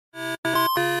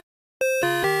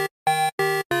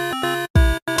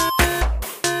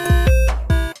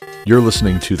You're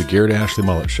listening to the Garrett Ashley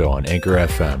Mullet Show on Anchor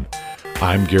FM.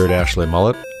 I'm Garrett Ashley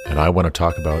Mullet, and I want to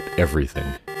talk about everything.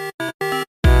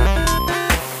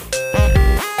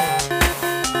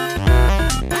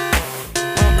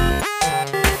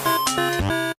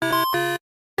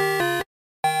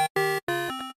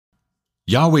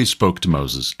 Yahweh spoke to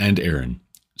Moses and Aaron,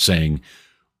 saying,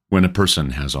 "When a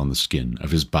person has on the skin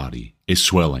of his body a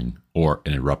swelling or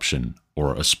an eruption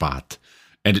or a spot,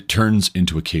 and it turns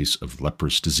into a case of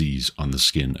leprous disease on the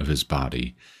skin of his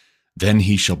body, then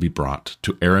he shall be brought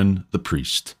to Aaron the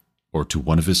priest, or to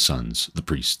one of his sons, the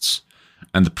priests.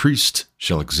 And the priest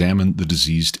shall examine the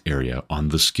diseased area on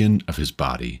the skin of his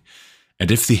body. And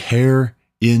if the hair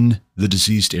in the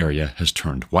diseased area has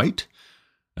turned white,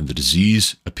 and the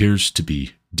disease appears to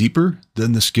be deeper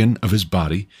than the skin of his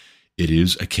body, it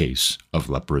is a case of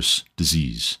leprous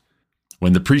disease.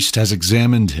 When the priest has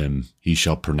examined him, he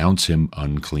shall pronounce him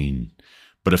unclean.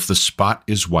 But if the spot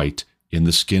is white in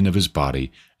the skin of his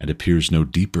body, and appears no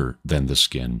deeper than the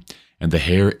skin, and the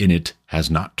hair in it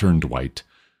has not turned white,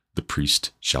 the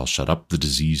priest shall shut up the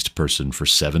diseased person for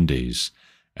 7 days,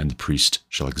 and the priest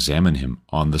shall examine him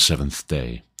on the 7th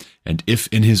day. And if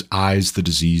in his eyes the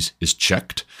disease is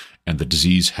checked, and the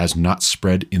disease has not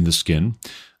spread in the skin,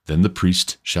 then the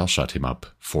priest shall shut him up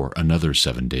for another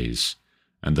 7 days.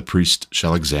 And the priest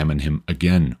shall examine him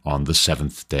again on the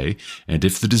 7th day, and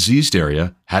if the diseased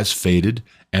area has faded,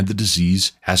 and the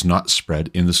disease has not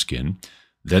spread in the skin,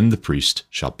 then the priest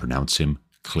shall pronounce him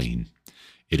clean.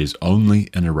 It is only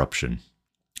an eruption,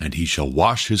 and he shall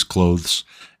wash his clothes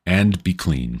and be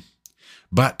clean.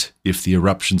 But if the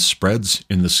eruption spreads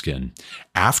in the skin,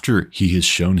 after he has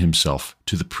shown himself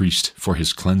to the priest for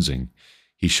his cleansing,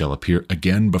 he shall appear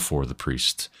again before the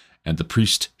priest, and the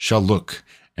priest shall look,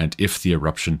 and if the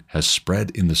eruption has spread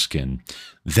in the skin,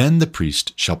 then the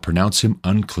priest shall pronounce him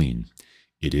unclean.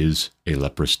 It is a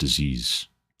leprous disease.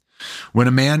 When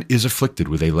a man is afflicted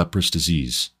with a leprous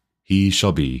disease, he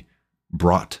shall be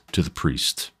brought to the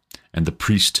priest, and the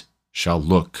priest shall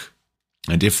look.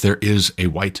 And if there is a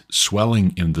white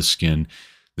swelling in the skin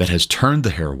that has turned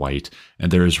the hair white, and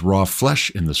there is raw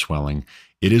flesh in the swelling,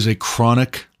 it is a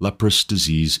chronic leprous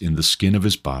disease in the skin of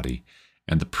his body,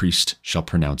 and the priest shall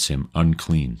pronounce him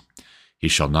unclean. He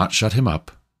shall not shut him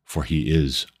up, for he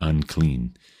is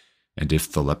unclean. And if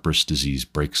the leprous disease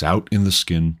breaks out in the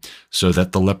skin, so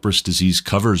that the leprous disease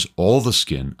covers all the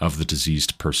skin of the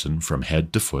diseased person from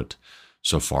head to foot,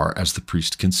 so far as the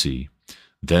priest can see,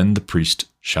 then the priest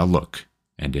shall look,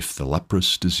 and if the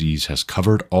leprous disease has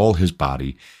covered all his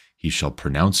body, he shall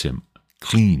pronounce him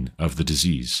clean of the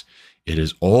disease. It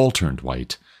is all turned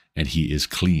white, and he is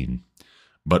clean.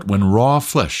 But when raw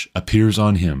flesh appears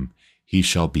on him, he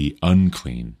shall be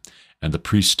unclean, and the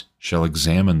priest shall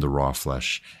examine the raw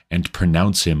flesh and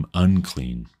pronounce him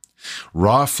unclean.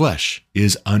 Raw flesh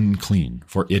is unclean,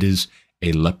 for it is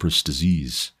a leprous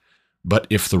disease. But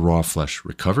if the raw flesh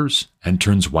recovers and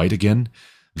turns white again,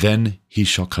 then he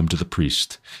shall come to the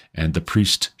priest, and the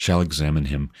priest shall examine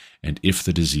him, and if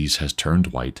the disease has turned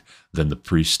white, then the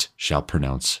priest shall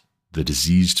pronounce the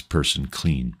diseased person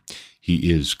clean.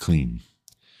 He is clean.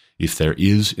 If there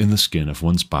is in the skin of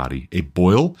one's body a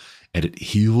boil, and it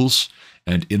heals,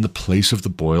 and in the place of the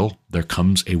boil there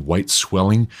comes a white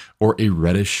swelling or a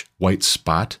reddish white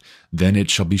spot, then it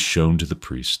shall be shown to the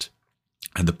priest.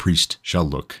 And the priest shall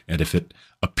look, and if it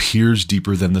appears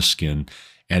deeper than the skin,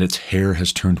 and its hair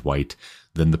has turned white,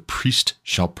 then the priest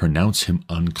shall pronounce him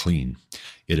unclean.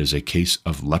 It is a case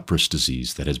of leprous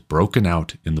disease that has broken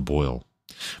out in the boil.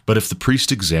 But if the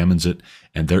priest examines it,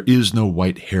 and there is no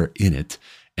white hair in it,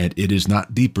 and it is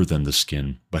not deeper than the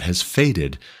skin, but has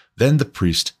faded, then the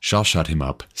priest shall shut him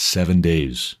up 7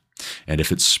 days. And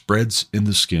if it spreads in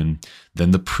the skin,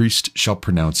 then the priest shall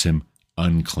pronounce him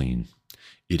unclean.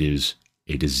 It is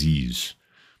a disease.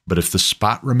 But if the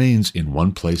spot remains in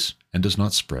one place and does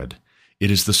not spread, it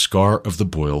is the scar of the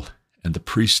boil, and the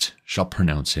priest shall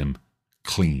pronounce him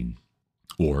clean.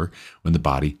 Or when the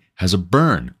body has a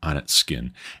burn on its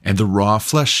skin, and the raw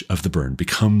flesh of the burn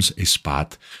becomes a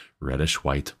spot, reddish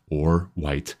white or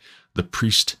white, the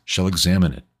priest shall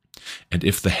examine it. And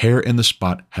if the hair in the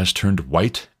spot has turned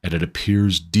white, and it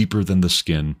appears deeper than the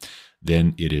skin,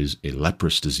 then it is a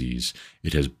leprous disease.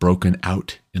 It has broken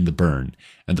out in the burn,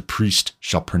 and the priest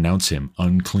shall pronounce him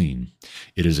unclean.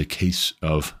 It is a case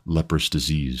of leprous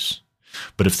disease.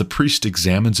 But if the priest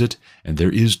examines it, and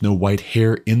there is no white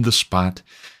hair in the spot,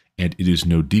 and it is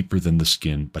no deeper than the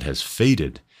skin, but has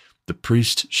faded, the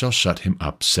priest shall shut him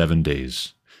up 7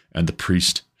 days, and the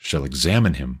priest shall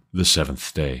examine him the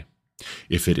 7th day.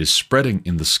 If it is spreading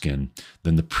in the skin,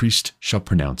 then the priest shall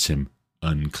pronounce him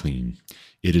unclean.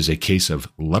 It is a case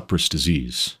of leprous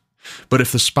disease. But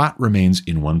if the spot remains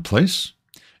in one place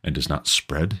and does not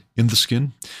spread in the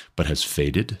skin, but has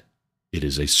faded, it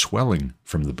is a swelling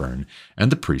from the burn,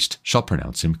 and the priest shall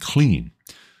pronounce him clean,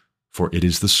 for it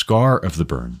is the scar of the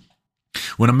burn.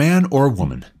 When a man or a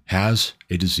woman has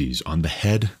a disease on the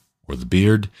head or the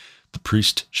beard, the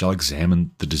priest shall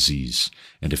examine the disease,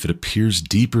 and if it appears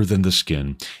deeper than the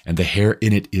skin, and the hair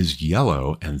in it is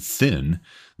yellow and thin,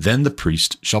 then the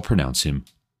priest shall pronounce him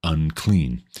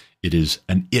unclean. It is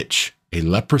an itch, a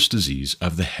leprous disease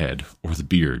of the head or the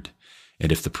beard.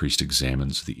 And if the priest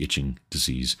examines the itching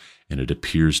disease, and it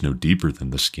appears no deeper than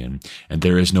the skin, and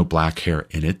there is no black hair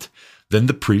in it, then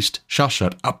the priest shall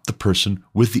shut up the person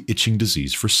with the itching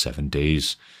disease for 7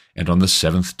 days. And on the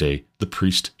 7th day the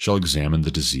priest shall examine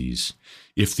the disease.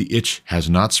 If the itch has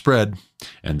not spread,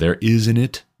 and there is in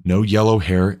it no yellow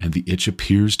hair, and the itch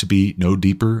appears to be no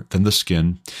deeper than the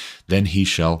skin, then he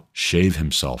shall shave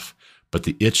himself. But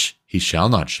the itch he shall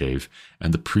not shave,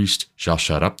 and the priest shall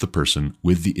shut up the person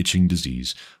with the itching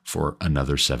disease for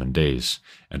another 7 days.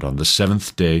 And on the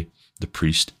 7th day the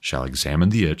priest shall examine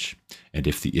the itch, and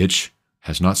if the itch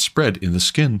has not spread in the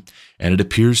skin, and it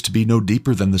appears to be no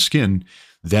deeper than the skin,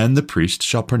 then the priest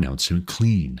shall pronounce him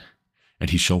clean, and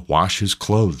he shall wash his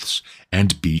clothes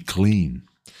and be clean.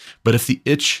 But if the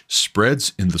itch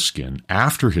spreads in the skin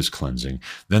after his cleansing,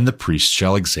 then the priest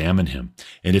shall examine him.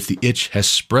 And if the itch has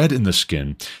spread in the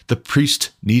skin, the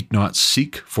priest need not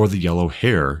seek for the yellow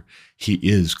hair, he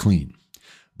is clean.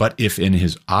 But if in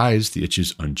his eyes the itch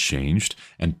is unchanged,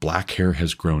 and black hair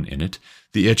has grown in it,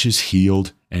 the itch is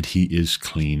healed, and he is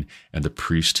clean, and the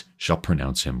priest shall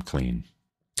pronounce him clean.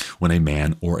 When a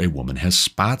man or a woman has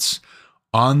spots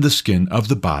on the skin of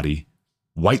the body,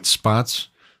 white spots,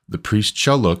 the priest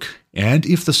shall look, and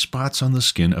if the spots on the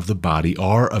skin of the body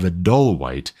are of a dull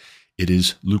white, it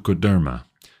is leukoderma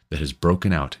that has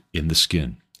broken out in the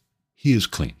skin. He is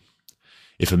clean.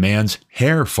 If a man's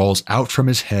hair falls out from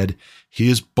his head, he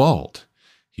is bald.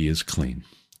 He is clean.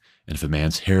 And if a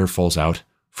man's hair falls out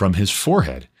from his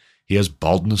forehead, he has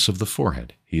baldness of the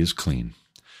forehead. He is clean.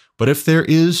 But if there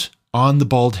is on the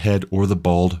bald head or the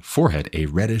bald forehead a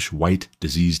reddish-white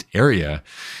diseased area,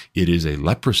 it is a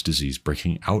leprous disease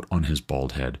breaking out on his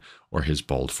bald head or his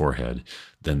bald forehead.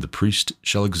 Then the priest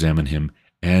shall examine him,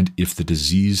 and if the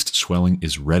diseased swelling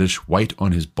is reddish-white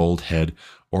on his bald head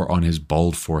or on his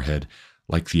bald forehead,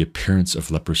 like the appearance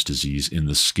of leprous disease in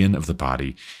the skin of the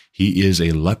body, he is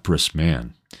a leprous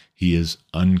man. He is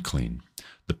unclean.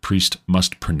 The priest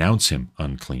must pronounce him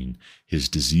unclean. His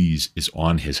disease is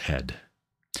on his head.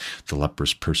 The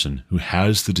leprous person who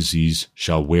has the disease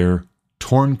shall wear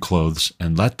torn clothes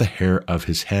and let the hair of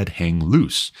his head hang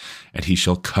loose, and he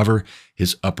shall cover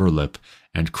his upper lip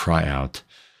and cry out,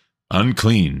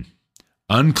 "Unclean,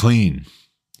 unclean."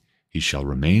 He shall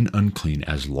remain unclean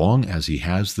as long as he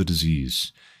has the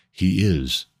disease. He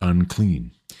is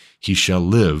unclean. He shall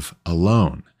live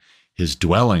alone. His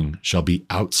dwelling shall be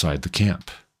outside the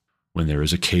camp. When there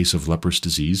is a case of leprous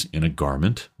disease in a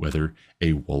garment, whether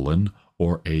a woolen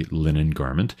or a linen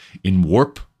garment, in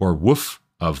warp or woof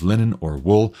of linen or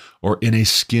wool, or in a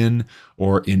skin,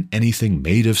 or in anything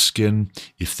made of skin,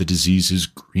 if the disease is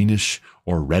greenish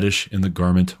or reddish in the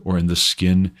garment, or in the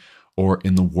skin, or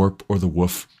in the warp or the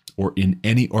woof, or in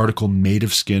any article made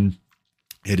of skin,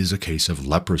 it is a case of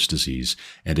leprous disease,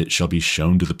 and it shall be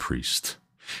shown to the priest.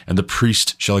 And the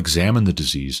priest shall examine the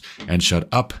disease, and shut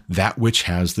up that which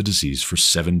has the disease for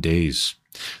 7 days.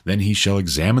 Then he shall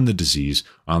examine the disease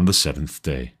on the 7th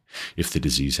day. If the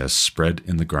disease has spread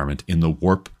in the garment, in the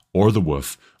warp or the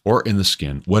woof, or in the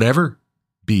skin, whatever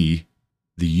be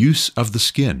the use of the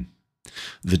skin,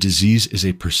 the disease is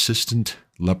a persistent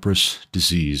leprous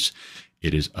disease.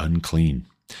 It is unclean.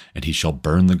 And he shall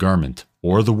burn the garment,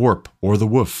 or the warp, or the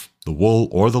woof, the wool,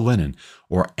 or the linen,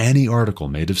 or any article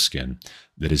made of skin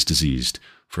that is diseased,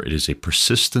 for it is a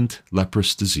persistent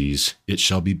leprous disease. It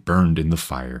shall be burned in the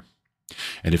fire.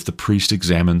 And if the priest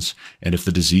examines, and if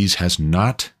the disease has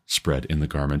not spread in the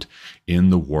garment, in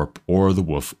the warp, or the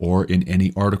woof, or in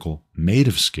any article made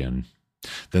of skin,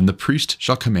 then the priest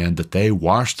shall command that they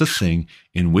wash the thing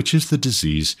in which is the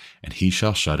disease, and he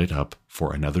shall shut it up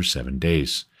for another 7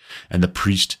 days. And the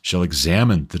priest shall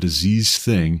examine the diseased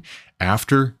thing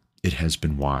after it has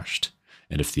been washed.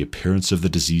 And if the appearance of the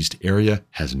diseased area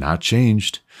has not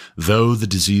changed, though the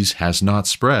disease has not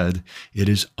spread, it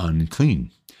is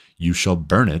unclean. You shall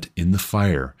burn it in the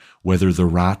fire, whether the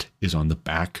rot is on the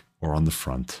back or on the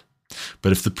front.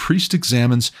 But if the priest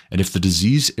examines, and if the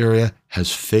diseased area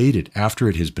has faded after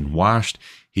it has been washed,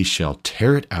 he shall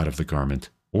tear it out of the garment,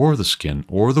 or the skin,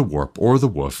 or the warp, or the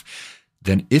woof,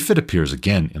 Then if it appears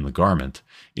again in the garment,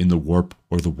 in the warp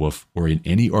or the woof, or in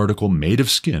any article made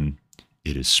of skin,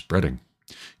 it is spreading.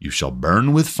 You shall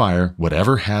burn with fire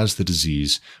whatever has the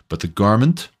disease, but the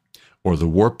garment, or the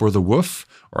warp or the woof,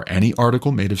 or any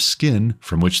article made of skin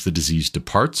from which the disease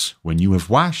departs, when you have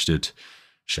washed it,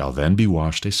 shall then be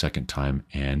washed a second time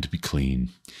and be clean.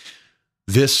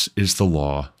 This is the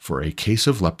law for a case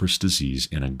of leprous disease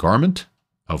in a garment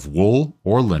of wool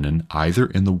or linen, either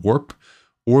in the warp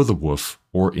or the woof,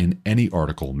 or in any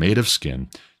article made of skin,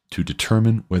 to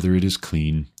determine whether it is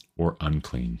clean or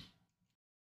unclean.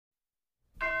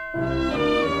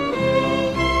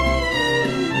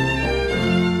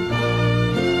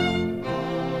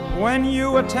 When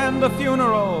you attend a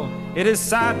funeral, it is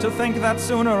sad to think that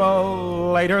sooner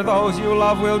or later those you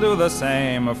love will do the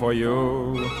same for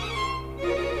you.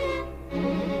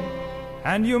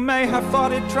 And you may have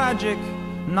thought it tragic,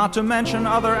 not to mention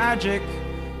other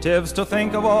adjectives, to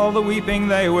think of all the weeping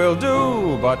they will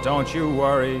do. But don't you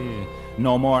worry,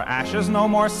 no more ashes, no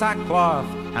more sackcloth,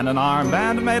 and an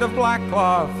armband made of black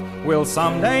cloth will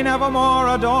someday nevermore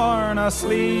adorn a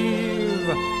sleeve.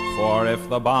 For if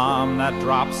the bomb that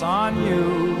drops on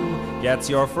you gets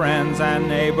your friends and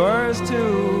neighbors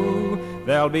too,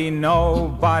 there'll be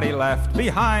nobody left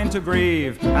behind to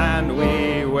grieve, and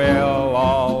we will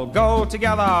all go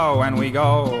together when we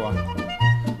go.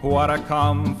 What a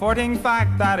comforting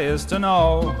fact that is to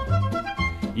know.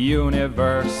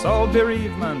 Universal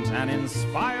bereavement, an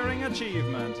inspiring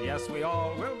achievement. Yes, we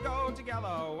all will go together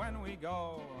when we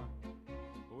go.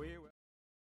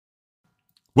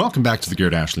 Welcome back to the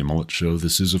Garrett Ashley Mullet Show.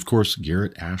 This is, of course,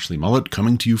 Garrett Ashley Mullet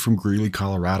coming to you from Greeley,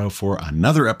 Colorado for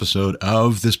another episode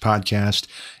of this podcast.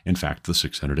 In fact, the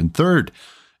 603rd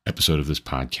episode of this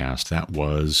podcast. That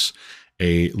was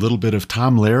a little bit of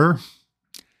Tom Lehrer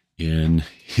in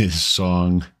his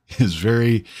song, his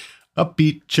very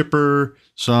upbeat, chipper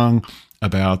song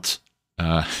about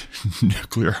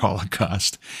nuclear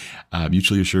holocaust,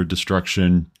 mutually assured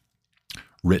destruction,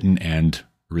 written and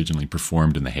originally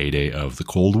performed in the heyday of the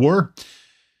Cold War.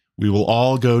 We Will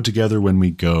All Go Together When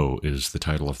We Go is the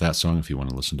title of that song. If you want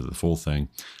to listen to the full thing,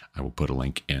 I will put a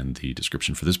link in the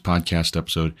description for this podcast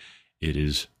episode. It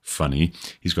is funny.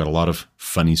 He's got a lot of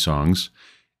funny songs,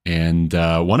 and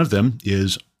one of them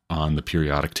is on the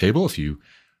periodic table. If you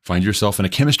find yourself in a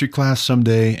chemistry class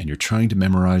someday and you're trying to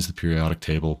memorize the periodic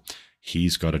table,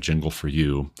 he's got a jingle for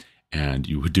you, and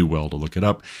you would do well to look it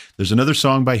up. There's another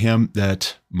song by him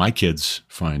that my kids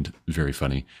find very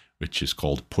funny, which is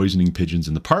called Poisoning Pigeons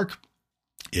in the Park.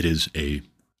 It is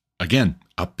again,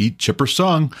 upbeat, chipper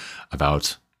song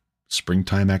about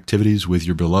springtime activities with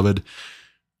your beloved,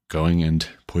 going and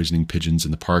poisoning pigeons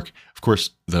in the park. Of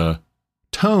course, the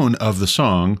tone of the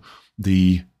song,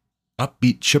 the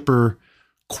upbeat, chipper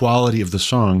quality of the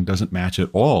song doesn't match at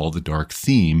all the dark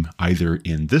theme, either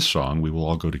in this song, We Will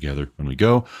All Go Together When We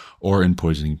Go, or in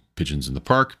Poisoning Pigeons in the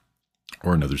Park,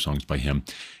 or in other songs by him.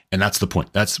 And that's the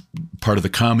point. That's part of the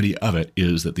comedy of it,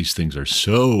 is that these things are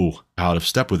so out of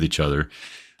step with each other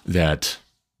that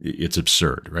it's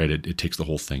absurd, right? It takes the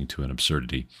whole thing to an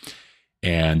absurdity.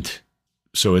 And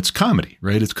so it's comedy,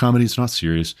 right? It's comedy. It's not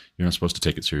serious. You're not supposed to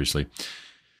take it seriously.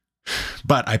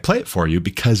 But I play it for you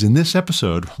because in this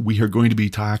episode, we are going to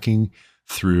be talking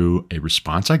through a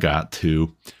response I got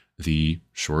to the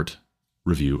short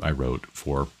review I wrote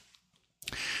for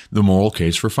The Moral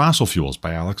Case for Fossil Fuels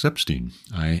by Alex Epstein.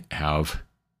 I have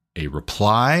a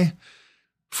reply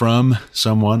from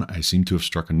someone. I seem to have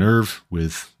struck a nerve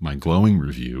with my glowing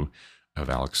review of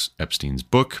Alex Epstein's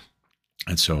book.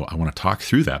 And so I want to talk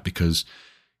through that because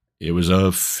it was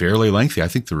a fairly lengthy, I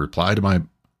think the reply to my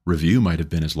review might have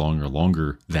been as long or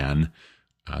longer than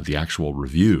the actual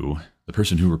review. The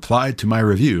person who replied to my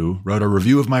review wrote a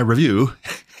review of my review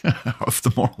of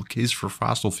The Moral Case for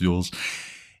Fossil Fuels.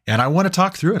 And I want to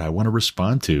talk through it. I want to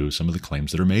respond to some of the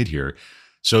claims that are made here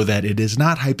so that it is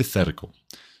not hypothetical,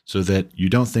 so that you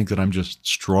don't think that I'm just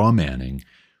straw manning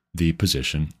the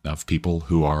position of people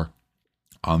who are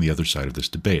on the other side of this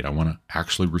debate. I want to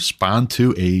actually respond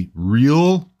to a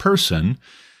real person.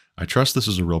 I trust this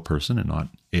is a real person and not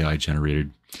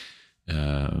AI-generated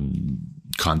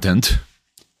content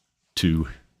to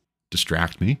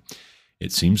distract me.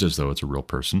 It seems as though it's a real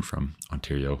person from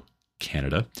Ontario,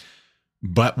 Canada.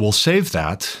 But we'll save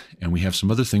that, and we have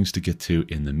some other things to get to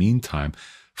in the meantime.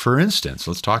 For instance,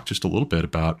 let's talk just a little bit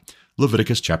about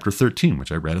Leviticus chapter 13,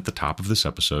 which I read at the top of this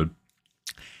episode.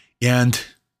 And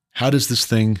how does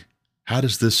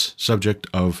this subject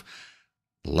of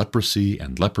leprosy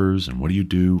and lepers, and what do you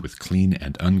do with clean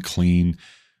and unclean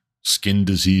skin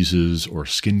diseases or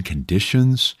skin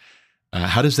conditions,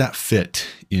 how does that fit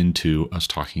into us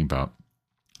talking about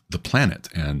the planet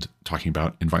and talking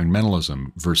about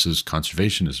environmentalism versus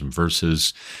conservationism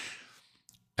versus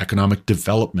economic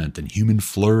development and human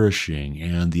flourishing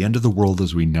and the end of the world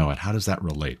as we know it. How does that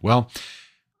relate? Well,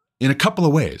 in a couple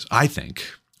of ways, I think.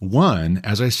 One,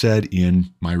 as I said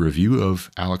in my review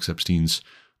of Alex Epstein's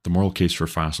The Moral Case for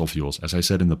Fossil Fuels, as I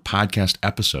said in the podcast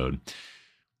episode,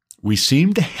 we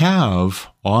seem to have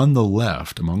on the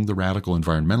left, among the radical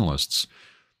environmentalists,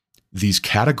 these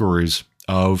categories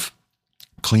of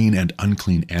clean and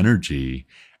unclean energy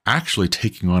actually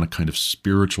taking on a kind of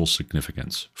spiritual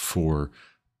significance for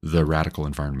the radical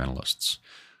environmentalists.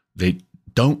 They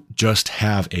don't just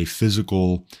have a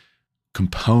physical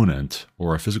component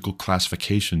or a physical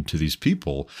classification to these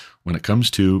people when it comes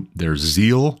to their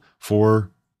zeal for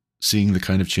seeing the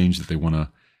kind of change that they want to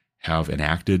have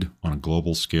enacted on a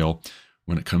global scale,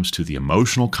 when it comes to the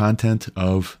emotional content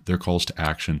of their calls to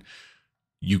action.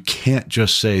 You can't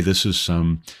just say this is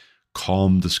some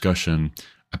calm discussion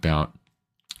about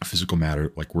physical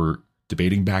matter, like we're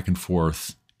debating back and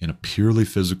forth in a purely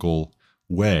physical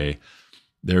way.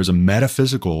 There's a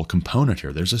metaphysical component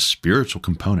here. There's a spiritual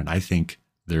component. I think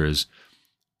there is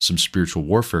some spiritual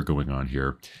warfare going on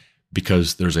here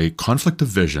because there's a conflict of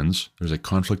visions. There's a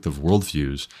conflict of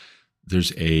worldviews.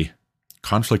 There's a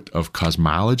conflict of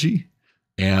cosmology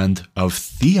and of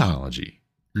theology,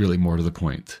 really more to the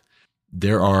point.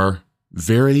 There are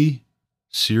very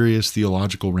serious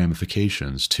theological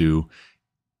ramifications to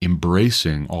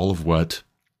embracing all of what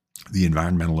the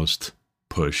environmentalist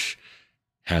push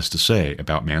has to say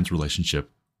about man's relationship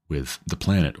with the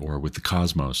planet or with the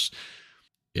cosmos.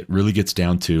 It really gets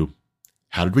down to,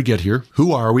 how did we get here?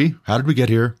 Who are we? How did we get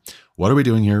here? What are we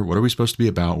doing here? What are we supposed to be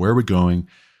about? Where are we going?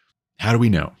 How do we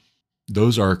know?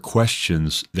 Those are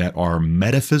questions that are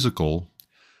metaphysical.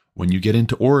 When you get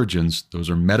into origins, those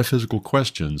are metaphysical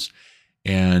questions.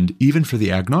 And even for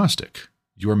the agnostic,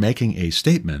 you are making a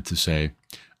statement to say,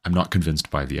 I'm not convinced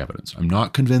by the evidence. I'm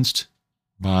not convinced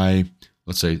by,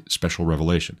 let's say, special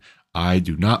revelation. I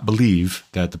do not believe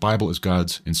that the Bible is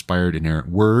God's inspired, inerrant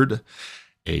word,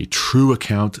 a true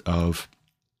account of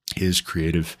his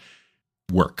creative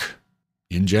work.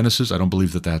 In Genesis, I don't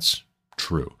believe that that's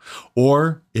true.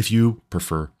 Or if you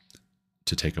prefer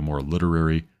to take a more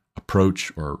literary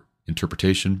approach or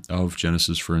interpretation of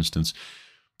Genesis, for instance,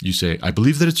 you say, I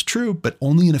believe that it's true, but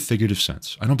only in a figurative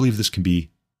sense. I don't believe this can be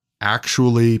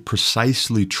actually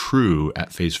precisely true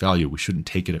at face value. We shouldn't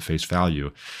take it at face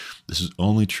value. This is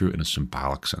only true in a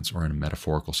symbolic sense or in a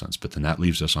metaphorical sense. But then that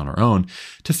leaves us on our own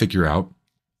to figure out,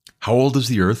 how old is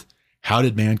the earth? How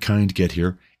did mankind get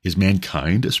here? Is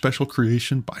mankind a special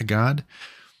creation by God?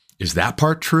 Is that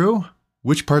part true?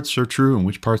 Which parts are true and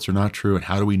which parts are not true? And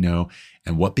how do we know?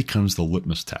 And what becomes the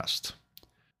litmus test?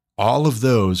 All of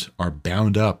those are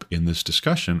bound up in this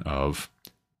discussion of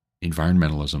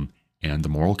environmentalism and the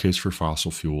moral case for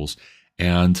fossil fuels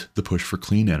and the push for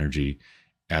clean energy,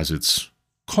 as it's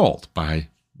called by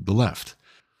the left.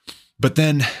 But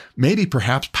then maybe,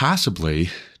 perhaps, possibly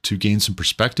to gain some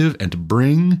perspective and to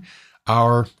bring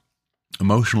our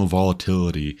emotional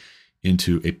volatility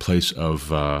into a place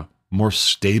of more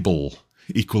stable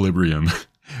equilibrium,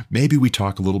 maybe we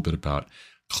talk a little bit about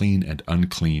clean and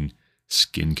unclean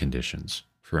skin conditions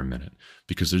for a minute,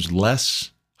 because there's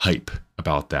less hype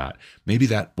about that. Maybe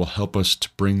that will help us to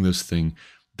bring this thing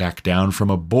back down from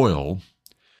a boil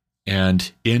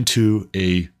and into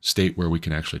a state where we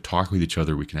can actually talk with each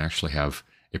other. We can actually have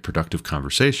a productive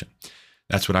conversation.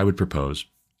 That's what I would propose.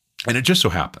 And it just so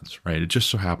happens, right? It just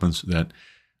so happens that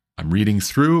I'm reading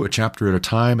through a chapter at a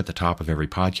time at the top of every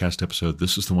podcast episode.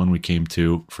 This is the one we came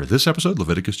to for this episode.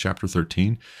 Leviticus chapter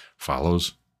 13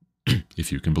 follows,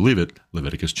 if you can believe it,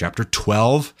 Leviticus chapter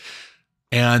 12.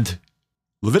 And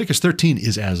Leviticus 13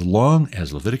 is as long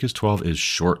as Leviticus 12 is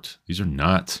short. These are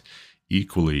not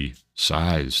equally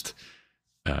sized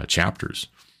chapters.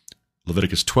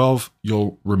 Leviticus 12,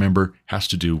 you'll remember, has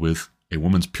to do with a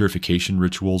woman's purification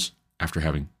rituals after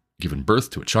having given birth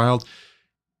to a child.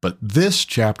 But this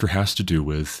chapter has to do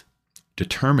with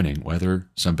determining whether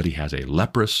somebody has a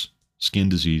leprous skin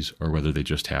disease or whether they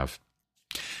just have,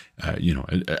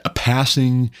 a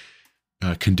passing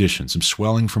condition, some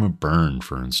swelling from a burn,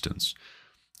 for instance.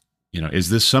 Is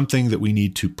this something that we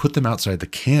need to put them outside the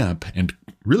camp and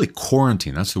really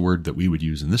quarantine? That's the word that we would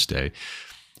use in this day.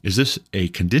 Is this a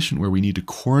condition where we need to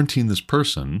quarantine this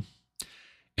person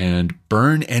and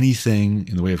burn anything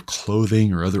in the way of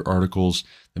clothing or other articles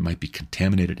that might be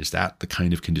contaminated? Is that the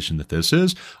kind of condition that this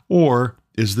is? Or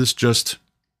is this just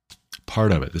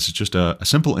part of it? This is just a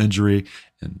simple injury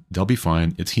and they'll be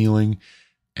fine. It's healing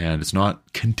and it's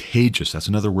not contagious. That's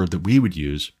another word that we would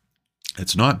use.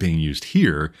 It's not being used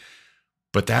here.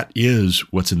 But that is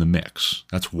what's in the mix.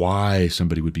 That's why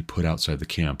somebody would be put outside the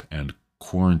camp and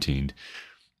quarantined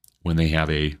when they have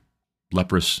a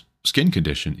leprous skin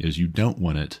condition, is you don't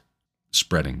want it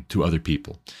spreading to other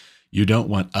people. You don't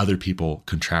want other people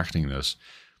contracting this.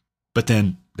 But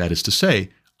then, that is to say,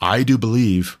 I do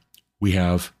believe we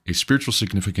have a spiritual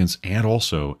significance and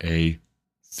also a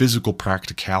physical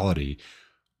practicality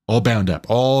all bound up,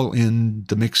 all in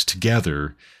the mix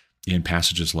together in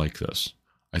passages like this.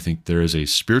 I think there is a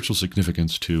spiritual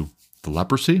significance to the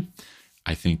leprosy.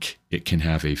 I think it can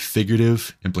have a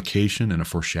figurative implication and a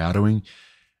foreshadowing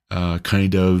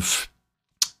kind of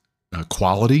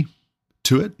quality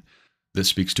to it that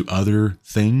speaks to other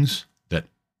things that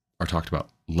are talked about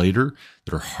later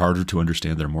that are harder to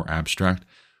understand, that are more abstract.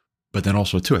 But then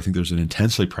also, too, I think there's an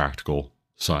intensely practical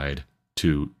side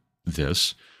to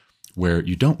this where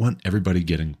you don't want everybody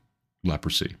getting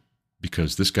leprosy,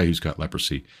 because this guy who's got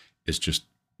leprosy is just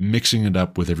mixing it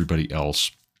up with everybody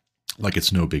else like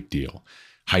it's no big deal.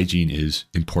 Hygiene is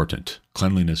important.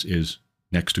 Cleanliness is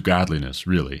next to godliness,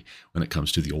 really, when it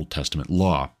comes to the Old Testament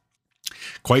law.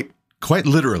 Quite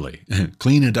literally,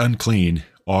 clean and unclean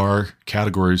are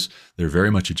categories that are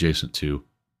very much adjacent to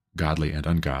godly and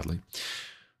ungodly.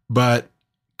 But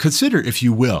consider, if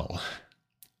you will,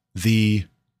 the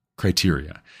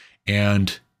criteria.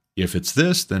 And if it's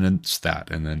this, then it's that.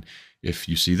 And then if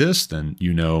you see this, then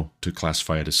you know to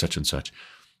classify it as such and such.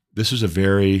 This is a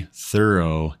very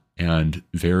thorough and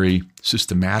very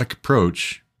systematic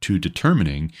approach to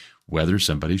determining whether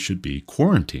somebody should be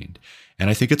quarantined. And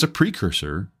I think it's a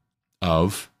precursor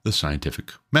of the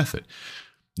scientific method.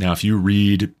 Now, if you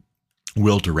read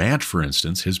Will Durant, for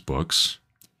instance, his books,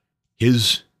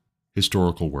 his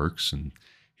historical works, and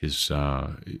his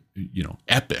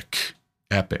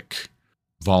epic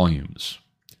volumes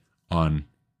on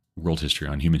world history,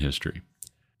 on human history,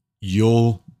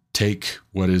 you'll take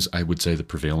what is, I would say, the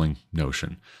prevailing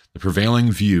notion, the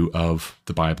prevailing view of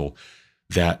the Bible,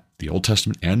 that the Old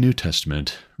Testament and New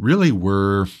Testament really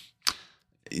were,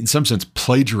 in some sense,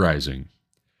 plagiarizing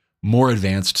more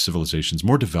advanced civilizations,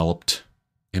 more developed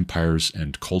empires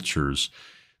and cultures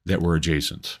that were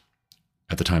adjacent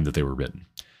at the time that they were written.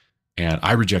 And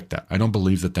I reject that. I don't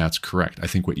believe that that's correct. I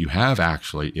think what you have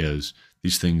actually is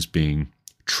these things being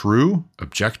true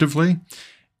objectively,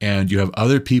 and you have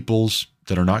other peoples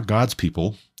that are not God's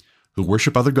people who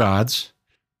worship other gods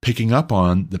picking up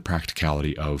on the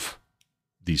practicality of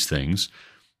these things,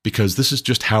 because this is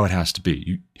just how it has to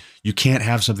be. You can't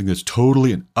have something that's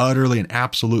totally and utterly and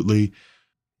absolutely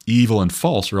evil and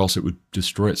false, or else it would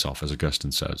destroy itself, as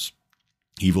Augustine says.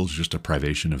 Evil is just a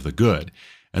privation of the good.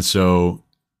 And so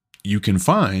you can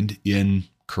find in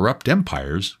corrupt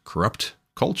empires, corrupt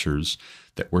cultures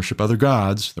that worship other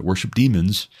gods, that worship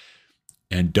demons,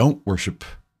 and don't worship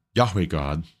Yahweh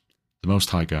God, the Most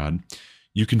High God,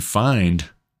 you can find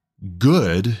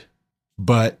good,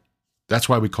 but that's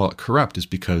why we call it corrupt, is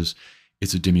because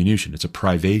it's a diminution. It's a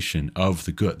privation of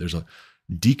the good. There's a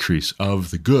decrease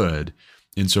of the good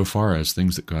insofar as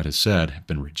things that God has said have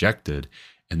been rejected.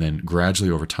 And then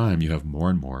gradually over time, you have more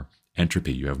and more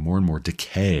entropy. You have more and more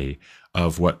decay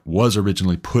of what was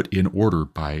originally put in order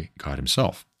by God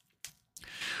himself.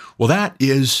 Well, that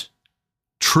is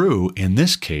true in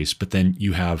this case, but then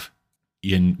you have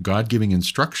in God giving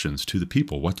instructions to the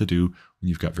people what to do when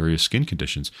you've got various skin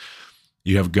conditions.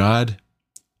 You have God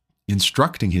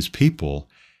instructing his people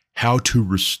how to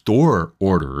restore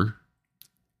order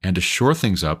and to shore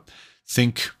things up.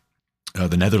 Think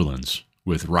the Netherlands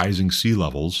with rising sea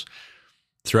levels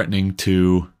threatening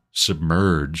to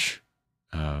submerge,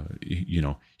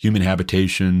 human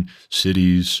habitation,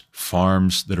 cities,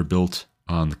 farms that are built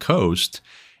on the coast.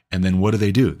 And then what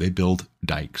do? They build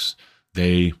dikes.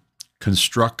 They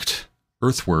construct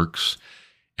earthworks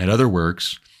and other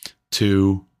works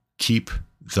to keep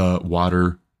the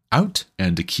water out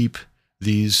and to keep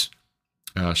these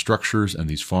structures and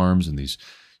these farms and these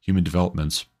human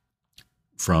developments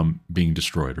from being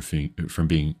destroyed or from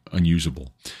being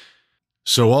unusable.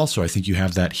 So also, I think you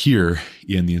have that here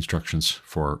in the instructions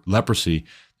for leprosy.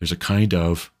 There's a kind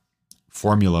of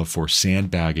formula for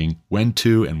sandbagging, when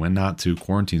to and when not to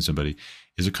quarantine somebody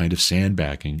is a kind of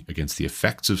sandbagging against the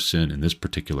effects of sin in this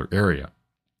particular area.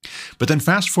 But then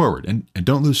fast forward, and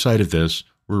don't lose sight of this.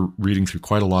 We're reading through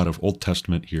quite a lot of Old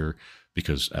Testament here,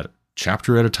 because at a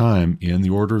chapter at a time, in the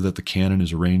order that the canon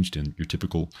is arranged in your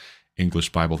typical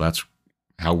English Bible, that's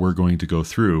how we're going to go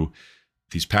through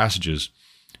these passages.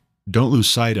 Don't lose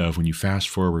sight of, when you fast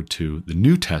forward to the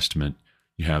New Testament,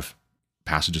 you have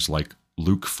passages like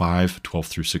Luke 5:12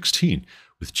 through 16,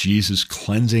 with Jesus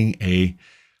cleansing a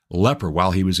leper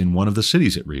while he was in one of the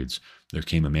cities, it reads. there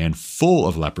came a man full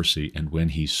of leprosy, and when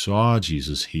he saw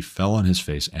Jesus, he fell on his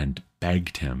face and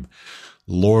begged him,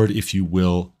 Lord, if you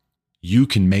will, you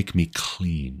can make me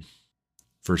clean.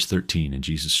 Verse 13, and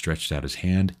Jesus stretched out his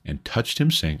hand and touched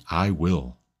him, saying, I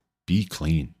will, be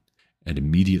clean. And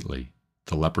immediately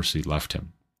the leprosy left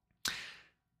him.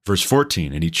 Verse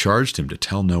 14, and he charged him to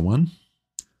tell no one,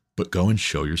 but go and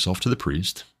show yourself to the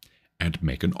priest and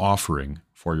make an offering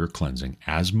for your cleansing,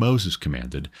 as Moses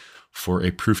commanded, for a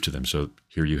proof to them. So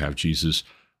here you have Jesus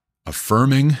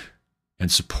affirming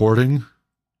and supporting,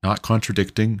 not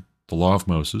contradicting the law of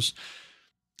Moses.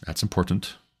 That's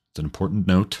important. It's an important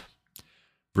note.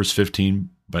 Verse 15,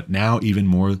 but now even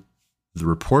more, the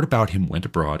report about him went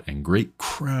abroad, and great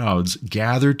crowds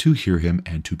gathered to hear him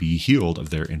and to be healed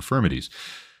of their infirmities.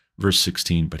 Verse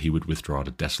 16, but he would withdraw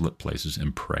to desolate places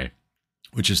and pray,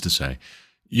 which is to say,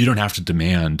 you don't have to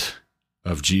demand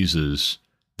of Jesus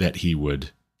that he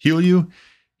would heal you.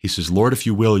 He says, Lord, if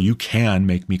you will, you can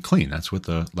make me clean. That's what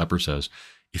the leper says.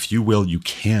 If you will, you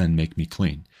can make me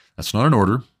clean. That's not an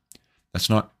order. That's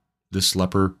not this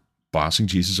leper bossing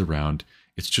Jesus around.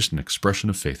 It's just an expression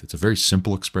of faith. It's a very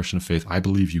simple expression of faith. I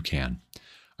believe you can.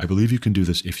 I believe you can do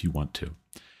this if you want to.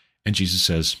 And Jesus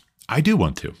says, I do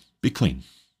want to. Be clean.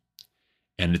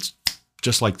 And it's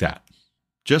just like that.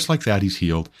 Just like that, he's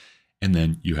healed. And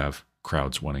then you have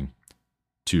crowds wanting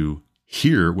to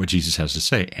hear what Jesus has to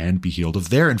say and be healed of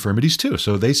their infirmities too.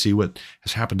 So they see what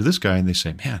has happened to this guy and they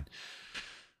say, man,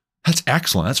 that's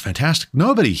excellent. That's fantastic.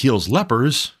 Nobody heals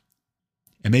lepers.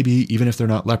 And maybe even if they're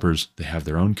not lepers, they have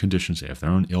their own conditions. They have their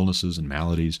own illnesses and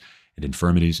maladies and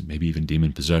infirmities, and maybe even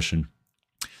demon possession,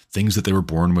 things that they were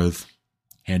born with,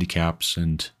 handicaps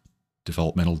and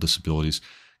developmental disabilities,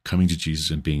 coming to Jesus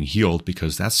and being healed,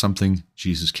 because that's something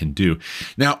Jesus can do.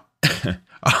 Now,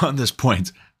 on this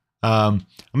point, I'm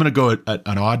going to go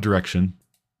an odd direction,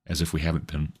 as if we haven't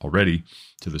been already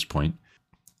to this point.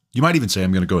 You might even say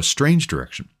I'm going to go a strange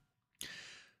direction,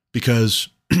 because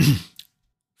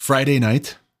Friday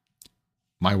night,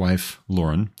 my wife,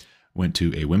 Lauren, went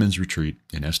to a women's retreat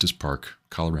in Estes Park,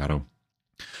 Colorado,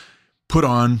 put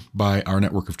on by our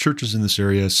network of churches in this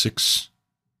area. 6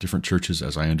 different churches,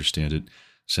 as I understand it,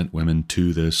 sent women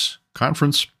to this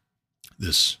conference,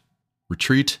 this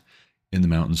retreat in the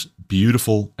mountains,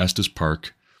 beautiful Estes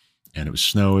Park, and it was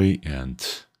snowy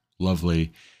and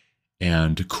lovely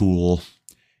and cool.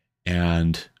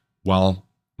 And while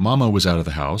Mama was out of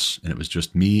the house and it was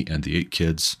just me and the 8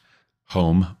 kids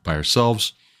home by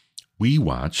ourselves, we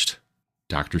watched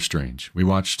Doctor Strange. We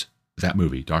watched that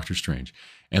movie, Doctor Strange.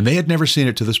 And they had never seen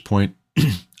it to this point.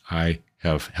 I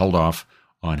have held off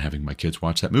on having my kids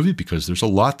watch that movie because there's a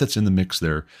lot that's in the mix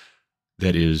there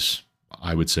that is,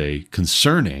 I would say,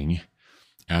 concerning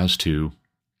as to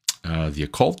the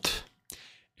occult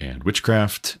and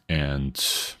witchcraft and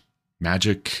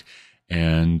magic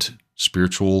and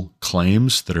spiritual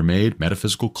claims that are made,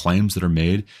 metaphysical claims that are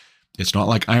made. It's not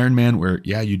like Iron Man where,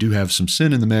 yeah, you do have some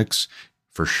sin in the mix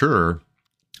for sure,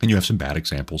 and you have some bad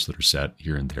examples that are set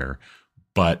here and there,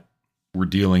 but we're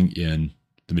dealing in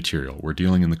the material. We're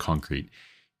dealing in the concrete.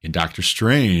 In Doctor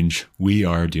Strange, we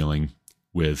are dealing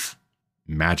with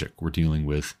magic. We're dealing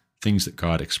with things that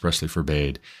God expressly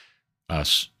forbade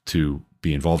us to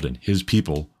be involved in. His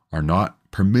people are not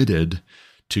permitted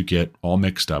to get all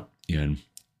mixed up in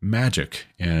magic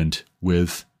and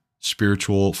with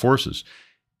spiritual forces.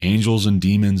 Angels and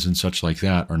demons and such like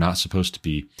that are not supposed to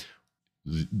be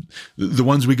the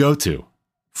ones we go to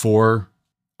for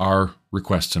our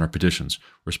requests and our petitions.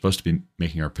 We're supposed to be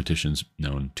making our petitions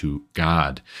known to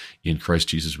God. In Christ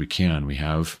Jesus we can. We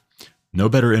have no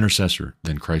better intercessor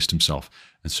than Christ himself.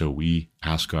 And so we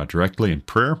ask God directly in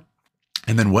prayer.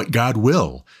 And then what God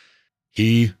will,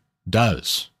 he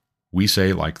does. We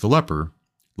say, like the leper,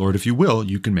 Lord, if you will,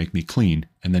 you can make me clean.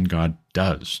 And then God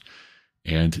does.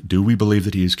 And do we believe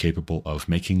that he is capable of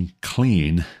making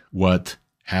clean what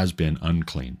has been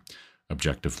unclean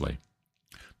objectively?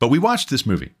 But we watched this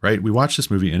movie, right? We watched this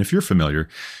movie. And if you're familiar,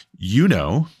 you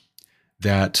know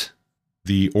that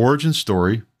the origin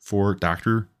story for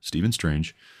Dr. Stephen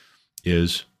Strange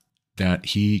is that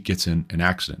he gets in an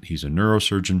accident. He's a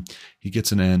neurosurgeon. He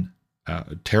gets in a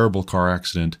terrible car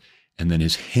accident, and then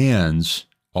his hands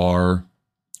are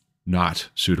not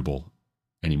suitable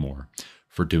anymore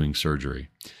for doing surgery.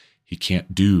 He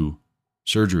can't do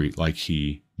surgery like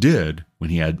he did when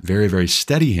he had very, very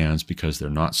steady hands because they're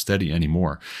not steady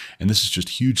anymore. And this is just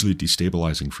hugely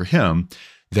destabilizing for him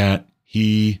that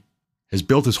he has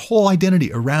built his whole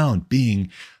identity around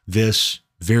being this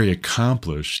very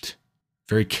accomplished,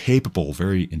 very capable,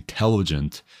 very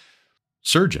intelligent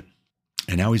surgeon.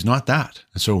 And now he's not that.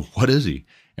 And so what is he?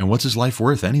 And what's his life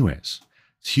worth anyways?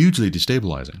 It's hugely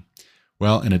destabilizing.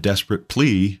 Well, in a desperate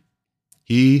plea,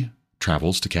 he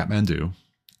travels to Kathmandu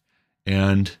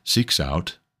and seeks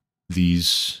out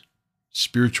these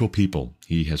spiritual people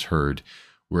he has heard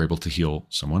were able to heal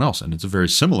someone else. And it's a very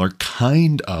similar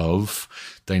kind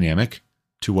of dynamic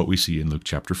to what we see in Luke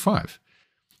chapter 5.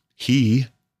 He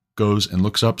goes and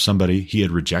looks up somebody he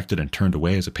had rejected and turned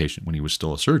away as a patient when he was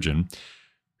still a surgeon,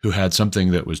 who had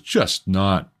something that was just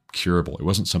not curable. It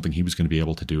wasn't something he was going to be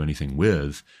able to do anything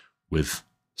with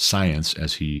science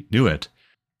as he knew it.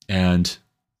 And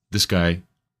this guy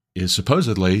is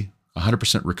supposedly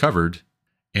 100% recovered,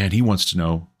 and he wants to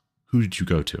know, who did you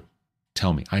go to?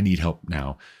 Tell me, I need help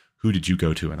now. Who did you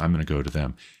go to? And I'm going to go to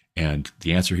them. And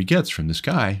the answer he gets from this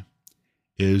guy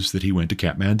is that he went to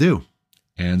Kathmandu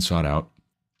and sought out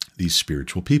these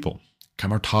spiritual people.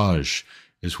 Kamartaj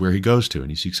is where he goes to,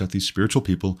 and he seeks out these spiritual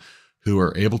people who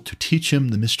are able to teach him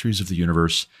the mysteries of the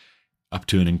universe, up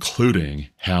to and including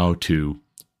how to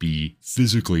be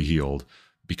physically healed,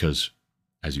 because,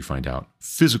 as you find out,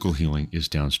 physical healing is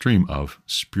downstream of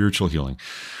spiritual healing.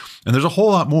 And there's a whole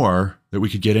lot more that we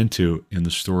could get into in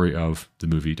the story of the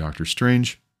movie Doctor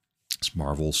Strange. It's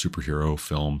Marvel superhero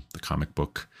film, the comic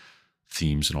book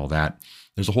themes and all that.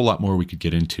 There's a whole lot more we could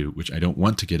get into, which I don't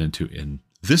want to get into in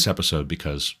this episode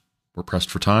because we're pressed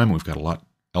for time. We've got a lot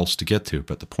else to get to.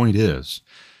 But the point is,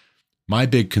 my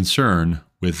big concern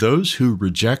with those who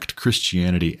reject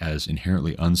Christianity as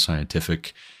inherently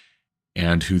unscientific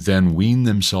and who then wean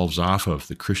themselves off of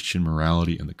the Christian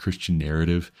morality and the Christian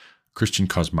narrative, Christian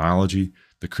cosmology,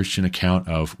 the Christian account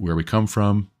of where we come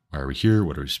from, why are we here,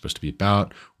 what are we supposed to be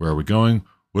about, where are we going,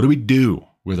 what do we do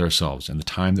with ourselves and the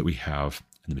time that we have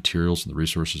and the materials and the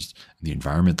resources and the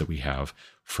environment that we have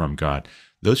from God.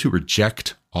 Those who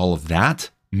reject all of that,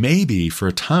 maybe for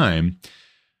a time,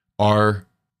 are,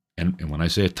 and when I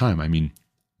say a time, I mean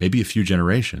maybe a few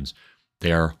generations,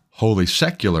 they are wholly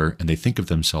secular and they think of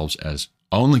themselves as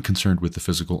only concerned with the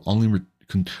physical, only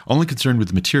concerned with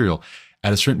the material.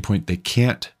 At a certain point, they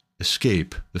can't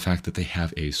escape the fact that they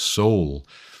have a soul.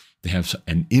 They have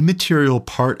an immaterial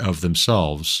part of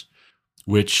themselves,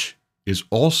 which is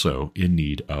also in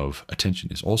need of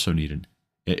attention, is also in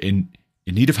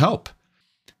need of help.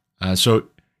 So,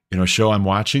 a show I'm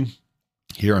watching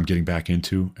here, I'm getting back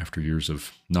into after years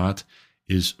of not,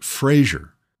 is Frasier.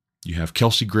 You have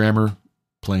Kelsey Grammer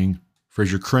playing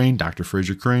Frasier Crane, Dr.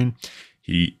 Frasier Crane.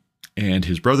 He and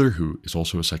his brother, who is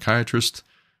also a psychiatrist,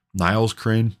 Niles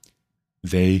Crane,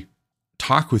 they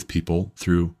talk with people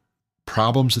through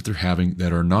problems that they're having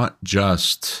that are not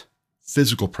just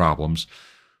physical problems,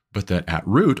 but that at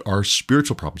root are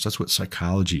spiritual problems. That's what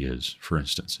psychology is, for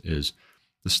instance, is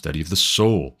the study of the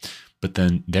soul. But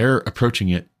then they're approaching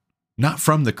it not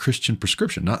from the Christian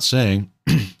prescription, not saying,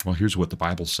 well, here's what the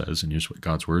Bible says, and here's what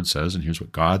God's word says, and here's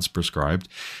what God's prescribed,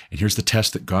 and here's the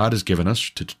test that God has given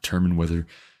us to determine whether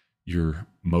your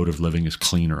mode of living is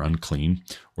clean or unclean,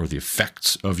 or the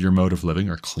effects of your mode of living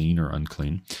are clean or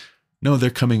unclean. No,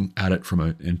 they're coming at it from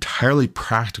an entirely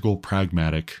practical,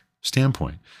 pragmatic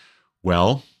standpoint.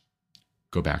 Well,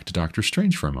 go back to Doctor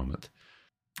Strange for a moment.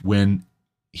 When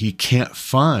he can't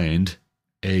find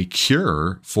a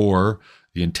cure for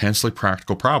the intensely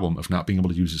practical problem of not being able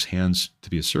to use his hands to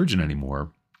be a surgeon anymore,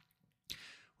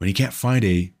 when he can't find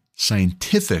a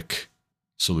scientific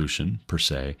solution, per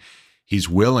se, he's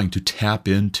willing to tap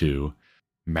into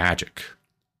magic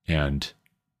and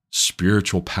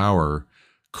spiritual power,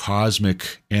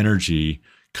 cosmic energy,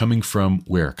 coming from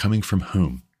where? Coming from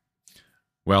whom?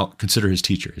 Well, consider his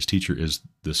teacher. His teacher is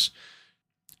this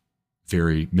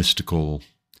very mystical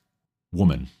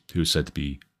woman who is said to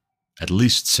be at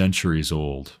least centuries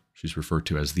old. She's referred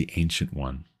to as the Ancient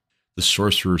One, the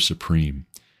Sorcerer Supreme,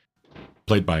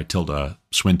 played by Tilda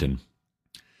Swinton.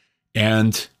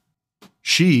 And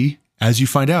she, as you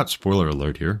find out, spoiler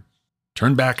alert here,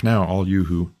 turn back now, all you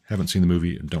who haven't seen the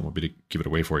movie and don't want me to give it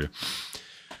away for you.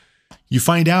 You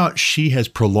find out she has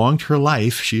prolonged her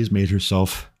life. She has made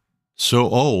herself so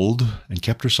old and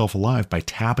kept herself alive by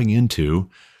tapping into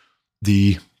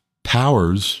the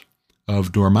powers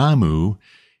of Dormammu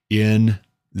in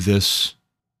this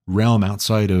realm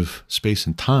outside of space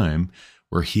and time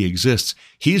where he exists.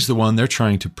 He's the one they're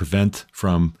trying to prevent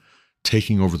from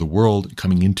taking over the world,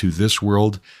 coming into this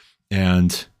world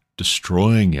and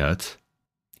destroying it.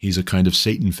 He's a kind of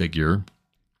Satan figure,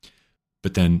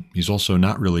 but then he's also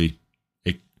not really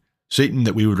a Satan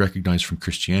that we would recognize from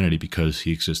Christianity because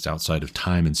he exists outside of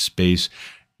time and space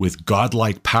with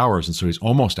godlike powers. And so he's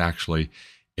almost actually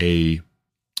a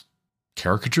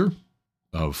caricature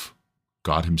of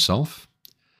God himself.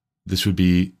 This would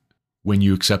be when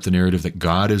you accept the narrative that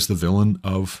God is the villain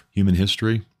of human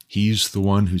history. He's the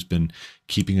one who's been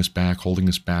keeping us back, holding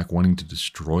us back, wanting to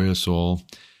destroy us all.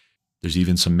 There's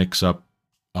even some mix-up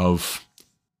of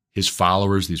his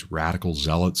followers, these radical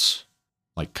zealots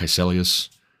like Caecilius,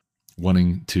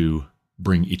 wanting to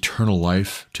bring eternal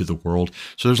life to the world.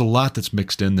 So there's a lot that's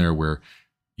mixed in there where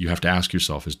you have to ask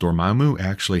yourself, is Dormammu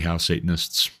actually how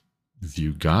Satanists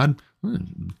view God?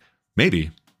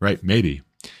 Maybe, right? Maybe.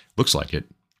 Looks like it.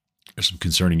 There's some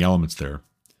concerning elements there.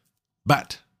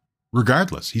 But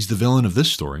regardless, he's the villain of this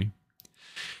story.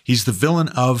 He's the villain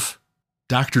of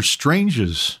Doctor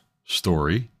Strange's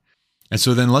story. And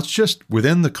so then let's just,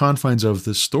 within the confines of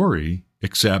this story,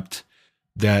 accept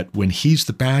that when he's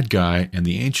the bad guy and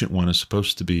the Ancient One is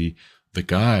supposed to be the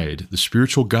guide, the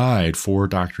spiritual guide for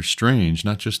Doctor Strange,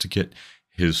 not just to get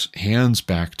his hands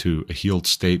back to a healed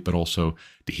state, but also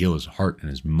to heal his heart and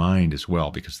his mind as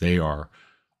well, because they are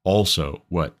also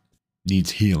what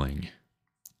needs healing.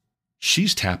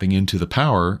 She's tapping into the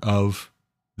power of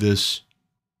this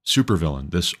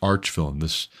supervillain, this archvillain,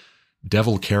 this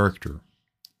devil character.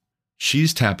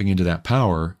 She's tapping into that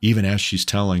power even as she's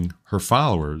telling her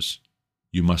followers,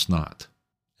 you must not.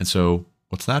 And so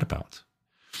what's that about?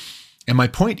 And my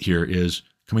point here is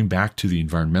coming back to the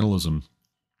environmentalism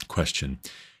question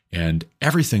and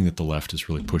everything that the left is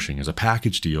really pushing as a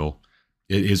package deal.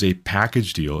 It is a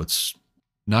package deal. It's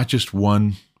not just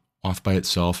one off by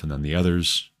itself and then the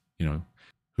others,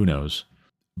 who knows.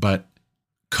 But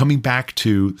coming back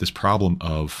to this problem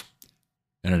of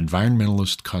an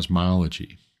environmentalist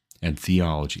cosmology and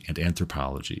theology and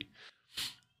anthropology,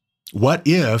 what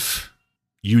if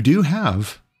you do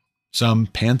have some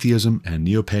pantheism and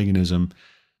neo-paganism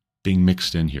being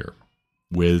mixed in here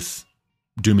with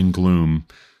doom and gloom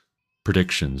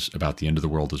predictions about the end of the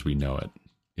world as we know it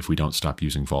if we don't stop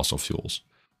using fossil fuels?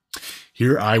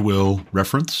 Here I will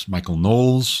reference Michael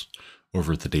Knowles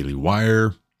over at the Daily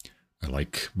Wire. I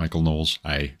like Michael Knowles.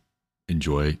 I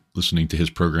enjoy listening to his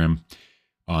program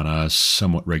on a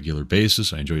somewhat regular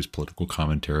basis. I enjoy his political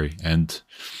commentary, and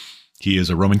he is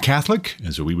a Roman Catholic,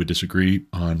 and so we would disagree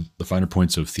on the finer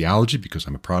points of theology because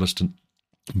I'm a Protestant.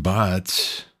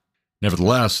 But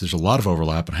nevertheless, there's a lot of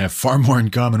overlap, and I have far more in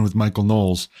common with Michael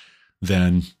Knowles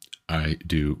than I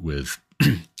do with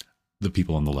the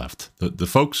people on the left. The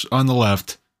folks on the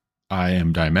left, I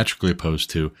am diametrically opposed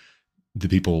to. The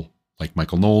people like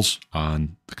Michael Knowles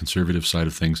on the conservative side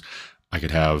of things, I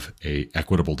could have a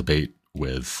equitable debate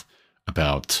with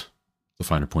about the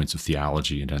finer points of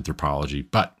theology and anthropology.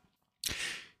 But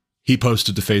he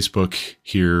posted to Facebook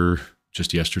here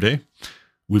just yesterday,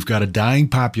 we've got a dying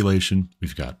population.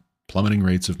 We've got plummeting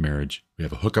rates of marriage. We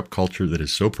have a hookup culture that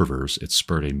is so perverse, it's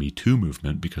spurred a Me Too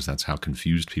movement because that's how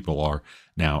confused people are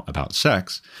now about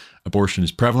sex. Abortion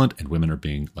is prevalent and women are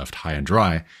being left high and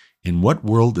dry. In what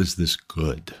world is this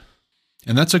good?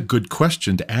 And that's a good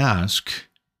question to ask,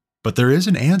 but there is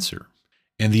an answer.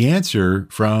 And the answer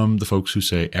from the folks who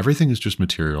say everything is just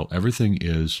material, everything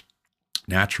is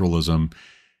naturalism,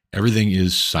 everything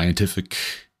is scientific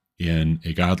in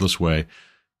a godless way,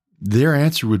 their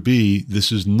answer would be,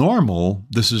 this is normal,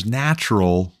 this is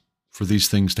natural for these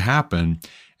things to happen.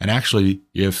 And actually,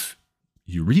 if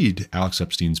you read Alex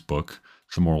Epstein's book,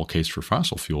 The Moral Case for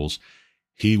Fossil Fuels,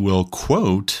 he will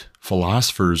quote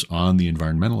philosophers on the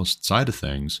environmentalist side of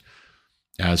things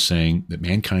as saying that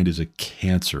mankind is a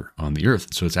cancer on the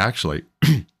earth. So it's actually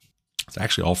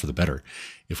all for the better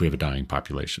if we have a dying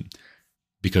population,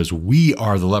 because we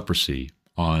are the leprosy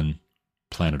on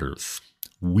planet Earth.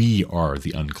 We are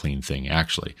the unclean thing,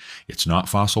 actually. It's not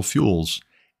fossil fuels.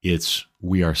 It's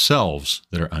we ourselves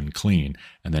that are unclean.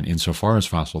 And then insofar as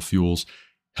fossil fuels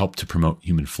help to promote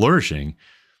human flourishing,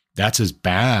 that's as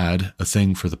bad a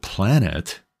thing for the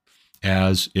planet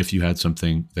as if you had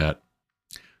something that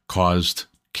caused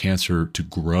cancer to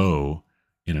grow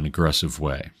in an aggressive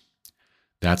way.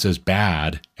 That's as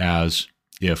bad as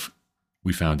if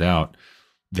we found out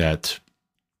that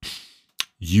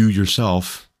you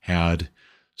yourself had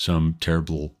some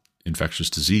terrible infectious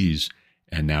disease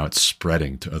and now it's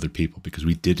spreading to other people because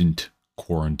we didn't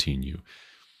quarantine you.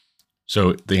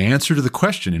 So the answer to the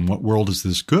question, in what world is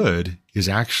this good, is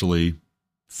actually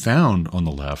found on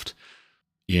the left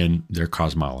in their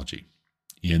cosmology,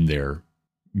 in their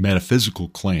metaphysical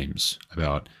claims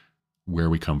about where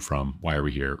we come from, why are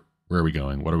we here, where are we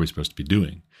going, what are we supposed to be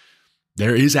doing.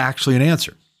 There is actually an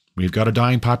answer. We've got a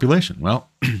dying population. Well,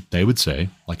 they would say,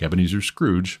 like Ebenezer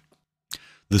Scrooge,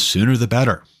 the sooner the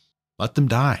better. Let them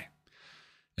die.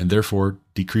 And therefore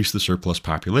decrease the surplus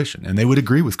population. And they would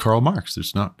agree with Karl Marx.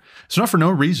 It's not for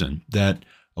no reason that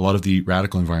a lot of the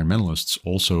radical environmentalists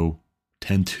also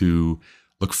tend to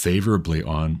look favorably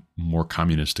on more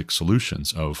communistic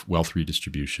solutions of wealth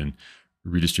redistribution,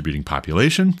 redistributing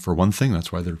population, for one thing.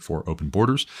 That's why they're for open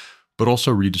borders, but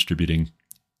also redistributing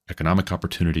economic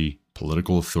opportunity,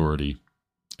 political authority,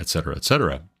 et cetera, et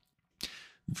cetera.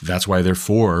 That's why they're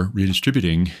for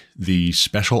redistributing the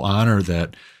special honor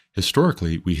that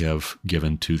historically we have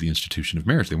given to the institution of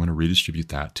marriage. They want to redistribute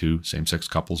that to same-sex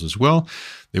couples as well.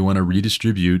 They want to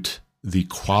redistribute the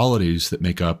qualities that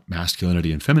make up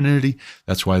masculinity and femininity.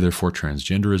 That's why they're for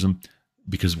transgenderism,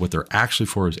 because what they're actually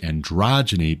for is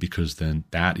androgyny, because then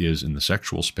that is, in the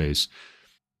sexual space,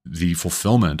 the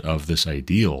fulfillment of this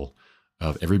ideal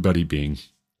of everybody being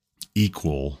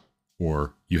equal,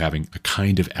 or you having a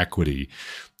kind of equity.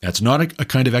 That's not a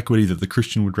kind of equity that the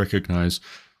Christian would recognize,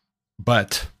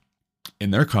 but in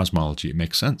their cosmology, it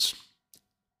makes sense.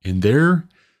 In their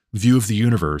view of the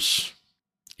universe,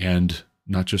 and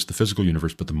not just the physical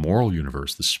universe, but the moral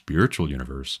universe, the spiritual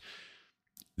universe,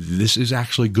 this is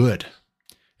actually good.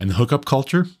 And the hookup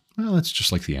culture, well, it's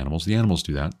just like the animals. The animals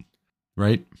do that,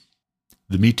 right?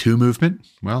 The Me Too movement,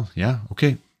 well, yeah,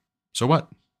 okay. So what,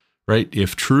 right?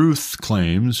 If truth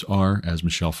claims are, as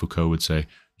Michel Foucault would say,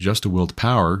 just a will to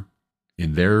power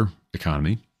in their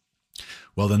economy,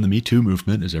 well, then the Me Too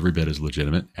movement is every bit as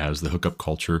legitimate as the hookup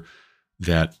culture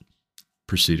that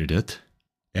preceded it.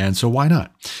 And so why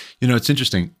not? You know, it's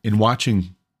interesting. In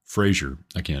watching Frasier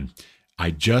again,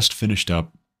 I just finished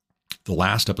up the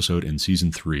last episode in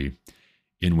season 3,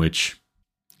 in which,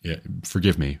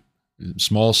 forgive me,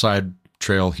 small side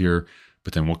trail here,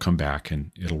 but then we'll come back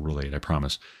and it'll relate, I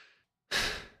promise.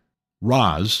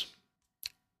 Roz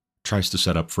tries to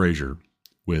set up Frasier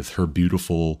with her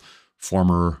beautiful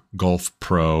former golf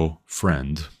pro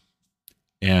friend.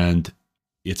 And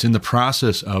it's in the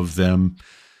process of them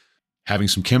having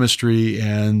some chemistry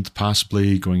and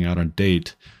possibly going out on a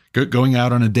date.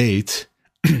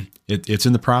 It's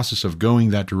in the process of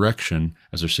going that direction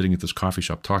as they're sitting at this coffee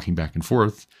shop talking back and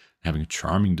forth, having a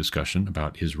charming discussion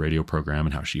about his radio program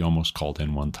and how she almost called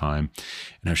in one time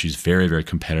and how she's very, very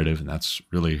competitive. And that's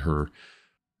really her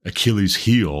Achilles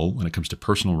heel when it comes to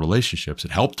personal relationships.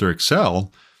 It helped her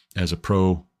excel as a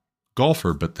pro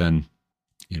golfer, but then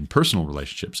in personal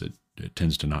relationships, it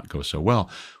tends to not go so well.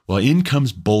 Well, in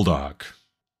comes Bulldog,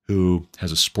 who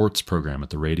has a sports program at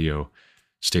the radio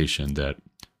station that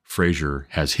Frasier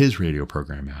has his radio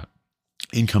program at.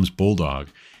 In comes Bulldog,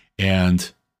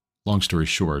 and long story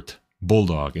short,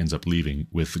 Bulldog ends up leaving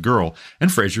with the girl,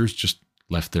 and Frasier's just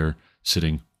left there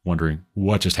sitting wondering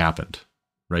what just happened,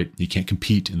 right? He can't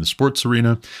compete in the sports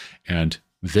arena, and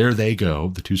there they go,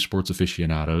 the two sports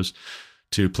aficionados,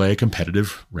 to play a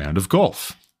competitive round of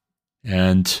golf.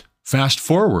 And fast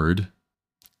forward,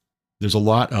 there's a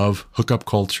lot of hookup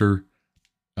culture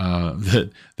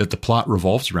that the plot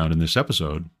revolves around in this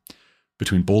episode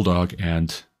between Bulldog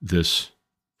and this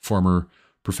former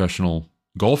professional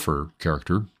golfer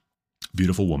character,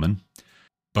 beautiful woman.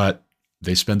 But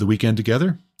they spend the weekend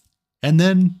together, and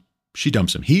then she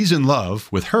dumps him. He's in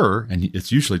love with her, and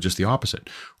it's usually just the opposite,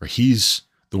 where he's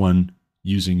the one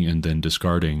using and then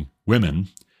discarding women.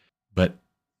 But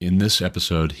in this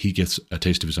episode, he gets a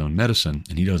taste of his own medicine,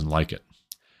 and he doesn't like it.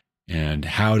 And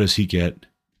how does he get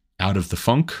out of the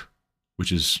funk,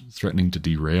 which is threatening to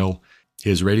derail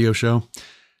his radio show?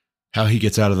 How he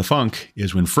gets out of the funk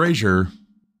is when Frasier,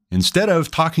 instead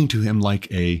of talking to him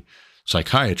like a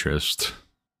psychiatrist,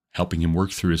 helping him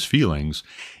work through his feelings,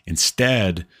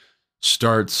 instead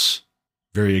starts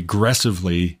very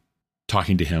aggressively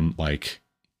talking to him like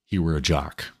he were a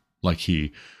jock, like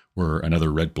he were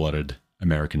another red-blooded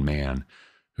American man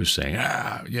who's saying,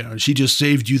 she just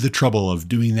saved you the trouble of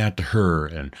doing that to her,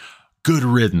 and good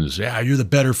riddance. Yeah, you're the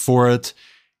better for it.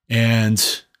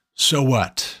 And so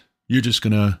what? You're just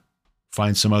going to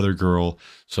find some other girl,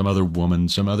 some other woman,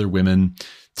 some other women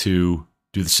to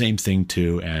do the same thing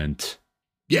to. And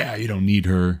yeah, you don't need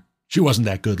her. She wasn't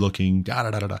that good looking.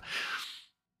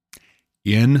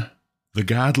 In the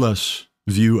godless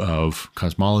view of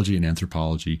cosmology and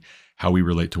anthropology, how we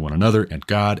relate to one another and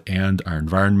God and our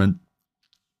environment,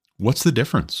 what's the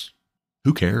difference?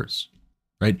 Who cares?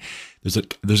 Right?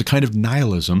 There's a kind of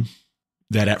nihilism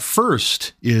that at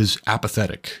first is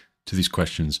apathetic to these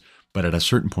questions, but at a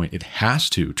certain point, it has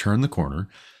to turn the corner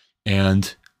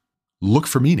and look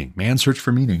for meaning. Man's Search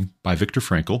for Meaning by Viktor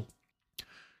Frankl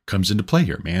comes into play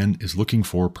here. Man is looking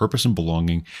for purpose and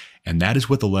belonging, and that is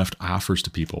what the left offers to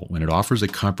people when it offers a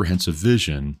comprehensive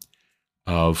vision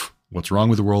of what's wrong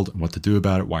with the world and what to do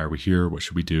about it. Why are we here? What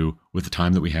should we do with the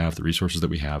time that we have, the resources that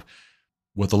we have?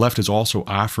 What the left is also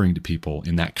offering to people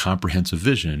in that comprehensive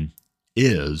vision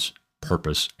is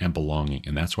purpose and belonging.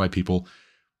 And that's why people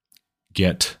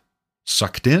get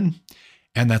sucked in.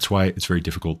 And that's why it's very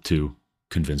difficult to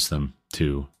convince them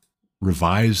to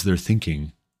revise their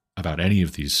thinking about any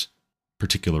of these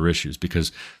particular issues,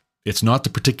 because it's not the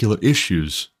particular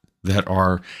issues that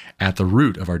are at the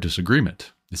root of our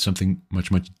disagreement. It's something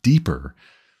much, much deeper.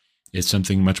 It's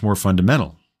something much more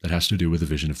fundamental that has to do with the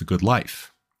vision of the good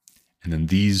life. And then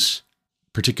these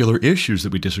particular issues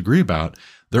that we disagree about,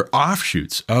 they're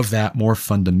offshoots of that more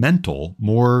fundamental,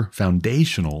 more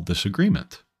foundational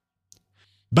disagreement.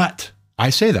 But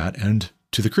I say that, and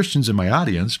to the Christians in my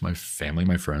audience, my family,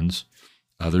 my friends,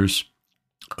 others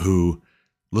who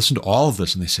listen to all of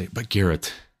this and they say, but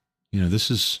Garrett, this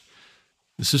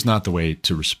is not the way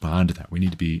to respond to that. We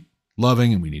need to be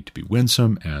loving and we need to be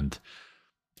winsome. And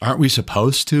aren't we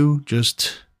supposed to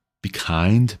just be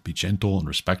kind, be gentle and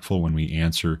respectful when we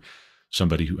answer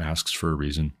somebody who asks for a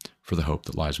reason for the hope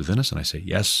that lies within us? And I say,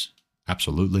 yes,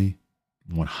 absolutely,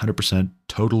 100%,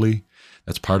 totally.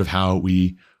 That's part of how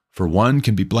we, for one,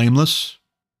 can be blameless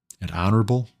and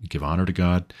honorable and give honor to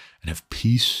God and have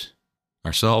peace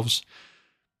ourselves,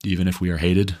 even if we are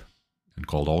hated and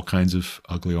called all kinds of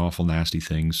ugly, awful, nasty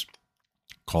things,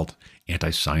 called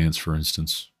anti-science, for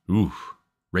instance. Ooh,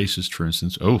 racist, for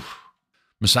instance. Oh,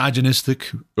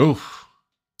 misogynistic. Oh.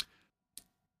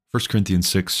 1 Corinthians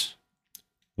 6,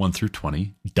 1 through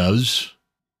 20 does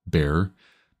bear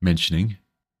mentioning,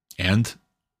 and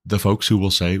the folks who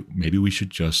will say maybe we should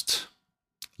just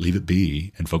leave it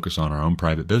be and focus on our own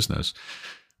private business,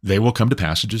 they will come to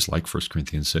passages like 1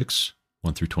 Corinthians 6,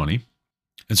 1 through 20.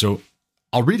 And so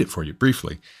I'll read it for you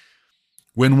briefly.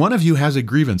 When one of you has a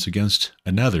grievance against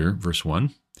another, verse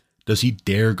 1, does he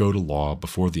dare go to law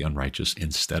before the unrighteous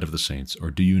instead of the saints?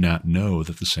 Or do you not know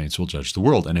that the saints will judge the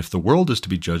world? And if the world is to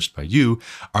be judged by you,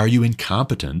 are you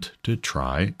incompetent to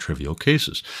try trivial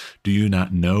cases? Do you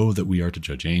not know that we are to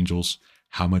judge angels?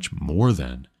 How much more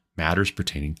then matters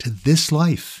pertaining to this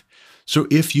life? So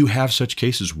if you have such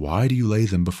cases, why do you lay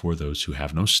them before those who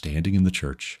have no standing in the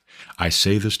church? I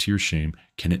say this to your shame.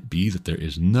 Can it be that there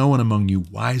is no one among you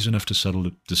wise enough to settle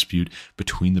a dispute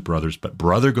between the brothers, but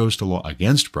brother goes to law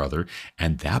against brother,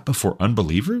 and that before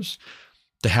unbelievers?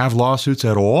 To have lawsuits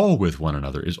at all with one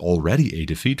another is already a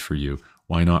defeat for you.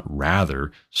 Why not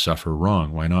rather suffer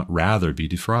wrong? Why not rather be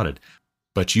defrauded?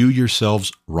 But you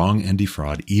yourselves wrong and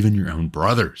defraud even your own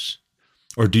brothers.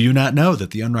 Or do you not know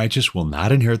that the unrighteous will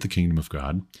not inherit the kingdom of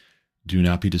God? Do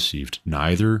not be deceived.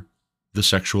 Neither the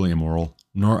sexually immoral,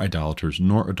 nor idolaters,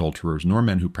 nor adulterers, nor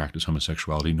men who practice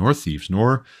homosexuality, nor thieves,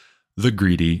 nor the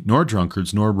greedy, nor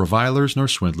drunkards, nor revilers, nor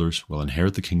swindlers will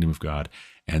inherit the kingdom of God.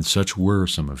 And such were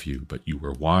some of you, but you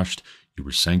were washed, you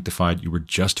were sanctified, you were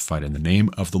justified in the name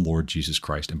of the Lord Jesus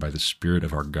Christ and by the Spirit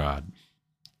of our God.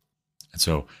 And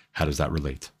so how does that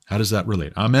relate? How does that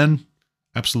relate? Amen?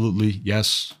 Absolutely,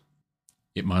 yes.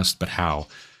 It must, but how?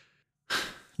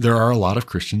 There are a lot of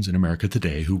Christians in America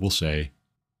today who will say,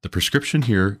 the prescription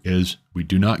here is we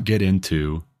do not get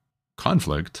into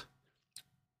conflict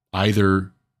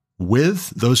either with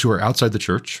those who are outside the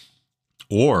church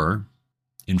or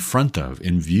in front of,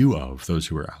 in view of those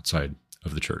who are outside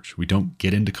of the church. We don't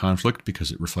get into conflict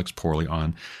because it reflects poorly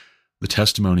on the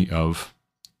testimony of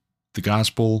the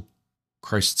gospel,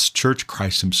 Christ's church,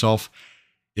 Christ himself.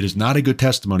 It is not a good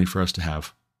testimony for us to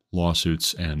have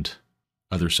lawsuits and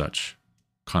other such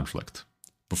conflict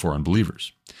before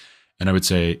unbelievers. And I would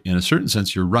say, in a certain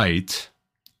sense, you're right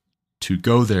to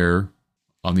go there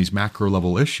on these macro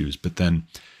level issues, but then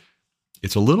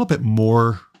it's a little bit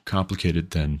more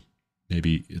complicated than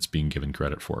maybe it's being given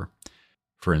credit for.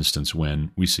 For instance,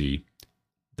 when we see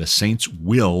the saints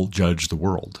will judge the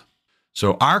world.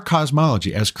 So our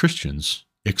cosmology as Christians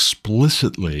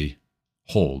explicitly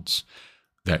holds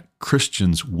that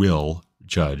Christians will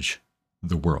judge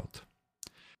the world.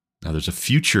 Now, there's a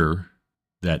future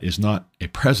that is not a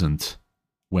present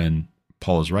when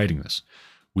Paul is writing this.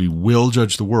 We will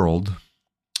judge the world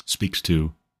speaks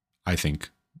to, I think,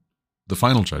 the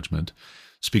final judgment,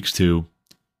 speaks to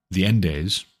the end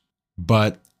days,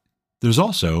 but there's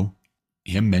also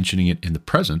him mentioning it in the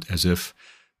present as if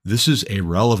this is a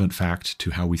relevant fact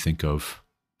to how we think of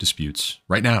disputes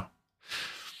right now.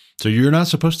 So you're not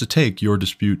supposed to take your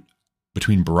dispute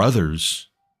between brothers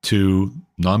to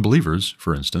non-believers,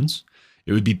 for instance.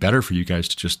 It would be better for you guys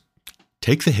to just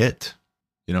take the hit,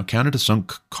 count it a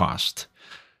sunk cost,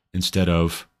 instead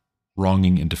of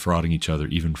wronging and defrauding each other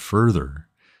even further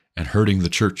and hurting the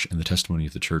church and the testimony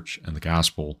of the church and the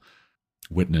gospel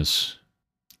witness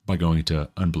by going to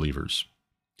unbelievers.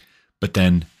 But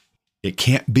then it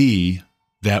can't be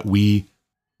that we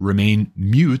remain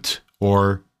mute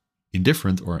or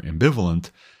indifferent or ambivalent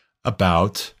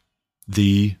about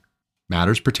the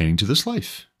matters pertaining to this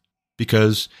life.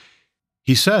 Because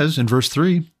he says in verse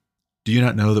 3, Do you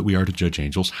not know that we are to judge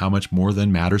angels? How much more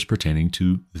then matters pertaining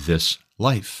to this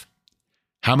life?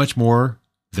 How much more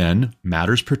then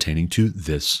matters pertaining to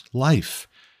this life?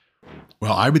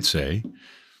 Well, I would say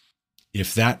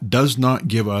if that does not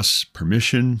give us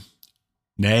permission,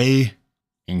 nay,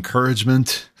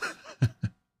 encouragement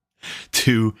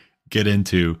to get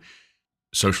into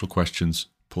social questions,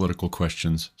 political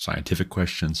questions, scientific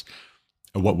questions,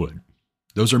 what would?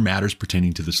 Those are matters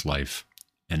pertaining to this life.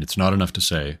 And it's not enough to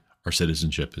say our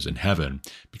citizenship is in heaven,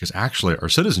 because actually our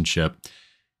citizenship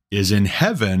is in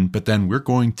heaven, but then we're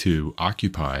going to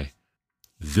occupy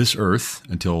this earth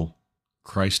until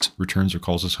Christ returns or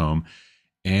calls us home.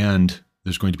 And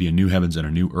there's going to be a new heavens and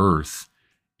a new earth.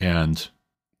 And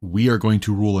we are going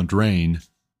to rule and reign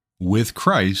with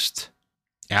Christ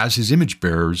as his image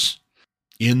bearers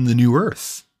in the new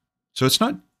earth. So it's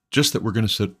not just that we're going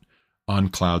to sit on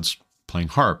clouds playing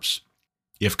harps.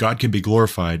 If God can be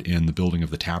glorified in the building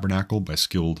of the tabernacle by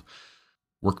skilled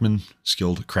workmen,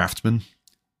 skilled craftsmen,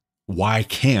 why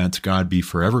can't God be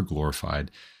forever glorified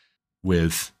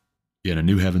with, in a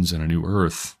new heavens and a new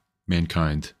earth,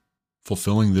 mankind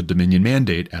fulfilling the dominion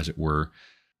mandate, as it were,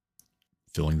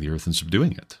 filling the earth and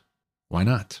subduing it? Why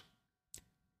not?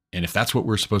 And if that's what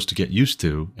we're supposed to get used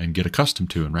to and get accustomed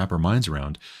to and wrap our minds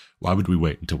around, why would we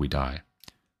wait until we die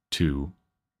to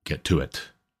get to it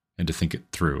and to think it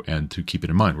through and to keep it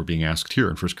in mind? We're being asked here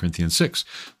in 1 Corinthians 6,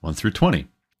 1 through 20,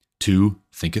 to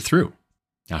think it through.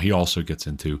 Now, he also gets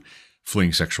into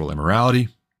fleeing sexual immorality,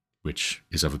 which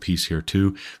is of a piece here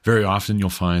too. Very often you'll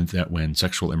find that when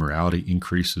sexual immorality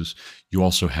increases, you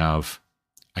also have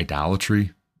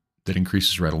idolatry that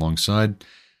increases right alongside.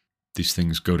 These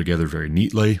things go together very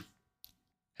neatly.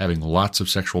 Having lots of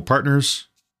sexual partners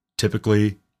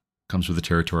typically comes with the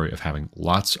territory of having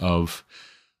lots of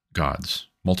gods,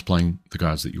 multiplying the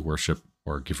gods that you worship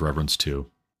or give reverence to.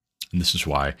 And this is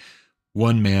why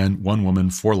one man, one woman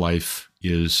for life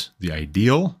is the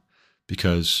ideal,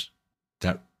 because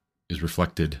that is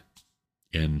reflected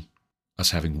in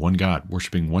us having one God,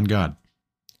 worshiping one God.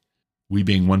 We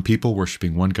being one people,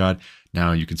 worshiping one God.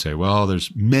 Now you can say, well,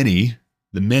 there's many.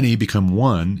 The many become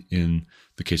one in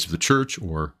the case of the church,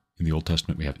 or in the Old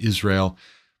Testament, we have Israel.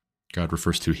 God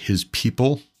refers to his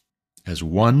people as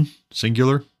one,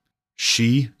 singular,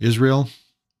 she, Israel.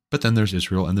 But then there's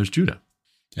Israel and there's Judah.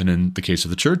 And in the case of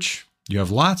the church, you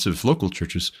have lots of local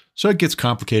churches. So it gets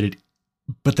complicated,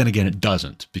 but then again, it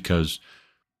doesn't, because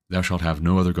thou shalt have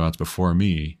no other gods before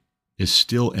me is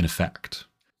still in effect,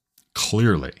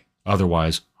 clearly.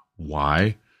 Otherwise,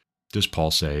 why does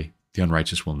Paul say the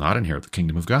unrighteous will not inherit the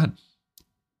kingdom of God?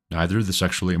 Neither the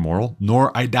sexually immoral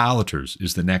nor idolaters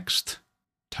is the next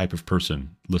type of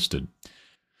person listed.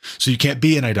 So you can't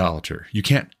be an idolater. You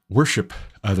can't worship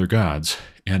other gods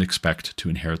and expect to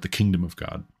inherit the kingdom of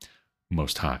God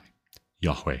Most High,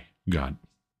 Yahweh, God.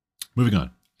 Moving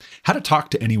on. How to Talk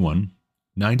to Anyone,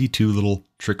 92 Little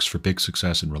Tricks for Big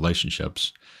Success in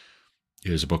Relationships,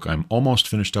 is a book I'm almost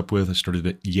finished up with. I started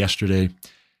it yesterday,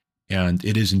 and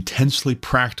it is intensely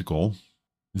practical,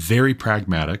 very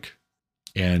pragmatic,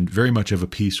 and very much of a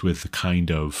piece with the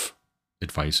kind of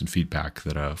advice and feedback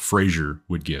that a Fraser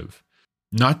would give.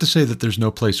 Not to say that there's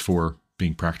no place for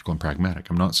being practical and pragmatic.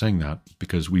 I'm not saying that,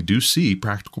 because we do see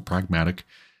practical, pragmatic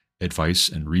advice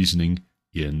and reasoning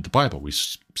in the Bible. We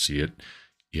see it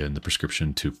in the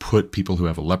prescription to put people who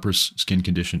have a leprous skin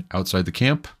condition outside the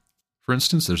camp. For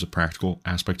instance, there's a practical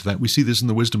aspect to that. We see this in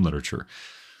the wisdom literature,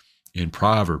 in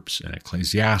Proverbs and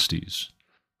Ecclesiastes,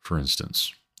 for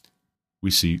instance.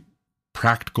 We see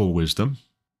practical wisdom.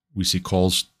 We see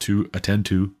calls to attend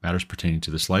to matters pertaining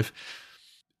to this life.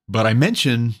 But I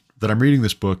mention that I'm reading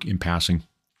this book in passing.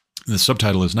 The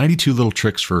subtitle is 92 Little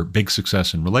Tricks for Big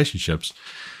Success in Relationships.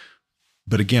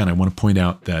 But again, I want to point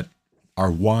out that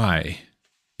our why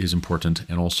is important,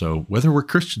 and also whether we're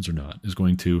Christians or not is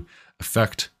going to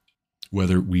affect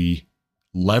whether we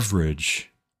leverage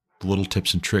the little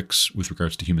tips and tricks with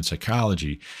regards to human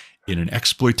psychology in an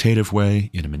exploitative way,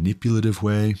 in a manipulative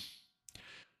way,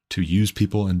 to use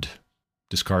people and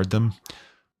discard them,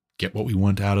 get what we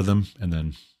want out of them, and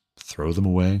then throw them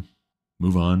away,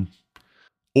 move on,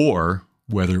 or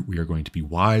whether we are going to be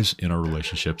wise in our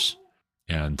relationships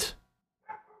and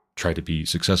try to be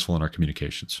successful in our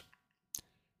communications.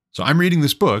 So I'm reading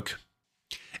this book,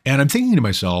 and I'm thinking to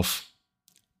myself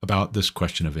about this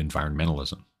question of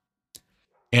environmentalism.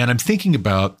 And I'm thinking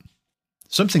about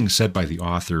something said by the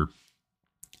author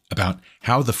about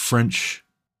how the French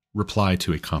reply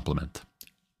to a compliment.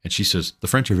 And she says, the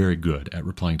French are very good at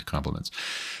replying to compliments.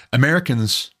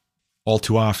 Americans, all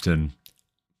too often,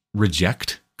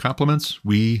 reject compliments.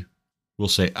 We will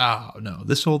say, oh, no,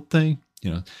 this old thing,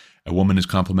 A woman is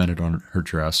complimented on her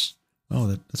dress. Oh,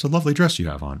 that's a lovely dress you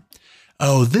have on.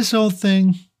 Oh, this old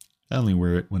thing. I only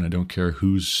wear it when I don't care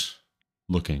who's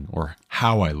looking or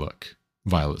how I look,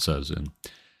 Violet says in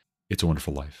It's a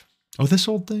Wonderful Life. Oh, this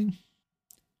old thing.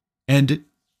 And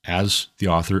as the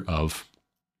author of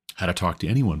How to Talk to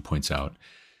Anyone points out,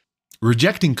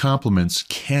 rejecting compliments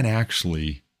can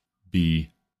actually be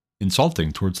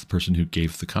insulting towards the person who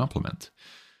gave the compliment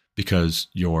because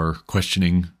you're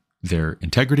questioning their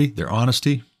integrity, their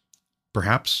honesty,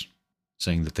 perhaps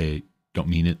saying that they don't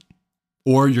mean it,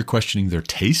 or you're questioning their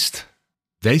taste.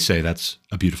 They say that's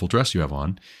a beautiful dress you have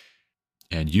on,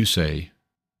 and you say,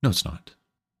 no, it's not.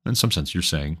 In some sense, you're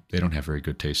saying they don't have very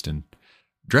good taste in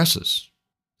dresses.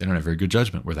 They don't have very good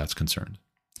judgment where that's concerned.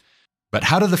 But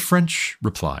how do the French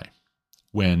reply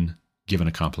when given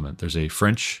a compliment? There's a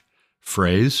French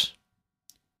phrase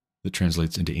that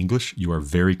translates into English, you are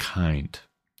very kind.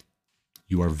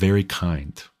 You are very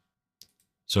kind.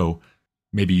 So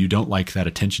maybe you don't like that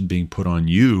attention being put on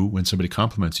you when somebody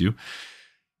compliments you.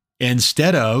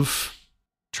 Instead of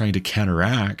trying to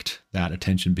counteract that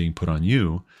attention being put on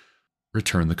you,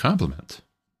 return the compliment.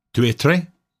 Tu es très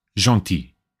gentil.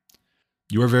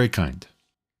 You are very kind.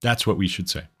 That's what we should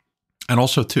say. And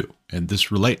also too, and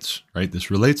this relates, right?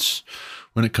 This relates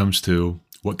when it comes to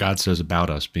what God says about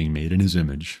us being made in his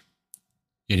image,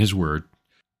 in his word,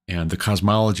 and the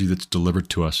cosmology that's delivered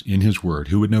to us in his word.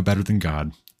 Who would know better than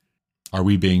God? Are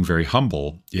we being very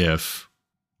humble if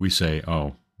we say,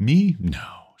 oh, me? No,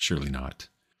 surely not.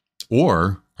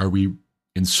 Or are we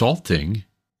insulting,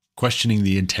 questioning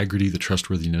the integrity, the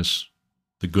trustworthiness,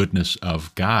 the goodness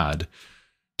of God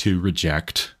to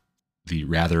reject the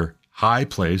rather high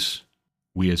place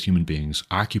we as human beings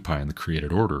occupy in the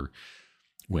created order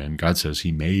when God says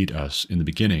he made us in the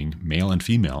beginning, male and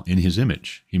female, in his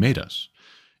image. He made us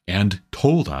and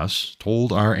told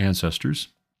our ancestors,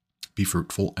 be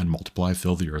fruitful and multiply,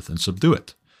 fill the earth and subdue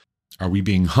it. Are we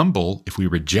being humble if we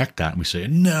reject that and we say,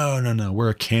 no, we're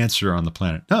a cancer on the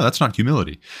planet? No, that's not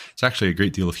humility. It's actually a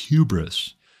great deal of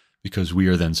hubris because we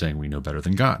are then saying we know better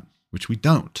than God, which we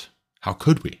don't. How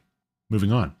could we?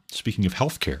 Moving on. Speaking of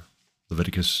healthcare,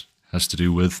 Leviticus has to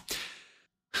do with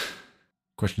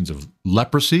questions of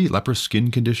leprosy, leprous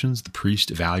skin conditions, the priest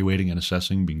evaluating and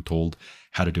assessing, being told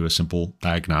how to do a simple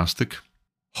diagnostic.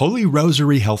 Holy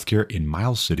Rosary Healthcare in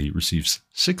Miles City receives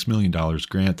 $6 million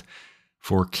grant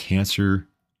for Cancer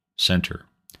Center.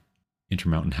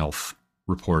 Intermountain Health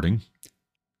reporting.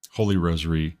 Holy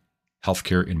Rosary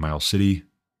Healthcare in Miles City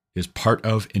is part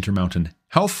of Intermountain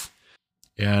Health,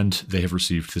 and they have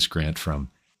received this grant from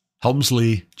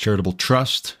Helmsley Charitable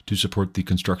Trust to support the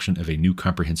construction of a new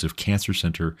comprehensive cancer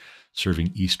center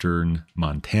serving eastern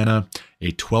Montana.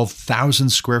 A 12,000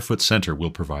 square foot center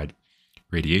will provide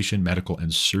radiation, medical,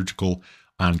 and surgical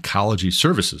oncology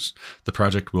services. The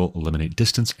project will eliminate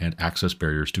distance and access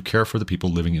barriers to care for the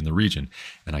people living in the region.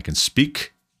 And I can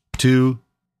speak to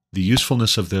the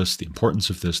usefulness of this, the importance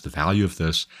of this, the value of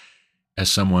this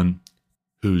as someone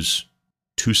whose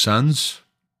two sons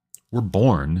were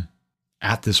born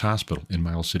at this hospital in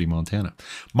Miles City, Montana.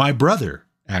 My brother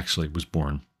actually was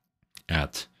born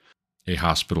at a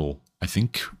hospital, I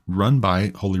think, run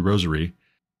by Holy Rosary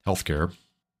Healthcare,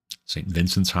 St.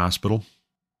 Vincent's Hospital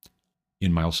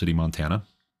in Miles City, Montana.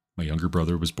 My younger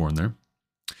brother was born there.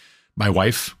 My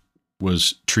wife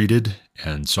was treated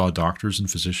and saw doctors and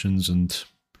physicians and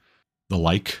the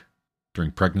like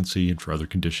during pregnancy and for other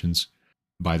conditions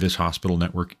by this hospital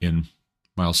network in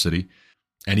Miles City.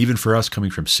 And even for us, coming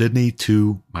from Sydney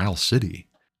to Miles City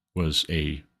was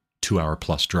a 2-hour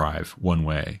plus drive one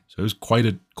way. So it was quite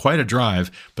a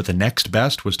drive, but the next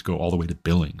best was to go all the way to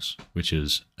Billings, which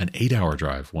is an 8-hour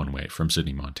drive one way from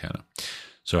Sydney, Montana.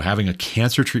 So having a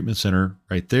cancer treatment center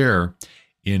right there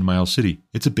in Miles City,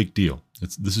 it's a big deal.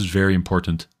 This is very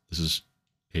important. This is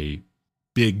a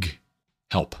big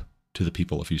help to the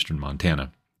people of eastern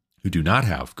Montana who do not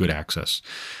have good access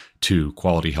to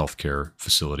quality healthcare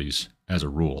facilities as a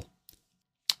rule.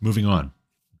 Moving on.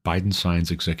 Biden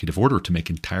signs executive order to make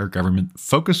entire government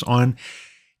focus on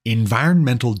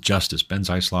environmental justice. Ben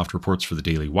Zeisloft reports for the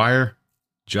Daily Wire.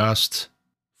 Just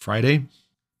Friday,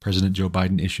 President Joe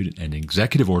Biden issued an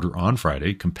executive order on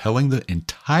Friday compelling the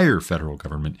entire federal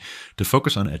government to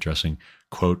focus on addressing,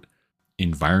 quote,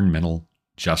 environmental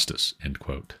justice, end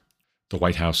quote. The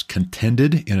White House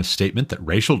contended in a statement that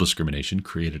racial discrimination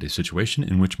created a situation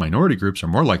in which minority groups are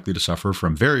more likely to suffer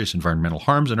from various environmental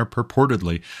harms and are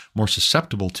purportedly more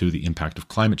susceptible to the impact of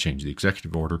climate change. The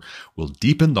executive order will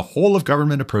deepen the whole of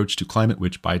government approach to climate,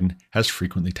 which Biden has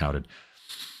frequently touted.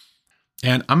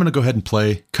 And I'm going to go ahead and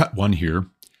play cut one here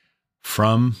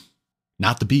from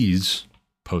Not the Bees,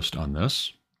 post on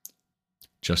this.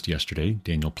 Just yesterday,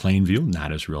 Daniel Plainview,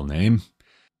 not his real name.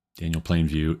 Daniel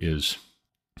Plainview is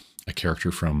a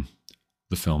character from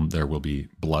the film There Will Be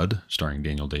Blood, starring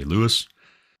Daniel Day-Lewis.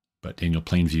 But Daniel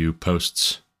Plainview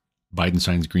posts, Biden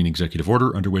signs green executive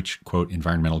order under which, quote,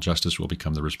 environmental justice will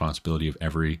become the responsibility of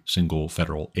every single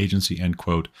federal agency, end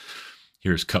quote.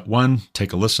 Here's cut one.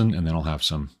 Take a listen, and then I'll have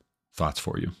some thoughts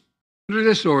for you. Under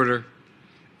this order,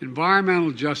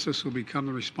 environmental justice will become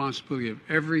the responsibility of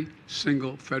every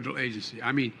single federal agency.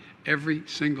 I mean, every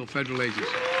single federal agency.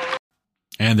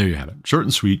 And there you have it. Short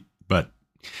and sweet, but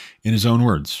in his own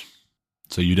words.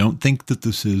 So you don't think that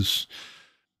this is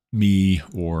me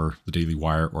or the Daily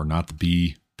Wire or Not the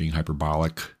Bee being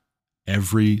hyperbolic.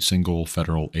 Every single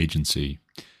federal agency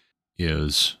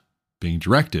is being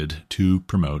directed to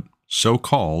promote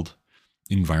so-called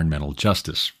environmental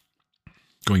justice.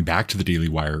 Going back to the Daily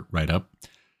Wire write-up,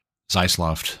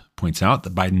 Zeisloft points out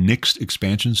that Biden nixed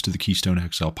expansions to the Keystone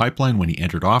XL pipeline when he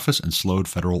entered office and slowed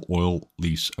federal oil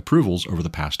lease approvals over the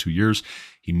past 2 years.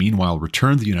 He meanwhile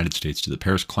returned the United States to the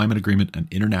Paris Climate Agreement, an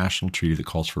international treaty that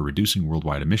calls for reducing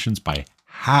worldwide emissions by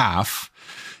half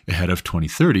ahead of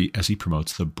 2030 as he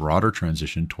promotes the broader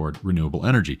transition toward renewable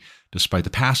energy. Despite the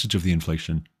passage of the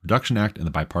Inflation Reduction Act and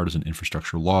the bipartisan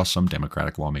infrastructure law, some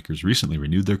Democratic lawmakers recently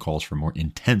renewed their calls for more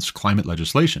intense climate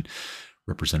legislation.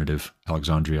 Representative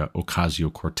Alexandria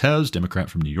Ocasio-Cortez, Democrat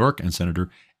from New York, and Senator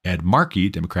Ed Markey,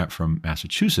 Democrat from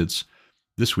Massachusetts,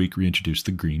 this week reintroduced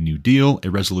the Green New Deal,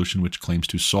 a resolution which claims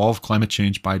to solve climate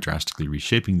change by drastically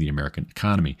reshaping the American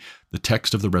economy. The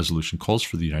text of the resolution calls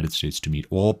for the United States to meet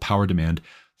all power demand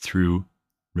through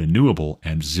renewable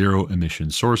and zero-emission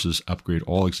sources, upgrade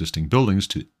all existing buildings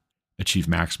to achieve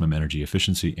maximum energy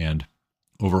efficiency, and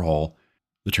overhaul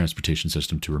the transportation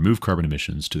system to remove carbon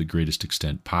emissions to the greatest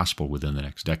extent possible within the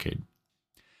next decade.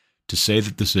 To say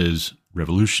that this is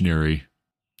revolutionary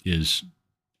is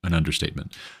an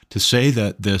understatement. To say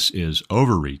that this is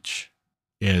overreach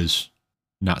is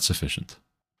not sufficient.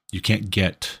 You can't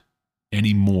get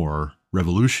any more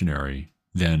revolutionary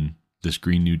than this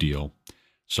Green New Deal,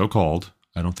 so-called.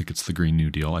 I don't think it's the Green New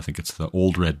Deal. I think it's the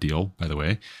old Red Deal, by the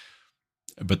way.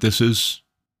 But this is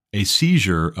a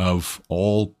seizure of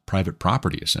all private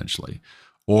property, essentially,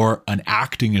 or an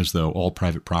acting as though all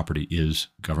private property is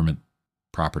government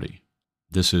property.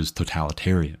 This is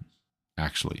totalitarian,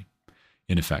 actually,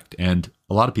 in effect. And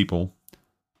a lot of people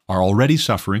are already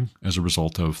suffering as a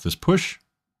result of this push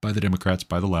by the Democrats,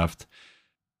 by the left.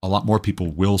 A lot more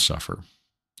people will suffer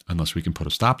unless we can put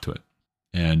a stop to it.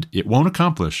 And it won't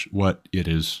accomplish what it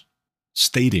is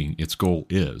stating its goal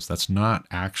is. That's not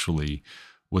actually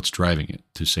what's driving it,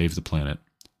 to save the planet.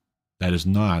 That is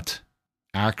not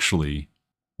actually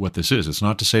what this is. It's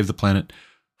not to save the planet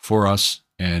for us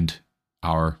and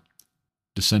our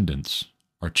descendants,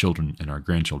 our children and our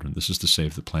grandchildren. This is to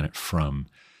save the planet from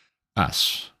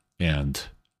us and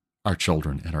our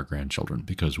children and our grandchildren,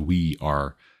 because we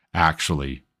are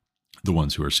actually the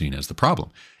ones who are seen as the problem.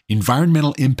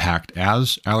 Environmental impact,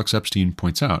 as Alex Epstein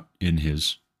points out in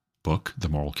his book, The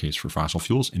Moral Case for Fossil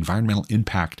Fuels, environmental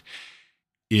impact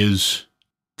is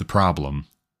the problem.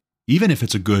 Even if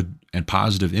it's a good and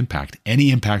positive impact,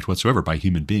 any impact whatsoever by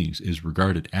human beings is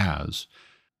regarded as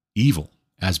evil,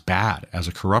 as bad, as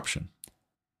a corruption.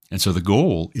 And so the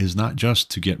goal is not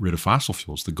just to get rid of fossil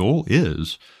fuels. The goal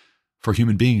is for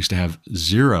human beings to have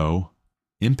zero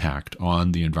impact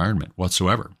on the environment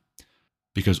whatsoever,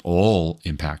 because all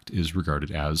impact is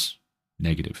regarded as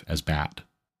negative, as bad.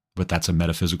 But that's a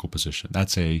metaphysical position.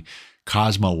 That's a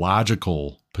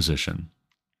cosmological position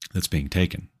that's being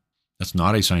taken. That's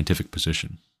not a scientific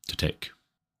position to take.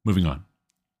 Moving on.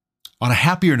 On a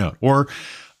happier note, or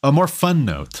a more fun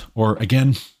note, or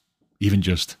again, even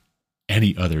just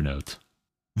any other note,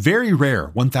 very rare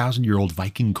 1,000-year-old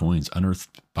Viking coins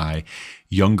unearthed by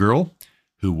young girl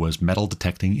who was metal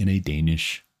detecting in a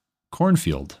Danish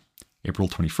cornfield. April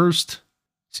 21st,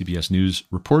 CBS News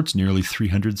reports nearly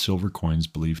 300 silver coins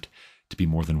believed to be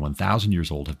more than 1,000 years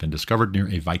old have been discovered near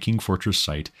a Viking fortress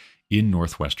site in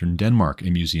northwestern Denmark, a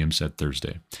museum said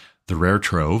Thursday. The rare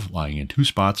trove, lying in two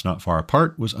spots not far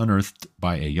apart, was unearthed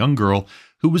by a young girl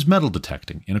who was metal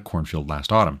detecting in a cornfield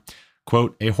last autumn.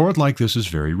 Quote, a hoard like this is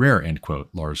very rare, end quote,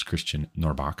 Lars Christian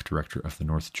Norbach, director of the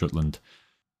North Jutland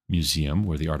Museum,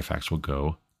 where the artifacts will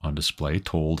go on display,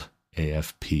 told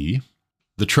AFP.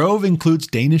 The trove includes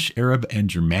Danish, Arab, and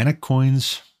Germanic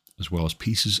coins, as well as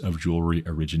pieces of jewelry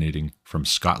originating from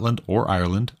Scotland or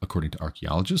Ireland, according to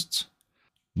archaeologists.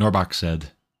 Norbach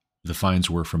said the finds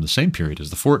were from the same period as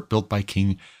the fort built by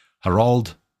King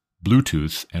Harald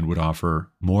Bluetooth and would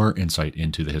offer more insight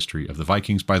into the history of the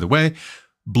Vikings. By the way,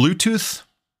 Bluetooth,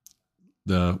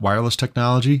 the wireless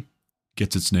technology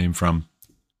gets its name from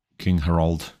King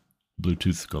Harald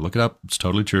Bluetooth. Go look it up. It's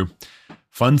totally true.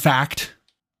 Fun fact,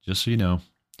 just so you know.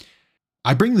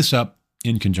 I bring this up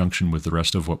in conjunction with the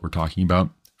rest of what we're talking about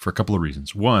for a couple of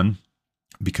reasons. One,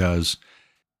 because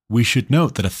we should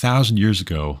note that 1,000 years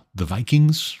ago, the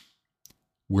Vikings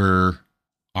were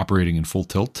operating in full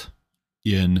tilt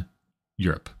in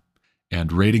Europe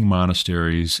and raiding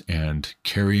monasteries and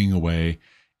carrying away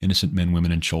innocent men,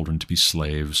 women, and children to be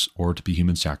slaves or to be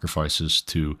human sacrifices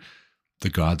to the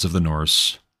gods of the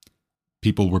Norse.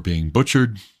 People were being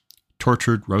butchered,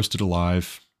 tortured, roasted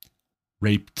alive,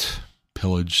 raped,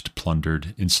 pillaged,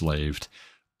 plundered, enslaved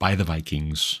by the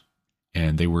Vikings,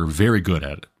 and they were very good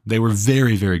at it. They were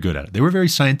very, very good at it. They were very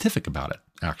scientific about it,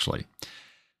 actually.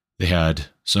 They had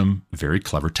some very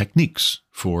clever techniques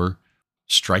for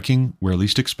striking where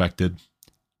least expected,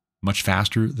 much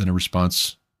faster than a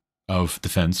response of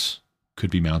defense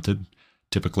could be mounted,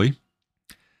 typically,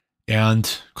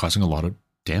 and causing a lot of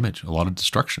damage, a lot of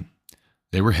destruction.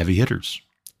 They were heavy hitters.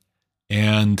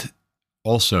 And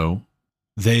also,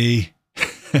 they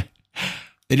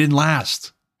didn't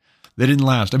last. They didn't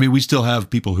last. I mean, we still have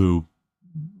people who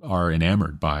are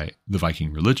enamored by the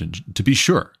Viking religion, to be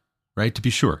sure, right? To be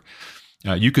sure.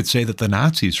 You could say that the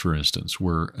Nazis, for instance,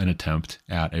 were an attempt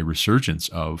at a resurgence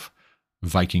of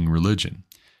Viking religion.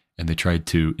 And they tried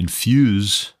to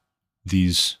infuse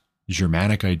these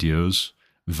Germanic ideas,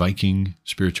 Viking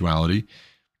spirituality,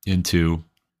 into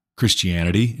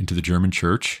Christianity, into the German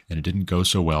church, and it didn't go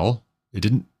so well. It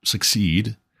didn't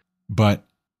succeed, but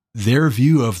their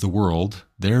view of the world,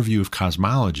 their view of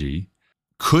cosmology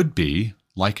could be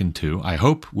likened to, I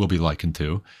hope will be likened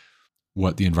to,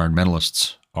 what the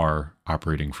environmentalists are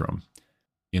operating from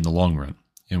in the long run.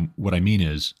 And what I mean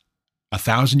is,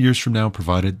 1,000 years from now,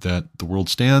 provided that the world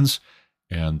stands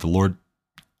and the Lord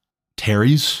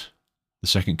tarries, the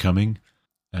second coming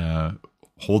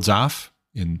holds off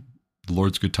in the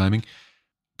Lord's good timing,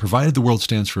 provided the world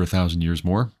stands for 1,000 years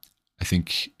more, I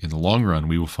think in the long run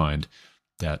we will find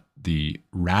that the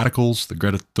radicals, the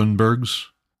Greta Thunbergs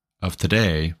of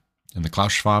today and the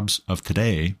Klaus Schwabs of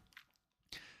today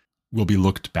will be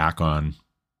looked back on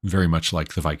very much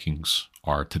like the Vikings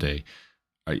are today.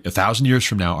 1,000 years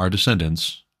from now, our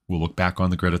descendants will look back on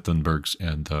the Greta Thunbergs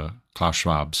and the Klaus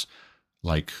Schwabs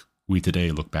like we today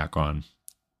look back on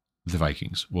the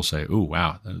Vikings. We'll say, oh,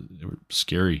 wow, they were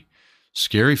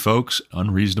scary folks,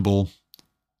 unreasonable,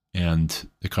 and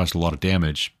they caused a lot of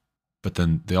damage. But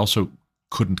then they also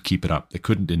couldn't keep it up. They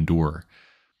couldn't endure.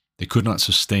 They could not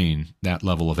sustain that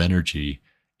level of energy.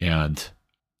 And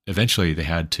eventually they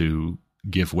had to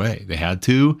give way. They had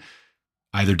to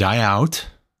either die out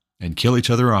and kill each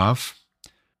other off,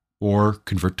 or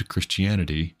convert to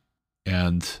Christianity.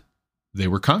 And they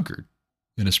were conquered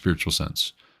in a spiritual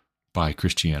sense by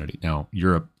Christianity. Now,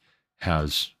 Europe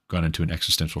has gone into an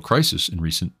existential crisis in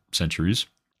recent centuries,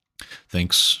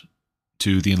 thanks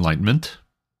to the Enlightenment,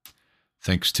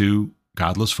 thanks to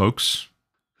godless folks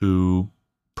who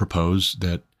propose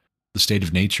that the state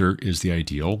of nature is the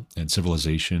ideal, and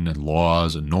civilization and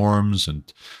laws and norms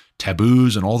and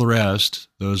taboos and all the rest,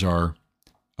 those are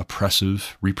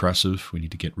oppressive, repressive. We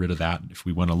need to get rid of that. If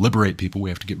we want to liberate people, we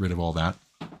have to get rid of all that.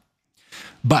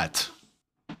 But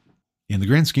in the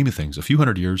grand scheme of things, a few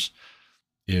hundred years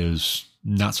is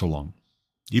not so long.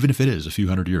 Even if it is a few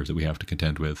hundred years that we have to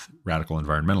contend with radical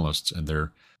environmentalists and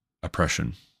their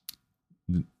oppression.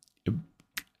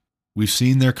 We've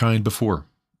seen their kind before,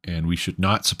 and we should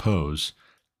not suppose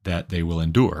that they will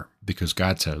endure, because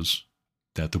God says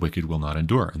that the wicked will not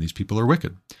endure, and these people are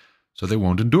wicked. So they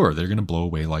won't endure. They're going to blow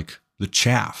away like the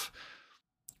chaff.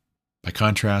 By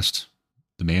contrast,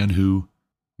 the man who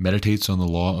meditates on the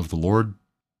law of the Lord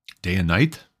day and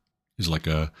night is like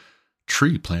a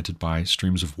tree planted by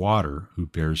streams of water, who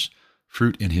bears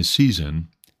fruit in his season,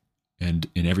 and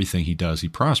in everything he does, he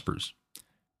prospers.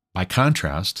 By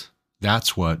contrast,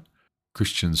 that's what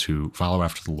Christians who follow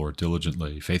after the Lord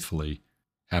diligently, faithfully,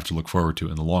 have to look forward to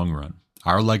in the long run.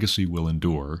 Our legacy will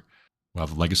endure, while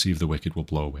the legacy of the wicked will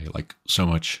blow away like so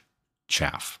much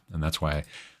chaff. And that's why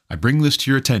I bring this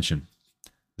to your attention.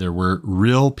 There were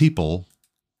real people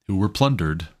who were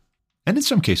plundered, and in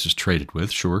some cases traded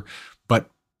with, sure, but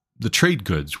the trade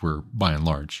goods were, by and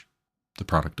large, the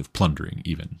product of plundering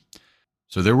even.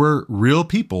 So there were real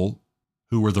people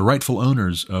who were the rightful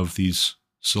owners of these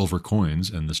silver coins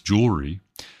and this jewelry,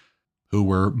 who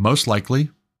were most likely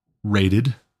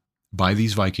raided by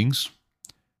these Vikings,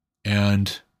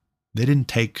 and they didn't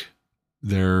take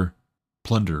their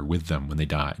plunder with them when they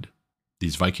died.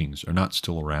 These Vikings are not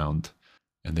still around,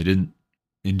 and they didn't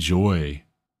enjoy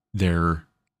their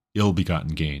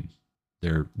ill-begotten gain.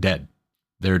 They're dead.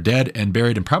 They're dead and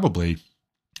buried, and probably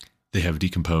they have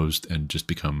decomposed and just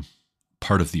become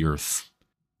part of the earth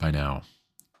by now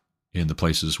in the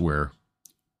places where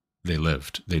they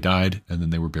lived. They died and then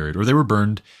they were buried, or they were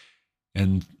burned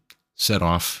and set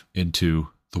off into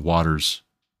the waters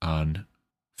on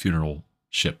funeral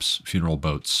ships, funeral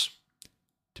boats,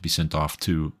 to be sent off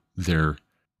to their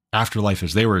afterlife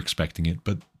as they were expecting it,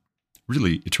 but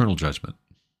really eternal judgment.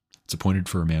 It's appointed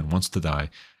for a man once to die,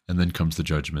 and then comes the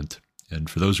judgment. And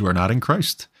for those who are not in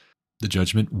Christ, the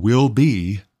judgment will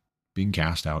be being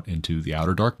cast out into the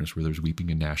outer darkness where there's weeping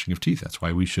and gnashing of teeth. That's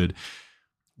why we should,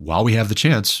 while we have the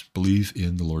chance, believe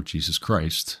in the Lord Jesus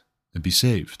Christ and be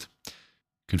saved.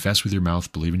 Confess with your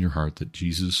mouth, believe in your heart that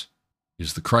Jesus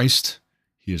is the Christ,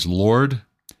 he is Lord,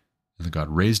 and that God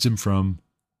raised him from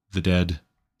the dead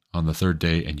on the third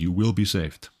day, and you will be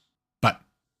saved. But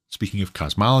speaking of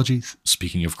cosmology,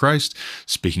 speaking of Christ,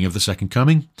 speaking of the second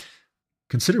coming,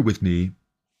 consider with me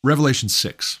Revelation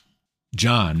 6.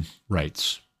 John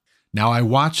writes, "Now I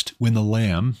watched when the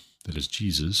Lamb," that is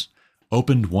Jesus,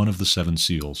 "opened one of the seven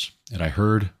seals, and I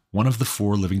heard one of the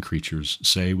four living creatures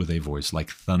say with a voice like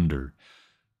thunder,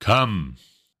 'Come!'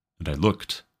 And I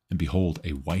looked, and behold,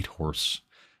 a white horse,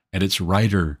 and its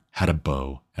rider had a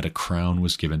bow, and a crown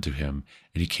was given to him,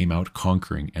 and he came out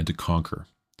conquering and to conquer.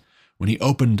 When he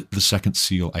opened the second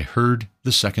seal, I heard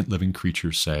the second living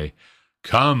creature say,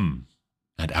 'Come!'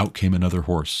 And out came another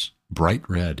horse, bright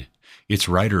red. Its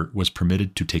rider was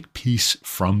permitted to take peace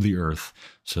from the earth,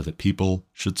 so that people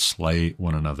should slay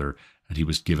one another, and he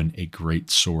was given a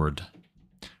great sword.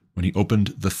 When he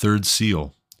opened the third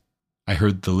seal, I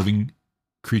heard the living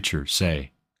creature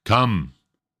say, 'Come!'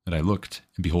 And I looked,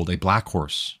 and behold, a black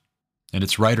horse, and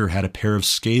its rider had a pair of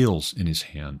scales in his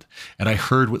hand. And I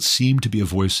heard what seemed to be a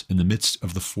voice in the midst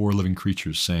of the four living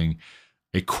creatures saying,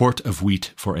 'A quart of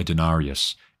wheat for a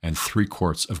denarius, and 3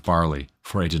 quarts of barley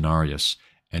for a denarius,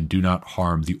 and do not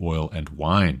harm the oil and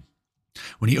wine.'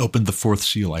 When he opened the fourth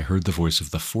seal, I heard the voice of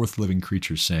the fourth living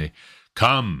creature say,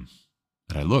 'Come!'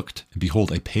 And I looked, and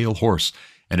behold, a pale horse,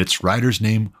 and its rider's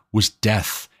name was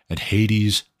Death, and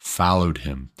Hades followed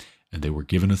him. And they were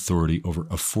given authority over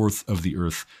a fourth of the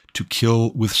earth to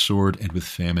kill with sword and with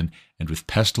famine and with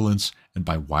pestilence and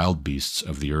by wild beasts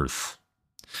of the earth.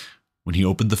 When he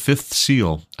opened the fifth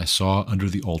seal, I saw under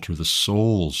the altar the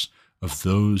souls of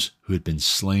those who had been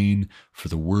slain for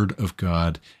the word of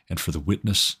God and for the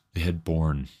witness they had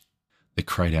borne. They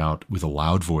cried out with a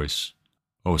loud voice,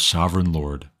 'O sovereign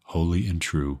Lord, holy and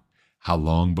true, how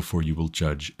long before you will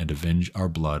judge and avenge our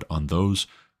blood on those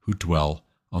who dwell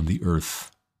on the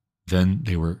earth?' Then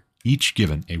they were each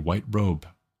given a white robe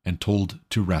and told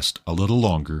to rest a little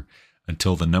longer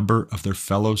until the number of their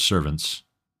fellow servants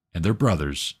and their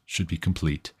brothers should be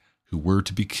complete, who were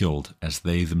to be killed as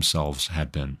they themselves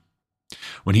had been.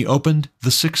 When he opened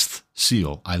the sixth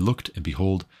seal, I looked, and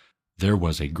behold, there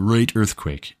was a great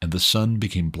earthquake, and the sun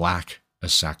became black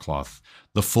as sackcloth.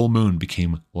 The full moon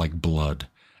became like blood,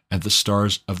 and the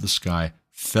stars of the sky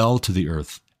fell to the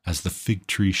earth as the fig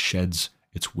tree sheds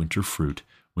its winter fruit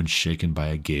when shaken by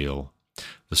a gale.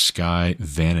 The sky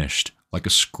vanished like a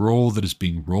scroll that is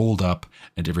being rolled up,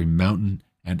 and every mountain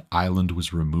and island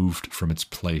was removed from its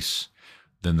place.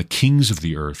 Then the kings of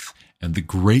the earth, and the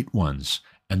great ones,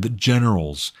 and the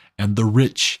generals, and the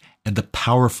rich, and the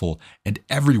powerful, and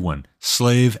everyone,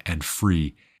 slave and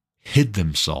free, hid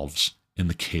themselves in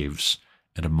the caves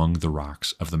and among the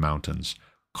rocks of the mountains,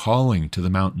 calling to the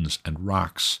mountains and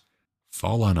rocks,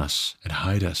 'Fall on us and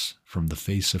hide us from the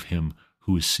face of him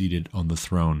who is seated on the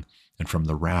throne, and from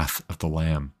the wrath of the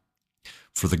Lamb.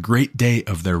 For the great day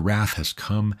of their wrath has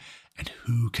come, and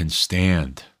who can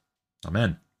stand?'"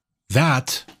 Amen.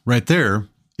 That right there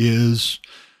is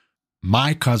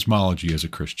my cosmology as a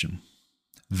Christian.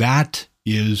 That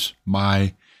is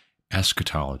my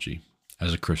eschatology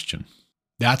as a Christian.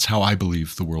 That's how I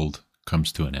believe the world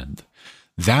comes to an end.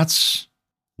 That's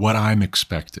what I'm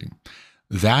expecting.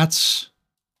 That's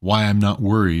why I'm not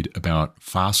worried about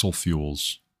fossil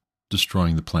fuels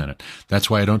destroying the planet. That's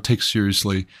why I don't take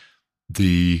seriously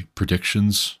the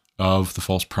predictions of the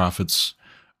false prophets,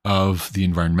 of the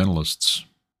environmentalists.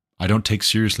 I don't take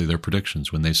seriously their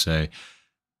predictions when they say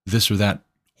this or that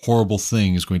horrible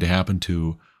thing is going to happen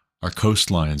to our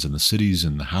coastlines and the cities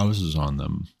and the houses on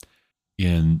them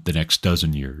in the next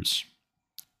dozen years,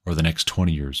 or the next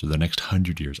 20 years, or the next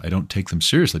 100 years. I don't take them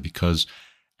seriously because,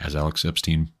 as Alex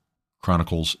Epstein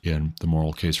chronicles in The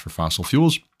Moral Case for Fossil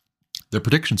Fuels, their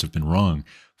predictions have been wrong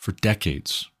for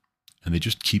decades, and they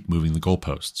just keep moving the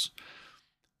goalposts.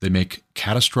 They make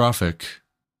catastrophic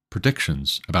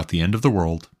predictions about the end of the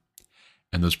world,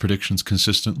 and those predictions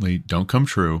consistently don't come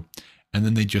true, and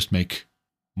then they just make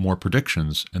more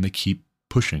predictions, and they keep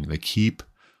pushing. They keep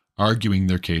arguing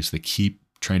their case. They keep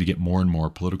trying to get more and more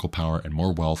political power and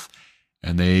more wealth,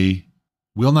 and they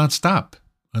will not stop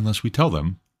unless we tell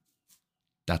them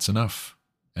that's enough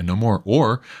and no more,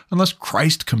 or unless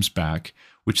Christ comes back,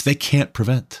 which they can't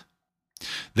prevent.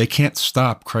 They can't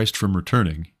stop Christ from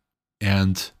returning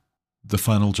and the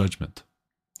final judgment.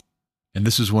 And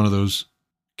this is one of those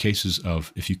cases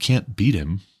of, if you can't beat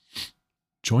him,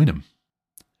 join him.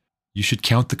 You should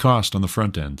count the cost on the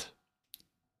front end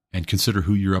and consider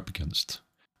who you're up against.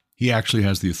 He actually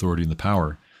has the authority and the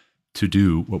power to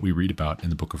do what we read about in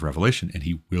the book of Revelation, and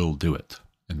he will do it.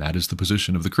 And that is the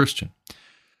position of the Christian.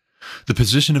 The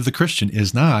position of the Christian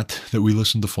is not that we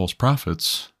listen to false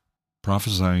prophets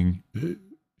prophesying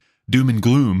doom and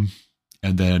gloom,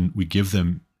 and then we give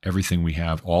them everything we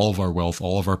have, all of our wealth,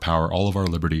 all of our power, all of our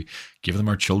liberty, give them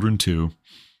our children too,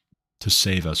 to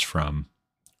save us from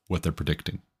what they're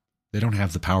predicting. They don't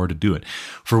have the power to do it.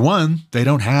 For one, they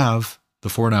don't have the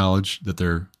foreknowledge that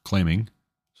they're claiming,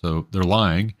 so they're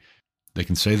lying. They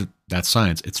can say that that's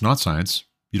science. It's not science.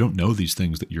 You don't know these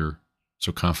things that you're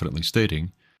so confidently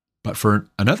stating. But for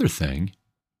another thing,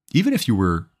 even if you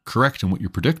were correct in what you're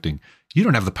predicting, you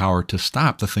don't have the power to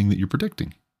stop the thing that you're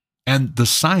predicting. And the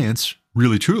science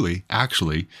really, truly,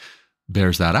 actually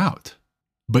bears that out.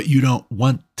 But you don't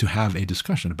want to have a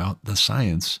discussion about the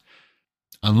science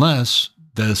unless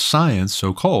the science,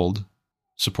 so-called,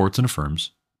 supports and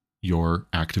affirms your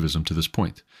activism to this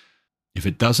point. If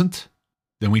it doesn't,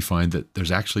 then we find that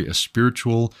there's actually a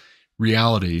spiritual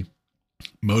reality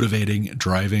motivating,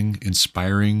 driving,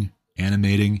 inspiring,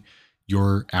 animating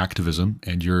your activism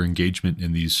and your engagement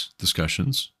in these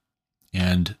discussions.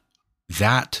 And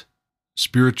that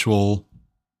spiritual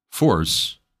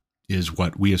force is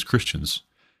what we as Christians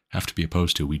have to be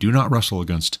opposed to. We do not wrestle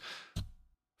against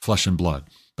flesh and blood,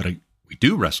 but we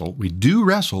do wrestle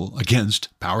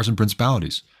against powers and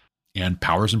principalities. And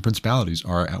powers and principalities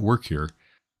are at work here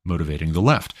motivating the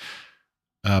left.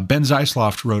 Ben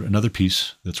Zeisloft wrote another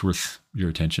piece that's worth your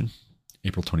attention.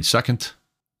 April 22nd,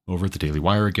 over at the Daily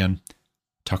Wire again.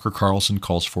 Tucker Carlson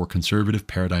calls for conservative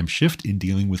paradigm shift in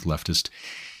dealing with leftist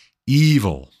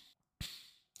evil.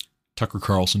 Tucker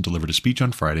Carlson delivered a speech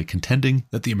on Friday contending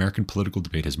that the American political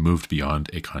debate has moved beyond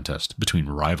a contest between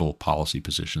rival policy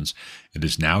positions and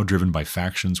is now driven by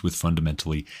factions with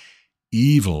fundamentally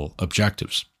evil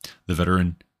objectives. The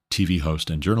veteran TV host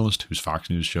and journalist, whose Fox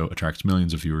News show attracts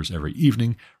millions of viewers every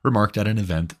evening, remarked at an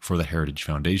event for the Heritage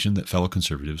Foundation that fellow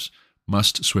conservatives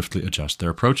must swiftly adjust their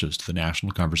approaches to the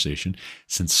national conversation,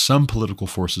 since some political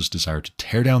forces desire to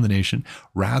tear down the nation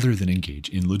rather than engage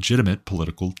in legitimate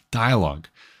political dialogue.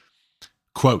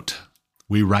 Quote,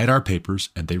 "We write our papers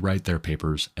and they write their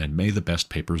papers, and may the best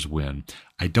papers win.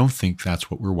 I don't think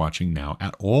that's what we're watching now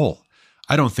at all.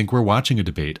 I don't think we're watching a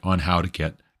debate on how to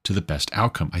get to the best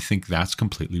outcome. I think that's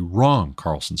completely wrong,"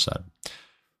 Carlson said.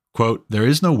 Quote, "There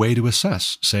is no way to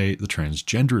assess, say, the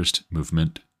transgenderist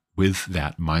movement with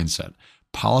that mindset.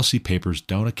 Policy papers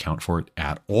don't account for it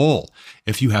at all.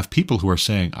 If you have people who are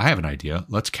saying, I have an idea,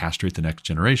 let's castrate the next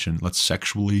generation, let's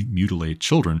sexually mutilate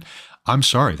children, I'm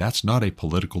sorry, that's not a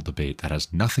political debate. That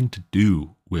has nothing to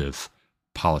do with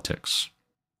politics.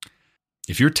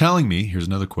 If you're telling me," here's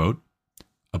another quote,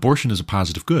 "abortion is a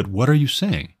positive good, what are you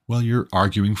saying? Well, you're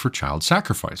arguing for child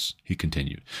sacrifice," he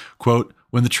continued. Quote,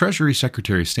 "When the Treasury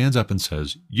Secretary stands up and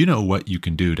says, you know what you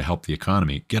can do to help the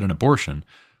economy, get an abortion,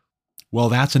 well,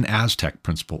 that's an Aztec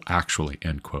principle, actually,"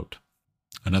 end quote.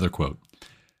 Another quote.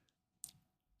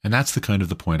 And that's the kind of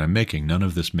the point I'm making. None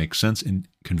of this makes sense in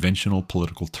conventional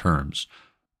political terms,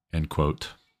 end quote.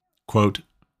 Quote,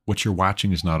 "What you're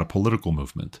watching is not a political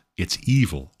movement. It's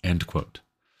evil," end quote.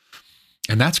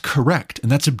 And that's correct, and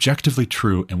that's objectively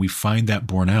true, and we find that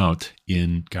borne out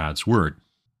in God's word.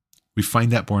 We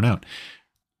find that borne out.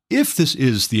 If this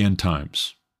is the end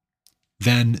times,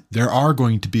 then there are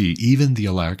going to be even the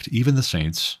elect, even the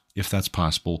saints, if that's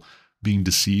possible, being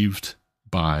deceived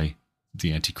by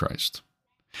the Antichrist.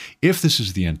 If this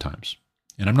is the end times,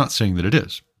 and I'm not saying that it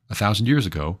is, 1,000 years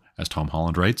ago, as Tom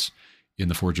Holland writes in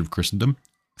The Forge of Christendom,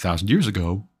 1,000 years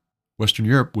ago, Western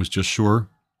Europe was just sure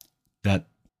that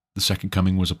the second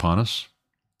coming was upon us.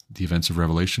 The events of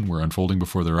Revelation were unfolding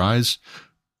before their eyes,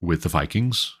 with the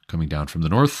Vikings coming down from the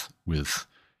north, with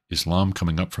Islam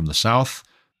coming up from the south,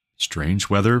 strange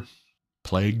weather,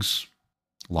 plagues,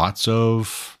 lots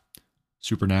of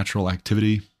supernatural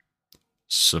activity,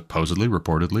 supposedly,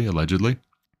 reportedly, allegedly.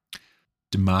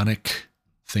 Demonic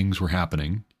things were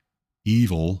happening.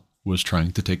 Evil was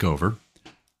trying to take over,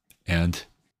 and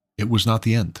it was not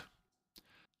the end.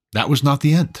 That was not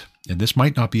the end, and this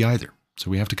might not be either. So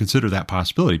we have to consider that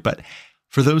possibility. But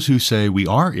for those who say we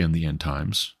are in the end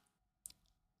times,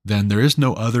 then there is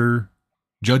no other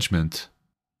judgment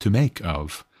to make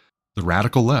of the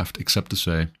radical left except to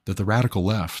say that the radical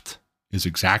left is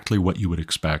exactly what you would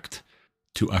expect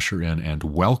to usher in and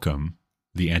welcome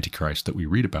the Antichrist that we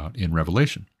read about in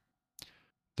Revelation.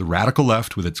 The radical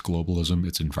left, with its globalism,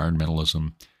 its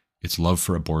environmentalism, its love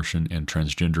for abortion and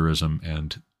transgenderism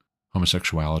and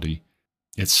homosexuality,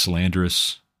 its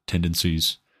slanderous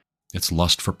tendencies, its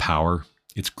lust for power,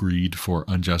 its greed for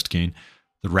unjust gain,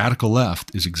 the radical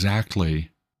left is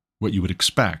exactly what you would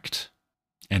expect.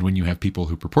 And when you have people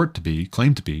who purport to be,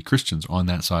 claim to be Christians on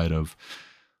that side of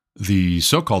the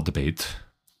so-called debate,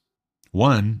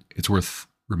 one, it's worth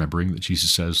remembering that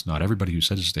Jesus says, not everybody who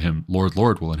says to him, Lord,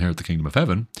 Lord, will inherit the kingdom of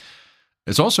heaven.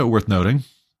 It's also worth noting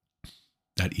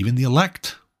that even the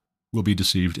elect will be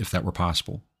deceived if that were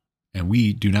possible. And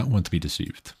we do not want to be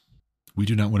deceived. We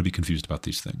do not want to be confused about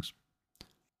these things.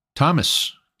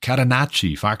 Thomas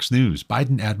Catanacci, Fox News,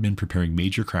 Biden admin preparing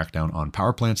major crackdown on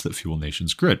power plants that fuel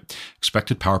nation's grid.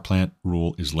 Expected power plant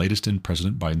rule is latest in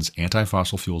President Biden's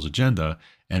anti-fossil fuels agenda,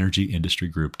 energy industry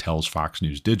group tells Fox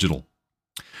News Digital.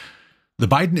 The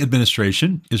Biden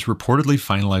administration is reportedly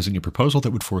finalizing a proposal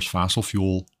that would force fossil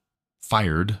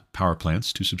fuel-fired power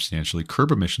plants to substantially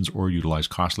curb emissions or utilize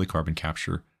costly carbon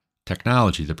capture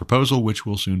technology. The proposal, which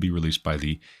will soon be released by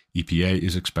the EPA,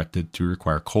 is expected to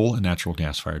require coal and natural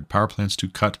gas-fired power plants to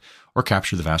cut or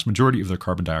capture the vast majority of their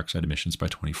carbon dioxide emissions by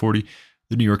 2040,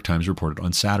 the New York Times reported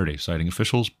on Saturday, citing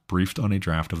officials briefed on a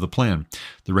draft of the plan.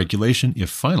 The regulation,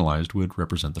 if finalized, would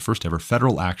represent the first ever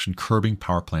federal action curbing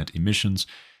power plant emissions.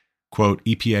 Quote,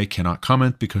 EPA cannot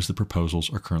comment because the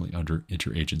proposals are currently under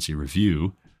interagency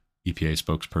review, EPA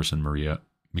spokesperson Maria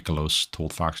Mikolos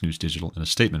told Fox News Digital in a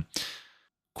statement.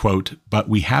 Quote, but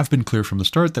we have been clear from the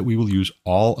start that we will use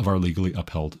all of our legally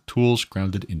upheld tools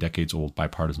grounded in decades-old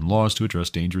bipartisan laws to address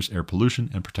dangerous air pollution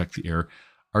and protect the air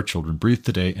our children breathe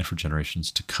today and for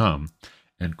generations to come,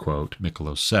 end quote,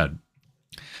 Mikolos said.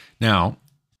 Now,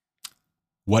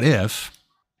 what if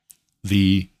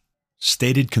the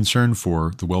stated concern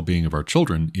for the well-being of our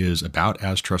children is about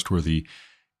as trustworthy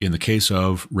in the case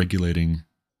of regulating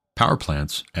power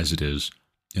plants as it is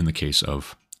in the case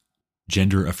of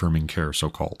gender-affirming care,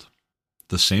 so-called?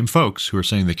 The same folks who are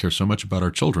saying they care so much about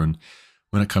our children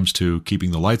when it comes to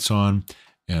keeping the lights on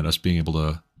and us being able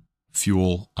to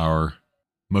fuel our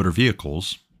motor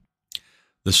vehicles,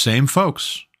 the same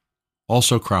folks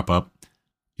also crop up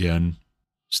in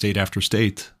state after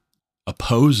state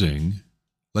opposing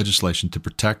legislation to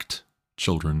protect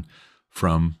children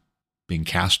from being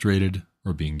castrated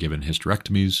or being given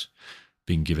hysterectomies,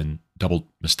 being given double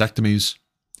mastectomies,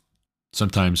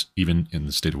 sometimes even in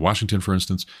the state of Washington, for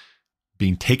instance,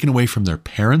 being taken away from their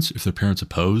parents if their parents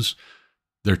oppose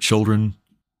their children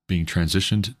being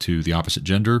transitioned to the opposite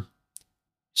gender.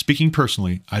 Speaking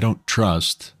personally, I don't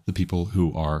trust the people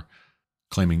who are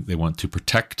claiming they want to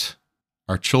protect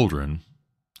our children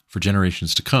for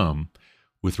generations to come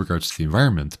with regards to the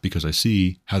environment, because I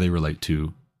see how they relate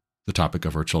to the topic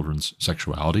of our children's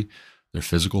sexuality, their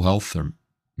physical health, their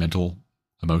mental,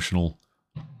 emotional,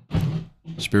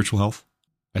 spiritual health.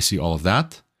 I see all of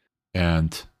that.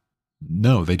 And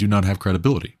no, they do not have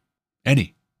credibility.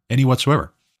 Any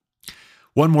whatsoever.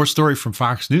 One more story from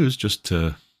Fox News, just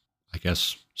to, I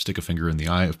guess, stick a finger in the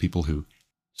eye of people who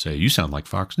say, you sound like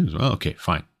Fox News. Well, okay,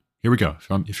 fine. Here we go.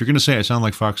 If you're going to say I sound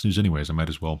like Fox News anyways, I might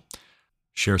as well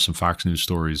share some Fox News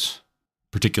stories,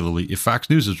 particularly if Fox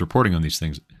News is reporting on these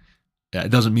things. It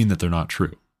doesn't mean that they're not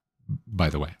true, by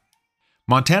the way.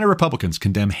 Montana Republicans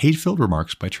condemn hate-filled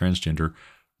remarks by transgender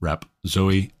Rep.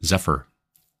 Zoe Zephyr.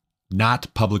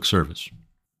 Not public service.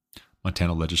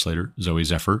 Montana legislator Zoe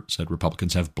Zephyr said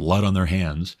Republicans have blood on their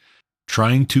hands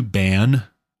trying to ban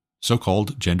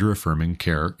so-called gender-affirming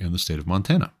care in the state of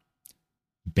Montana.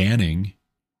 Banning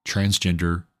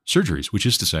transgender surgeries, which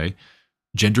is to say,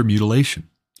 gender mutilation,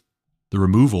 the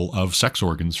removal of sex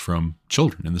organs from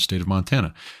children in the state of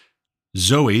Montana.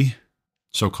 Zoe,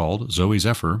 so-called Zoe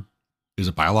Zephyr, is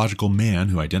a biological man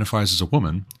who identifies as a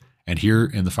woman, and here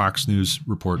in the Fox News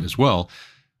report as well,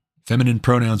 feminine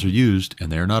pronouns are used,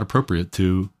 and they are not appropriate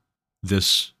to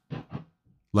this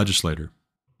legislator.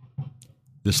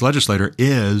 This legislator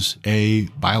is a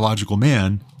biological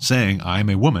man saying, I'm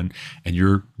a woman, and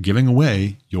you're giving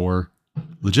away your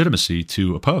legitimacy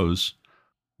to oppose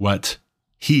what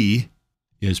he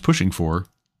is pushing for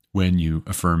when you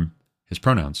affirm his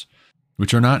pronouns,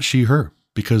 which are not she, her,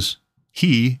 because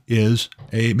he is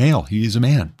a male. He is a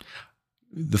man.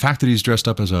 The fact that he's dressed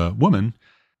up as a woman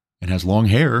and has long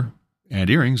hair and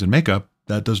earrings and makeup,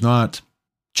 that does not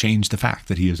change the fact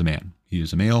that he is a man. He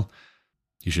is a male.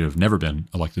 He should have never been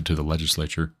elected to the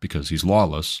legislature because he's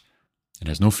lawless and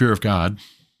has no fear of God.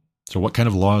 So what kind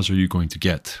of laws are you going to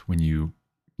get when you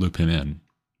loop him in?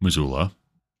 Missoula,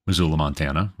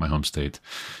 Montana, my home state,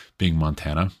 being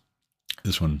Montana.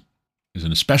 This one is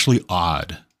an especially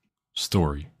odd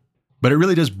story. But it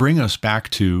really does bring us back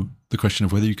to the question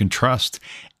of whether you can trust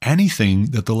anything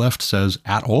that the left says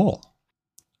at all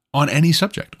on any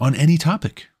subject, on any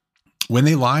topic. When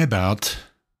they lie about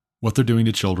what they're doing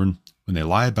to children, when they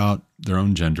lie about their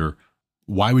own gender,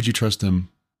 why would you trust them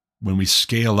when we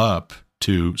scale up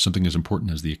to something as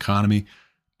important as the economy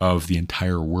of the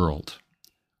entire world?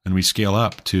 And we scale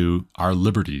up to our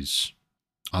liberties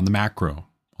on the macro,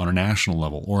 on a national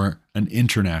level or an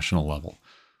international level.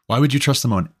 Why would you trust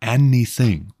them on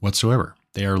anything whatsoever?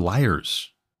 They are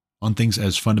liars on things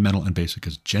as fundamental and basic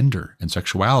as gender and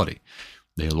sexuality.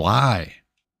 They lie.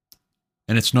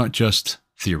 And it's not just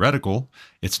theoretical.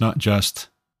 It's not just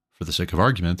for the sake of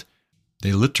argument.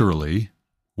 They literally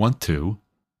want to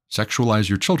sexualize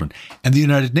your children. And the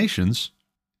United Nations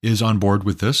is on board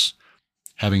with this,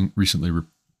 having recently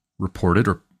reported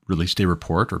or released a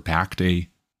report or backed a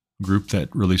group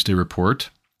that released a report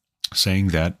saying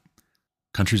that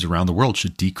countries around the world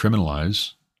should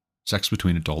decriminalize sex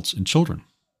between adults and children.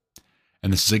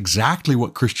 And this is exactly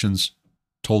what Christians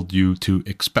told you to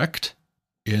expect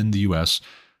in the U.S.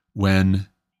 when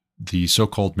the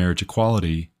so-called marriage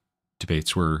equality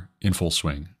debates were in full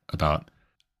swing about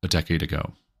a decade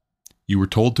ago. You were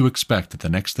told to expect that the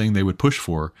next thing they would push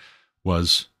for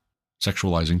was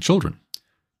sexualizing children.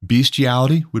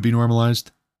 Bestiality would be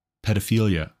normalized.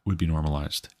 Pedophilia would be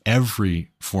normalized. Every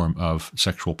form of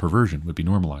sexual perversion would be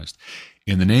normalized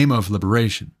in the name of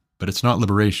liberation. But it's not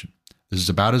liberation. This is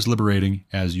about as liberating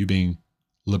as you being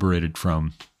liberated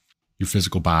from your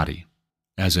physical body,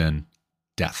 as in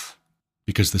death,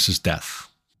 because this is death.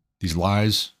 These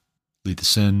lies lead to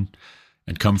sin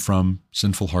and come from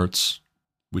sinful hearts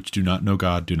which do not know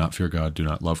God, do not fear God, do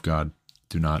not love God,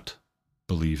 do not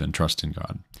believe and trust in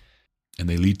God. And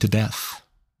they lead to death.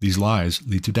 These lies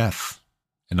lead to death,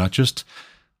 and not just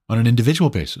on an individual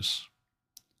basis.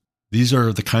 These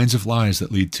are the kinds of lies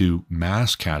that lead to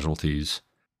mass casualties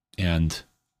and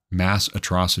mass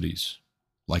atrocities,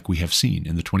 like we have seen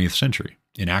in the 20th century.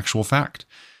 In actual fact,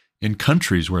 in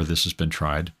countries where this has been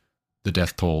tried, the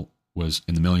death toll was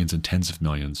in the millions and tens of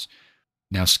millions.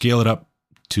 Now scale it up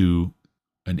to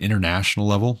an international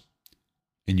level,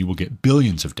 and you will get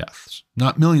billions of deaths.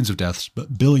 Not millions of deaths,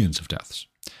 but billions of deaths.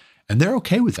 And they're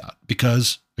okay with that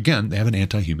because, again, they have an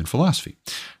anti-human philosophy.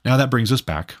 Now that brings us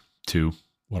back to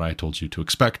what I told you to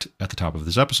expect at the top of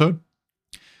this episode,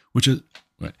 which is,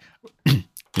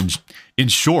 in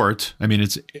short, I mean,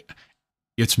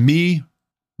 it's me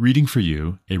reading for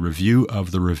you a review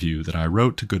of the review that I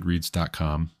wrote to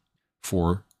Goodreads.com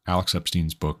for Alex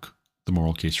Epstein's book, The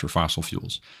Moral Case for Fossil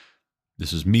Fuels.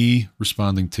 This is me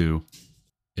responding to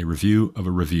a review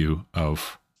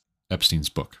of Epstein's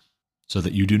book, so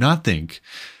that you do not think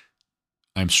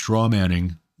I'm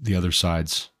strawmanning the other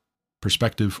side's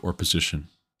perspective or position.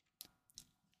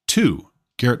 2,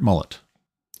 Garrett Mullet.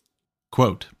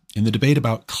 Quote, in the debate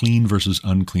about clean versus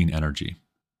unclean energy,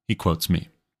 he quotes me.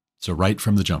 So right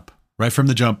from the jump,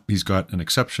 he's got an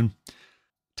exception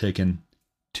taken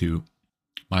to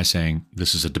my saying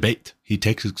this is a debate. He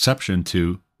takes exception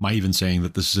to my even saying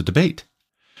that this is a debate.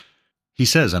 He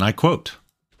says, and I quote,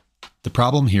 the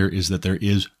problem here is that there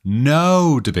is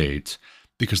no debate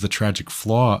because the tragic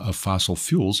flaw of fossil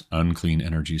fuels, unclean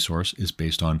energy source, is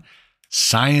based on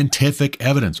scientific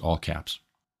evidence, all caps.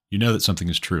 You know that something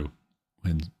is true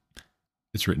when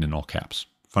it's written in all caps.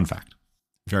 Fun fact.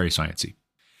 Very sciencey.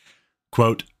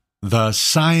 Quote, the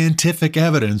scientific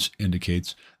evidence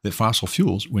indicates that fossil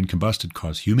fuels, when combusted,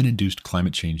 cause human-induced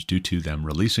climate change due to them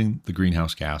releasing the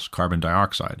greenhouse gas carbon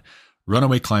dioxide.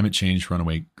 Runaway climate change,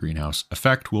 runaway greenhouse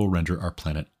effect will render our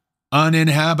planet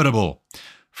uninhabitable.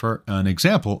 For an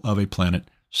example of a planet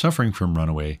suffering from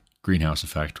runaway greenhouse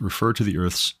effect, refer to the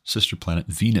Earth's sister planet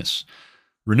Venus.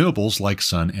 Renewables like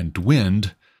sun and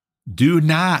wind do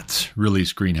not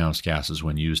release greenhouse gases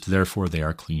when used. Therefore, they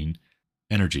are clean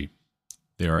energy.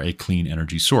 They are a clean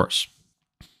energy source.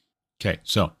 Okay,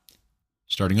 so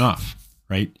starting off,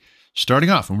 and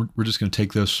we're just going to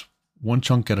take this one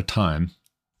chunk at a time.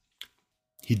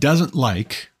 He doesn't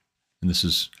like, and this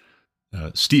is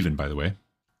Stephen, by the way,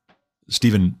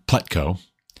 Stephen Pletko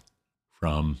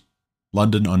from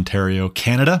London, Ontario,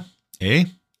 Canada, He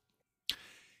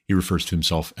refers to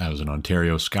himself as an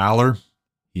Ontario scholar.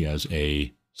 He has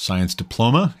a science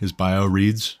diploma. His bio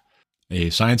reads, a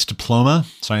science diploma,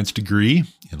 science degree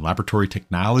in laboratory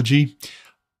technology,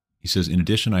 He says, in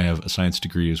addition, I have a science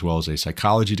degree as well as a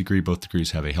psychology degree. Both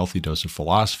degrees have a healthy dose of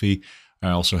philosophy. I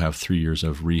also have 3 years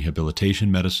of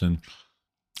rehabilitation medicine.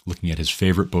 Looking at his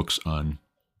favorite books on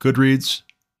Goodreads,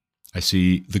 I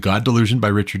see The God Delusion by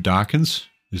Richard Dawkins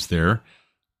is there.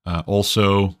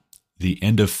 Also, The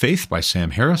End of Faith by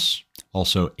Sam Harris.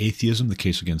 Also, Atheism, The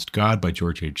Case Against God by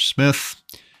George H. Smith.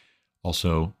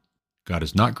 Also, God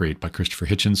is Not Great by Christopher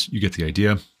Hitchens. You get the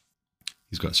idea.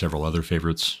 He's got several other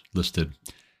favorites listed.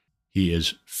 He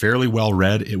is fairly well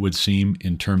read, it would seem,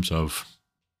 in terms of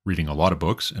reading a lot of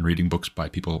books and reading books by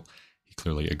people he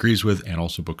clearly agrees with, and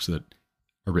also books that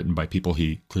are written by people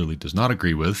he clearly does not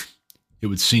agree with. It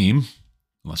would seem,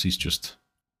 unless he's just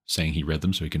saying he read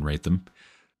them so he can rate them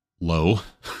low.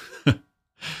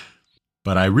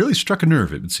 But I really struck a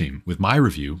nerve, it would seem, with my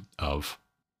review of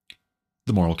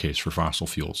The Moral Case for Fossil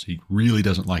Fuels. He really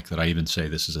doesn't like that I even say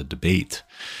this is a debate,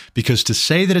 because to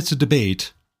say that it's a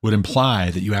debate would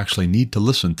imply that you actually need to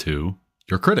listen to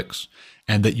your critics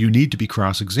and that you need to be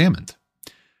cross-examined.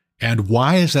 And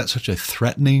why is that such a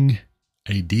threatening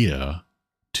idea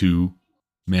to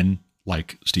men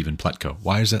like Stephen Pletko?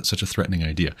 Why is that such a threatening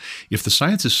idea? If the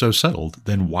science is so settled,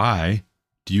 then why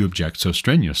do you object so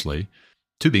strenuously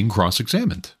to being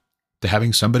cross-examined, to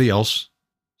having somebody else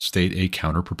state a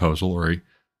counter-proposal or a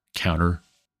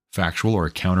counter-factual or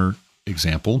a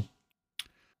counter-example?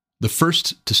 The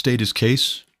first to state his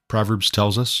case, Proverbs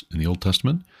tells us in the Old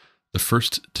Testament, the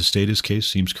first to state his case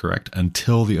seems correct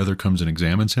until the other comes and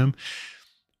examines him.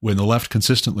 When the left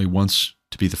consistently wants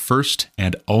to be the first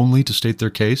and only to state their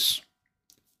case,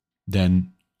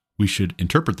 then we should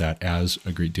interpret that as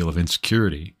a great deal of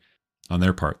insecurity on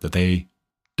their part, that they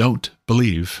don't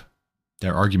believe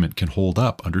their argument can hold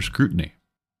up under scrutiny,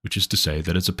 which is to say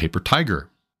that it's a paper tiger.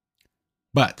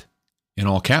 But in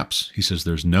all caps, he says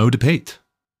there's no debate,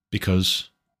 because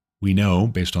we know,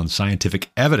 based on scientific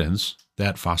evidence,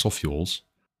 that fossil fuels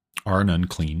are an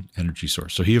unclean energy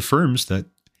source. So he affirms that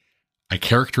I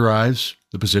characterize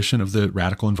the position of the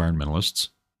radical environmentalists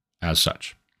as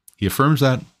such. He affirms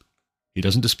that. He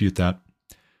doesn't dispute that.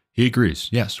 He agrees,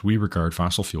 yes, we regard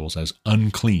fossil fuels as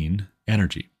unclean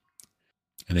energy.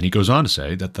 And then he goes on to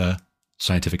say that the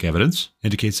scientific evidence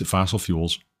indicates that fossil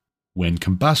fuels, when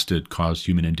combusted, cause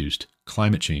human-induced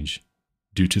climate change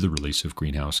due to the release of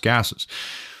greenhouse gases.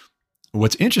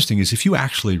 What's interesting is if you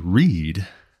actually read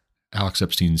Alex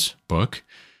Epstein's book,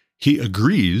 he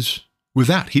agrees with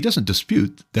that. He doesn't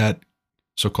dispute that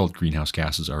so-called greenhouse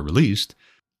gases are released.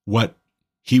 What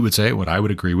he would say, what I would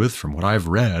agree with from what I've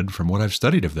read, from what I've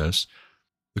studied of this,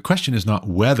 the question is not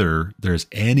whether there's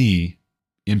any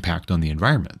impact on the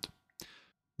environment.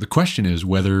 The question is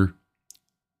whether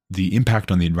the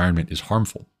impact on the environment is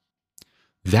harmful.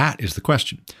 That is the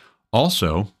question.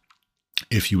 Also,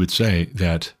 if you would say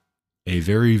that a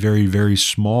very, very, very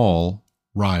small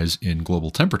rise in global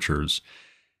temperatures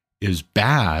is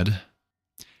bad,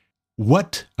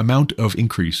 what amount of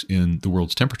increase in the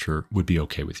world's temperature would be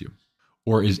okay with you?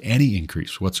 Or is any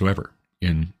increase whatsoever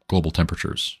in global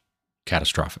temperatures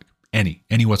catastrophic? Any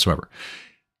whatsoever.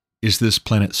 Is this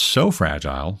planet so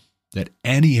fragile that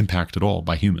any impact at all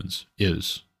by humans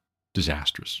is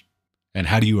disastrous? And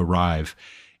how do you arrive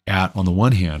at, on the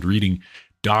one hand, reading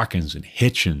Dawkins and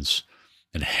Hitchens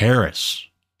and Harris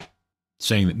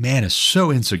saying that man is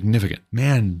so insignificant,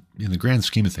 man in the grand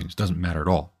scheme of things doesn't matter at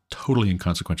all, totally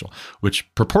inconsequential,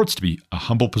 which purports to be a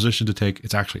humble position to take.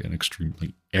 It's actually an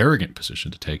extremely arrogant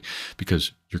position to take,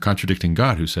 because you're contradicting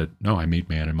God, who said, no, I made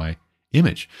man in my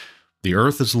image. The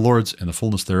earth is the Lord's and the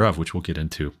fullness thereof, which we'll get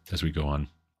into as we go on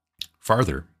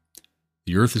farther.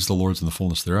 The earth is the Lord's and the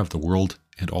fullness thereof. The world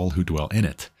and all who dwell in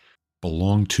it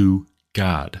belong to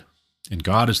God. And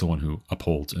God is the one who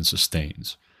upholds and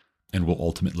sustains and will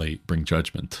ultimately bring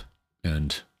judgment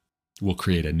and will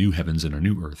create a new heavens and a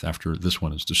new earth after this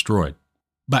one is destroyed.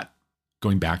 But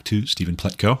going back to Stephen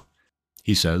Pletko,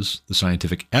 he says the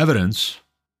scientific evidence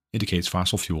indicates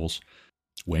fossil fuels,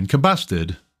 when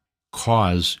combusted,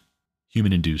 cause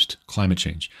human-induced climate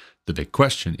change. The big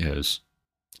question is,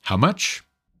 how much?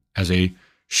 As a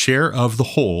share of the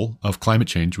whole of climate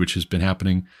change, which has been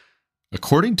happening,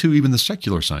 according to even the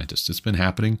secular scientists, it's been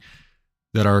happening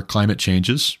that our climate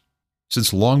changes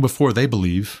since long before they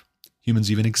believe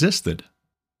humans even existed,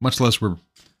 much less we're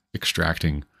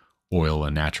extracting oil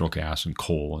and natural gas and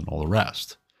coal and all the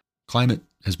rest. Climate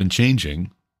has been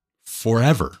changing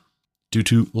forever due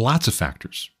to lots of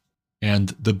factors. And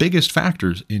the biggest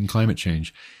factors in climate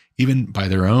change, even by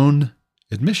their own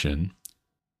admission,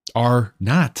 are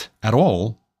not at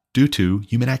all due to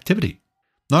human activity,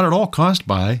 not at all caused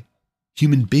by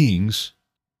human beings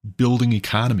building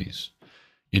economies,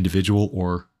 individual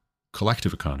or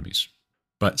collective economies.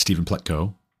 But Stephen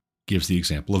Pletko gives the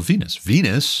example of Venus.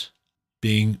 Venus,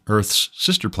 being Earth's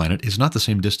sister planet, is not the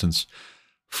same distance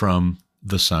from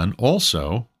the sun.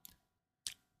 Also,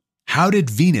 how did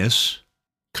Venus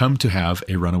come to have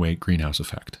a runaway greenhouse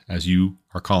effect, as you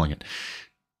are calling it?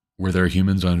 Were there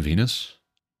humans on Venus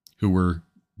who were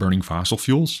burning fossil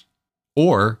fuels?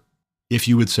 Or if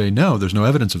you would say, no, there's no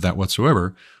evidence of that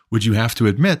whatsoever, would you have to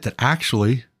admit that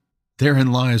actually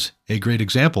therein lies a great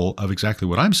example of exactly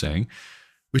what I'm saying,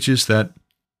 which is that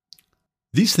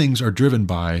these things are driven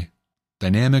by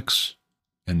dynamics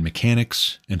and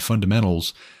mechanics and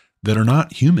fundamentals that are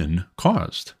not human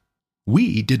caused.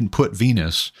 We didn't put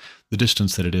Venus the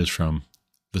distance that it is from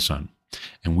the sun,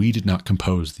 and we did not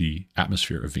compose the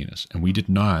atmosphere of Venus, and we did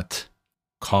not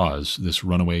cause this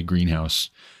runaway greenhouse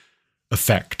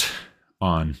effect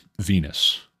on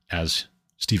Venus as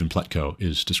Stephen Pletko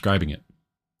is describing it.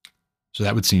 So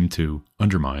that would seem to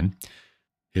undermine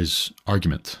his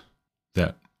argument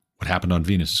that what happened on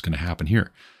Venus is going to happen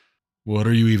here. What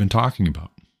are you even talking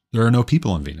about? There are no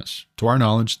people on Venus. To our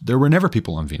knowledge, there were never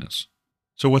people on Venus.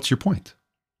 So what's your point?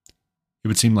 It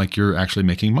would seem like you're actually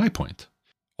making my point.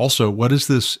 Also, what is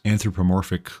this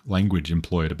anthropomorphic language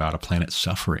employed about a planet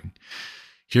suffering?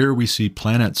 Here we see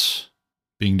planets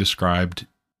being described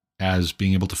as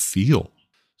being able to feel.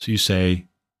 So you say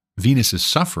Venus is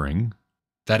suffering.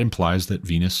 That implies that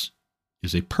Venus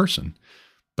is a person.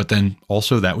 But then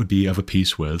also that would be of a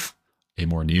piece with a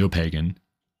more neo-pagan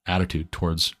attitude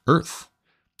towards Earth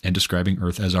and describing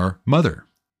Earth as our mother.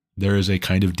 There is a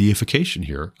kind of deification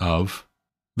here of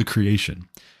the creation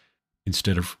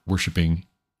instead of worshiping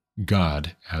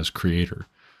God as creator.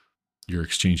 You're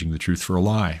exchanging the truth for a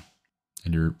lie,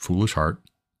 and your foolish heart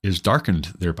is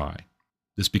darkened thereby.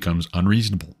 This becomes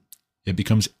unreasonable. It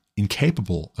becomes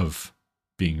incapable of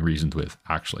being reasoned with,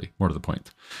 actually, more to the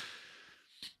point.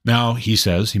 Now, he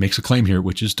says, he makes a claim here,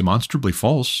 which is demonstrably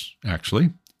false, actually,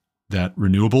 that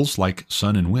renewables like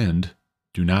sun and wind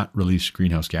do not release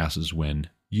greenhouse gases when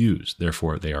used.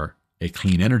 Therefore, they are a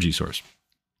clean energy source.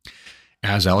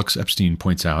 As Alex Epstein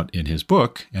points out in his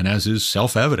book, and as is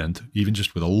self-evident, even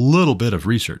just with a little bit of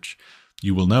research,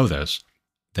 you will know this,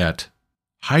 that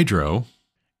hydro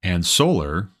and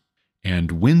solar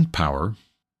and wind power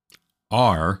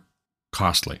are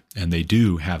costly, and they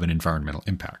do have an environmental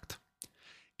impact.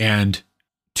 And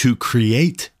to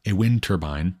create a wind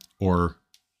turbine or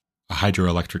a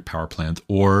hydroelectric power plant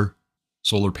or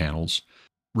solar panels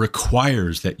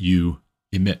requires that you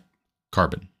emit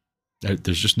carbon.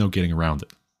 There's just no getting around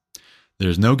it.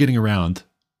 There's no getting around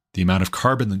the amount of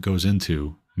carbon that goes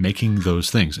into making those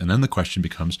things. And then the question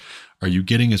becomes, are you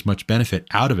getting as much benefit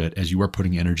out of it as you are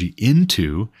putting energy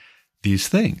into these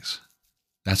things?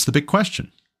 That's the big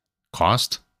question.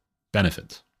 Cost,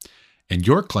 benefit. And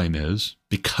your claim is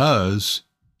because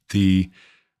the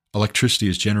electricity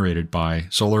is generated by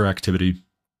solar activity,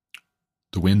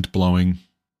 the wind blowing,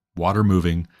 water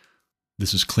moving,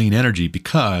 this is clean energy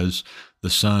because the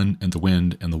sun and the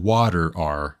wind and the water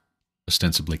are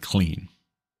ostensibly clean.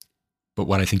 But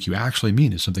what I think you actually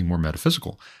mean is something more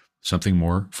metaphysical, something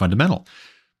more fundamental,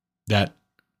 that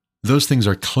those things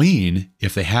are clean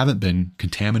if they haven't been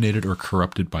contaminated or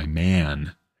corrupted by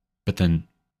man. But then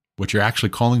what you're actually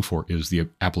calling for is the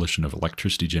abolition of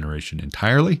electricity generation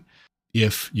entirely.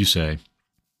 If you say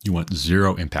you want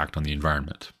zero impact on the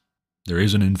environment, there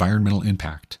is an environmental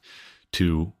impact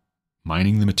to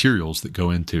mining the materials that go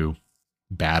into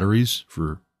batteries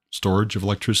for storage of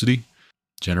electricity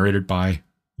generated by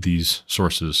these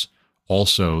sources.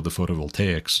 Also, the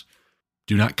photovoltaics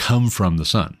do not come from the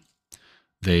sun.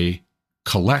 They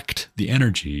collect the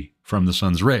energy from the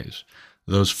sun's rays.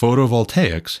 Those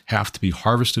photovoltaics have to be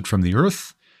harvested from the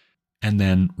earth and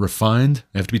then refined.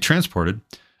 They have to be transported,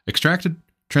 extracted,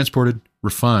 transported,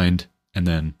 refined, and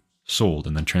then sold,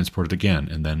 and then transported again,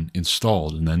 and then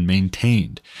installed, and then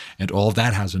maintained. And all of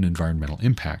that has an environmental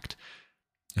impact.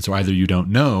 And so either you don't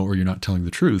know or you're not telling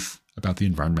the truth about the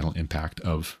environmental impact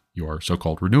of your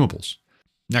so-called renewables.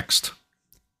 Next,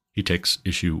 he takes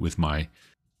issue with my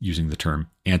using the term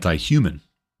anti-human.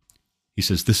 He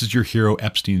says, this is your hero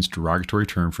Epstein's derogatory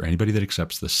term for anybody that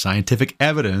accepts the scientific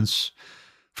evidence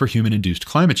for human-induced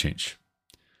climate change.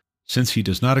 Since he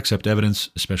does not accept evidence,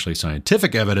 especially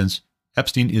scientific evidence,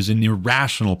 Epstein is an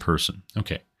irrational person.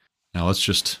 Okay, now let's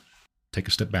just take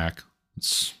a step back.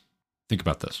 Let's think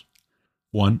about this.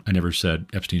 One, I never said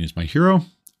Epstein is my hero,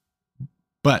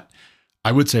 but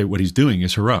I would say what he's doing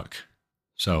is heroic.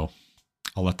 So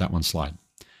I'll let that one slide.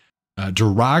 A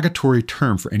derogatory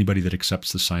term for anybody that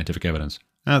accepts the scientific evidence.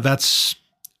 That's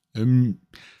playing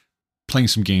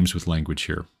some games with language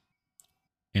here.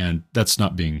 And that's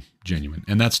not being genuine.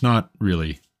 And that's not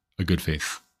really a good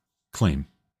faith claim.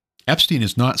 Epstein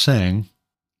is not saying,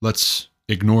 let's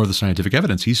ignore the scientific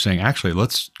evidence. He's saying, actually,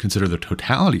 let's consider the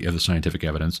totality of the scientific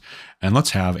evidence and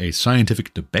let's have a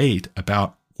scientific debate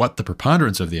about what the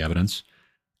preponderance of the evidence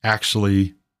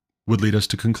actually would lead us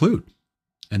to conclude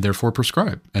and therefore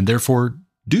prescribe and therefore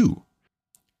do.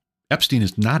 Epstein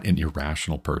is not an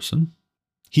irrational person.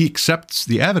 He accepts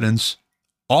the evidence,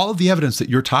 all of the evidence that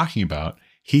you're talking about,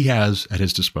 he has at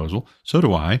his disposal. So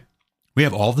do I. We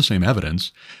have all the same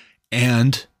evidence,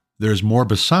 and there's more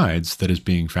besides that is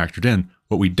being factored in.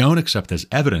 What we don't accept as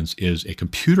evidence is a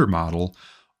computer model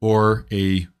or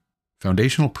a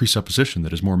foundational presupposition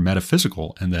that is more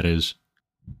metaphysical and that is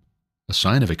a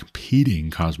sign of a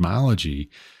competing cosmology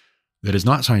that is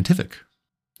not scientific.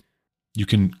 You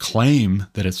can claim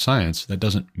that it's science. That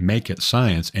doesn't make it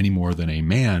science any more than a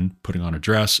man putting on a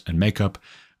dress and makeup,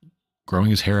 growing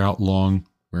his hair out long,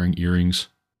 wearing earrings,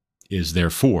 is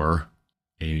therefore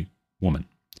a woman.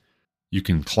 You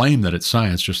can claim that it's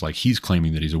science just like he's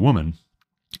claiming that he's a woman.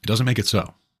 It doesn't make it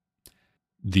so.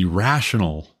 The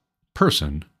rational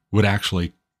person would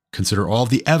actually consider all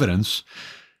the evidence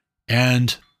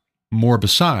and more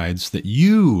besides that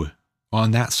you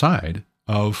on that side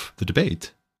of the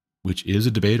debate, which is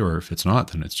a debate, or if it's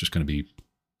not, then it's just going to be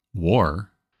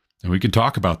war. And we can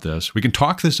talk about this. We can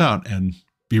talk this out and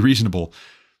be reasonable,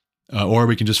 or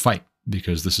we can just fight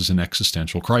because this is an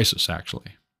existential crisis,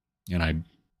 actually. And I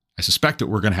suspect that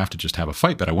we're going to have to just have a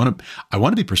fight, but I want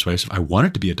to be persuasive. I want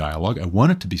it to be a dialogue. I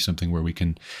want it to be something where we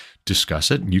can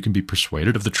discuss it and you can be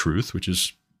persuaded of the truth, which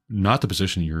is not the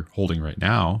position you're holding right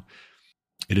now.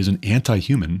 It is an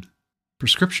anti-human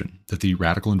prescription that the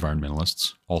radical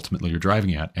environmentalists ultimately are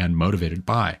driving at and motivated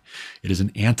by. It is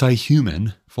an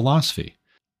anti-human philosophy,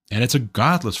 and it's a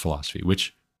godless philosophy,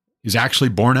 which is actually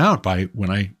borne out by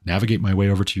when I navigate my way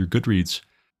over to your Goodreads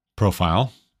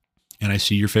profile and I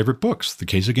see your favorite books, The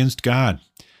Case Against God,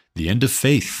 The End of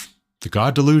Faith, The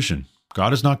God Delusion,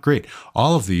 God is Not Great.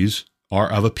 All of these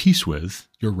are of a piece with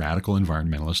your radical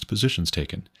environmentalist positions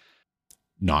taken.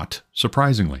 Not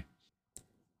surprisingly.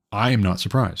 I am not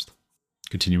surprised.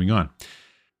 Continuing on.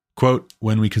 Quote,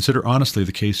 when we consider honestly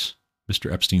the case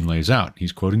Mr. Epstein lays out,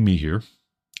 he's quoting me here,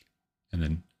 and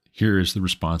then here is the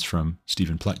response from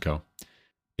Stephen Pletko.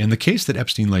 In the case that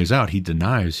Epstein lays out, he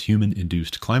denies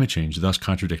human-induced climate change, thus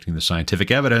contradicting the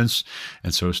scientific evidence,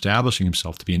 and so establishing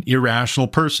himself to be an irrational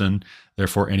person.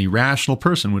 Therefore, any rational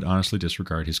person would honestly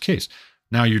disregard his case.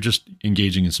 Now you're just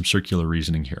engaging in some circular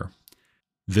reasoning here.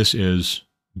 This is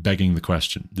begging the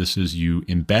question. This is you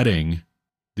embedding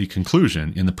the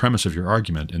conclusion in the premise of your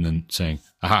argument and then saying,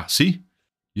 aha, see,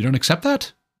 you don't accept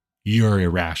that? You're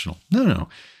irrational. No.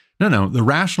 The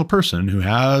rational person who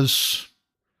has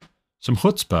some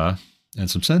chutzpah and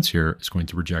some sense here is going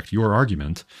to reject your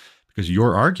argument because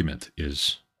your argument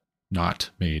is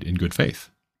not made in good faith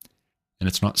and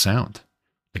it's not sound.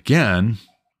 Again,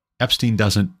 Epstein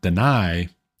doesn't deny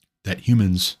that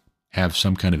humans have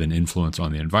some kind of an influence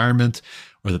on the environment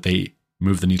or that they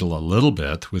move the needle a little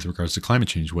bit with regards to climate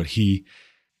change. What he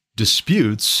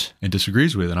disputes and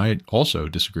disagrees with, and I also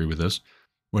disagree with this,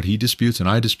 what he disputes and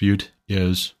I dispute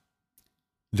is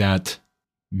that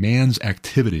man's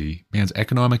activity, man's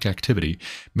economic activity,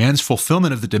 man's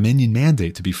fulfillment of the dominion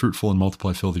mandate to be fruitful and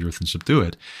multiply, fill the earth and subdue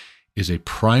it, is a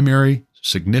primary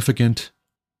significant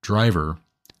driver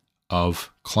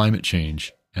of climate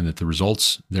change, and that the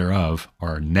results thereof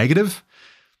are negative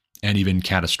and even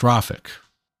catastrophic.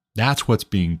 That's what's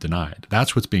being denied.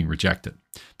 That's what's being rejected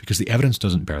because the evidence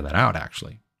doesn't bear that out,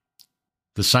 actually.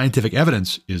 The scientific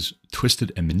evidence is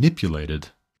twisted and manipulated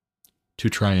to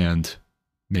try and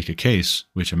make a case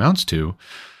which amounts to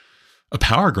a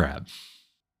power grab.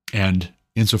 And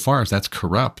insofar as that's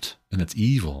corrupt and that's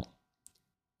evil,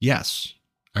 yes,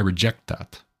 I reject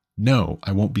that. No,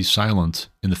 I won't be silent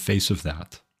in the face of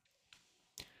that.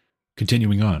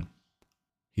 Continuing on,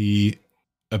 he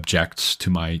objects to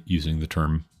my using the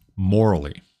term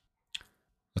morally.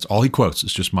 That's all he quotes.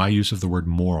 It's just my use of the word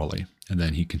morally. And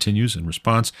then he continues in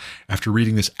response, after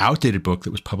reading this outdated book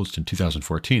that was published in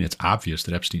 2014, it's obvious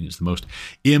that Epstein is the most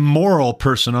immoral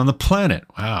person on the planet.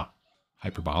 Wow.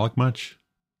 Hyperbolic much?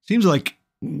 Seems like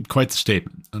quite the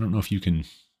statement. I don't know if you can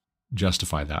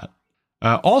justify that.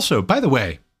 Also, by the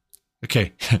way,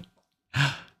 okay,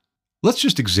 let's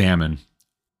examine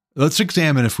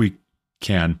if we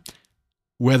can,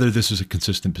 whether this is a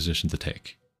consistent position to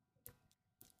take.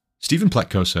 Stephen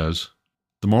Pletko says,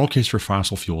 the moral case for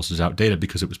fossil fuels is outdated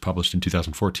because it was published in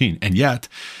 2014. And yet,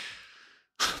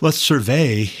 let's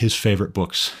survey his favorite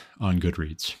books on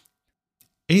Goodreads.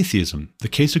 Atheism, The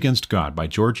Case Against God by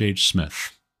George H.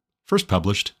 Smith. First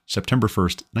published September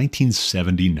 1st,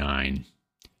 1979.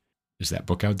 Is that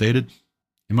book outdated?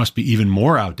 It must be even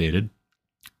more outdated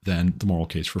than The Moral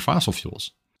Case for Fossil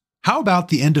Fuels. How about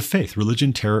The End of Faith,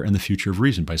 Religion, Terror, and the Future of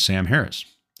Reason by Sam Harris?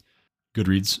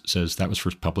 Goodreads says that was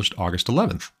first published August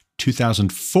 11th,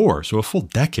 2004, so a full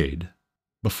decade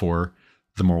before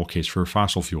The Moral Case for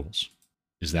Fossil Fuels.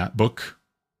 Is that book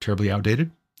terribly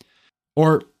outdated?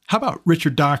 Or how about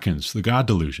Richard Dawkins, The God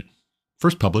Delusion?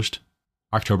 First published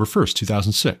October 1st,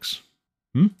 2006.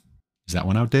 Is that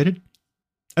one outdated?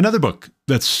 Another book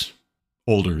that's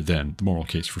older than The Moral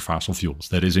Case for Fossil Fuels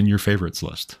that is in your favorites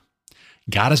list.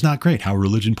 God is Not Great, How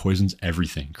Religion Poisons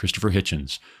Everything, Christopher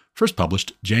Hitchens. First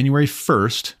published January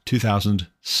 1st,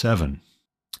 2007.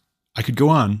 I could go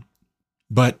on,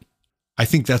 but I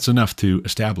think that's enough to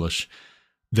establish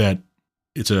that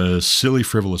it's a silly,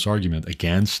 frivolous argument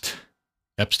against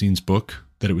Epstein's book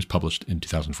that it was published in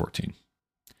 2014.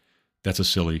 That's a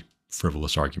silly,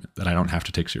 frivolous argument that I don't have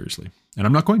to take seriously. And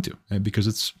I'm not going to, because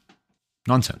it's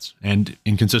nonsense and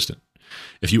inconsistent.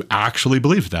 If you actually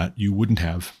believed that, you wouldn't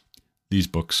have these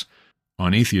books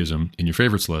on atheism in your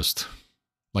favorites list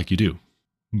like you do.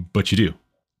 But you do.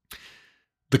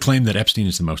 The claim that Epstein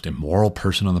is the most immoral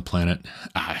person on the planet,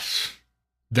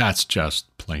 that's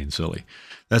just plain silly.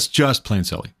 That's just plain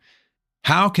silly.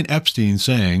 How can Epstein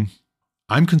saying,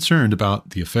 I'm concerned about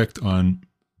the effect on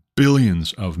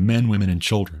billions of men, women, and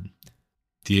children,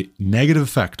 the negative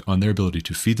effect on their ability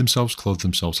to feed themselves, clothe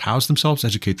themselves, house themselves,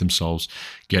 educate themselves,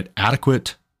 get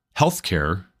adequate health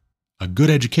care, a good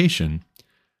education,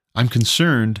 I'm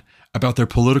concerned about their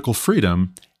political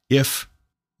freedom if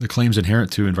the claims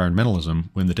inherent to environmentalism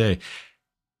win the day.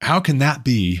 How can that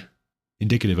be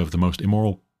indicative of the most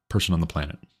immoral person on the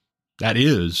planet? That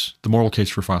is the moral case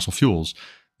for fossil fuels,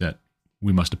 that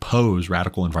we must oppose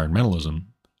radical environmentalism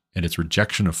and its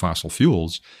rejection of fossil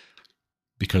fuels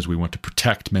because we want to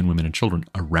protect men, women, and children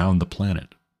around the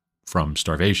planet from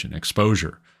starvation,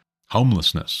 exposure,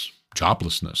 homelessness,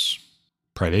 joblessness,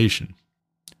 privation,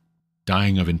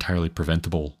 dying of entirely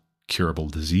preventable, curable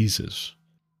diseases.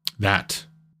 That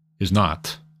is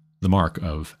not the mark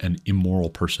of an immoral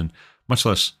person, much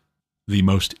less the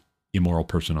most immoral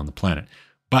person on the planet.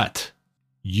 But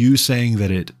you saying that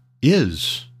it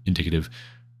is indicative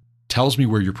tells me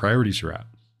where your priorities are at.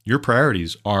 Your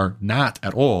priorities are not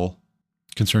at all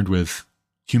concerned with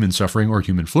human suffering or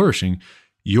human flourishing.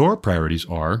 Your priorities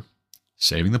are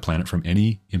saving the planet from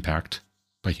any impact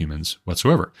by humans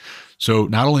whatsoever. So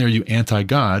not only are you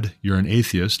anti-God, you're an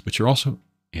atheist, but you're also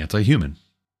anti-human,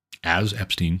 as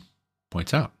Epstein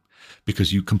points out,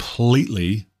 because you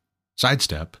completely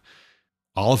sidestep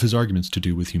all of his arguments to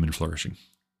do with human flourishing.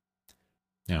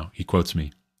 Now, he quotes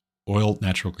me, oil,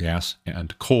 natural gas,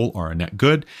 and coal are a net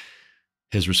good.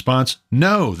 His response,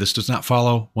 no, this does not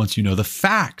follow once you know the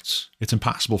facts. It's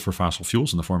impossible for fossil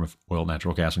fuels in the form of oil,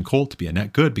 natural gas, and coal to be a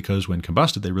net good because when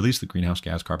combusted, they release the greenhouse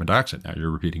gas carbon dioxide. Now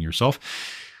you're repeating yourself.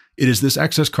 It is this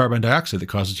excess carbon dioxide that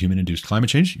causes human-induced climate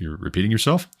change. You're repeating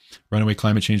yourself. Runaway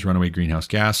climate change, runaway greenhouse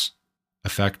gas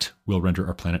effect will render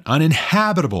our planet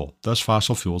uninhabitable. Thus,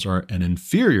 fossil fuels are an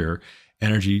inferior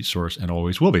energy source and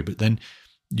always will be. But then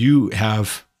you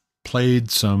have played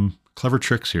some clever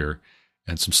tricks here,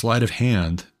 and some sleight of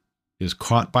hand is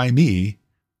caught by me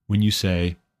when you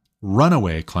say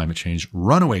runaway climate change,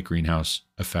 runaway greenhouse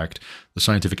effect. The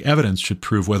scientific evidence should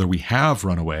prove whether we have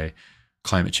runaway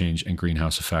climate change and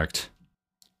greenhouse effect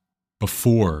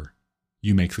before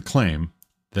you make the claim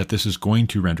that this is going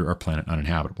to render our planet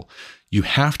uninhabitable. You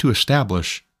have to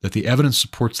establish that the evidence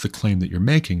supports the claim that you're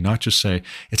making, not just say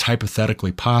it's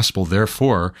hypothetically possible,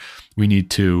 therefore we need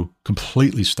to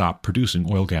completely stop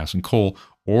producing oil, gas, and coal,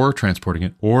 or transporting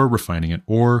it, or refining it,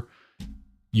 or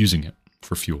using it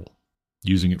for fuel,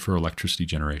 using it for electricity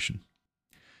generation.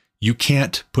 You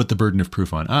can't put the burden of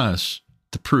proof on us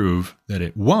to prove that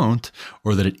it won't,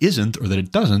 or that it isn't, or that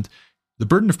it doesn't. The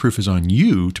burden of proof is on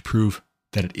you to prove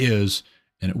that it is,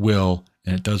 and it will,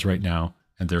 and it does right now,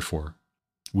 and therefore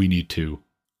we need to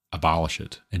abolish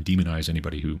it and demonize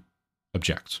anybody who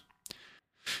objects.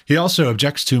 He also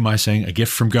objects to my saying a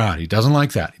gift from God. He doesn't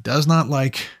like that. He does not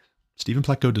like, Stephen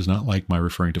Plechko does not like my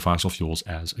referring to fossil fuels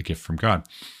as a gift from God.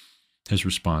 His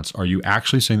response, are you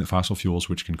actually saying that fossil fuels,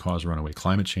 which can cause runaway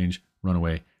climate change,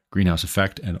 runaway greenhouse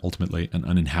effect, and ultimately an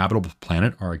uninhabitable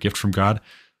planet, are a gift from God?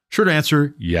 Short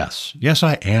answer, yes. Yes,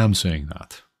 I am saying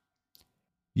that.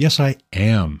 Yes, I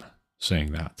am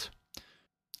saying that.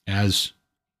 As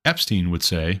Epstein would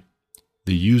say,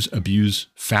 the use-abuse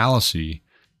fallacy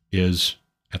is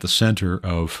at the center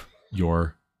of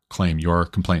your claim, your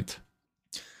complaint.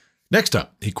 Next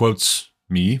up, he quotes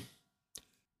me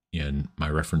in my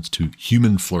reference to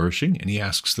human flourishing, and he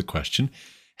asks the question,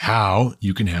 how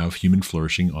you can have human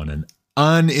flourishing on an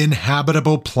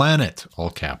uninhabitable planet. All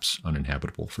caps,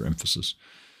 uninhabitable for emphasis.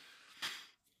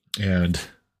 And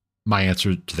my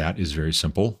answer to that is very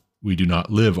simple. We do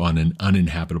not live on an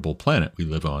uninhabitable planet. We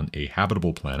live on a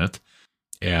habitable planet.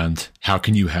 And how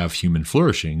can you have human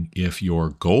flourishing if your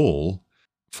goal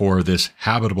for this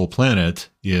habitable planet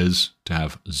is to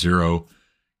have zero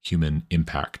human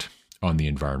impact on the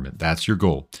environment? That's your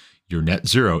goal. Your net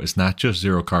zero is not just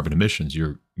zero carbon emissions.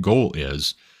 Your goal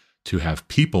is to have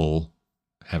people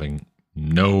having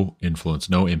no influence,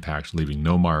 no impact, leaving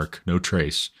no mark, no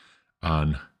trace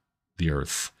on the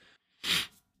earth.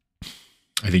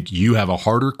 I think you have a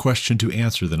harder question to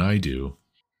answer than I do,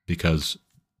 because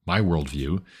my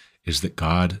worldview is that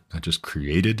God not just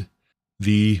created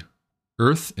the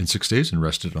earth in 6 days and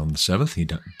rested on the seventh. He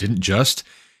didn't just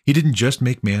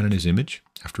make man in his image,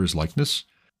 after his likeness,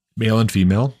 male and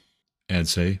female, and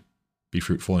say, be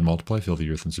fruitful and multiply, fill the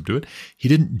earth and subdue it. He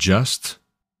didn't just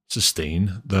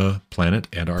sustain the planet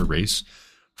and our race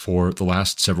for the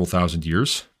last several thousand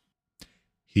years.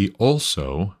 He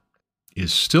also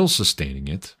is still sustaining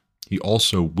it. He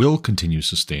also will continue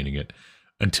sustaining it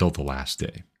until the last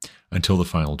day, until the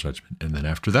final judgment. And then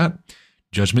after that,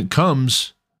 judgment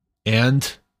comes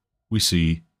and we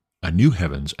see a new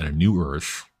heavens and a new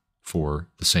earth for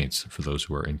the saints, for those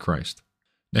who are in Christ.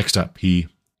 Next up, he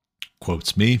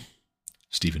quotes me,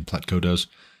 Stephen Pletko does,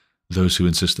 those who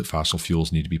insist that fossil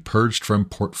fuels need to be purged from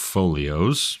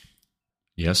portfolios.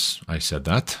 Yes, I said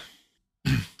that.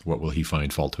 What will he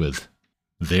find fault with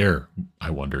there,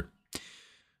 I wonder?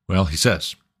 Well, he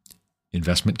says,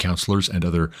 investment counselors and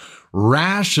other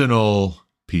rational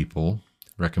people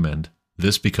recommend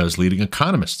this because leading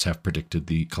economists have predicted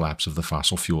the collapse of the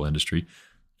fossil fuel industry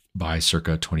by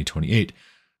circa 2028.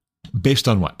 Based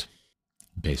on what?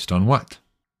 Based on what?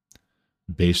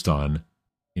 Based on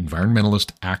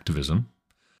environmentalist activism,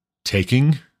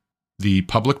 taking the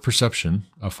public perception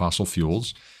of fossil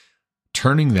fuels,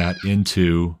 turning that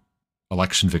into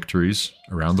election victories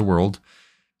around the world,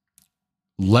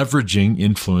 leveraging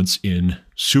influence in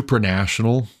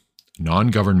supranational,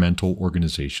 non-governmental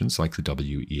organizations like the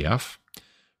WEF,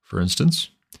 for instance,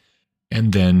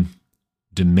 and then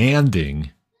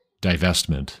demanding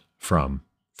divestment from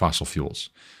fossil fuels.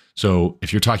 So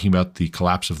if you're talking about the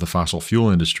collapse of the fossil fuel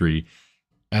industry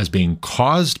as being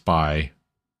caused by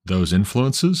those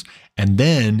influences, and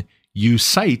then you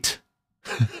cite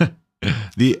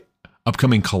the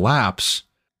upcoming collapse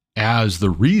as the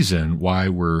reason why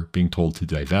we're being told to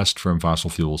divest from fossil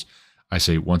fuels, I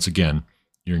say, once again,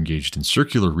 you're engaged in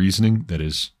circular reasoning that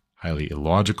is highly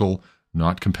illogical,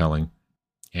 not compelling,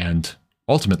 and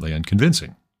ultimately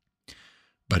unconvincing.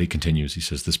 But he continues, he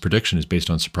says, this prediction is based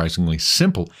on surprisingly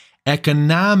simple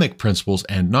economic principles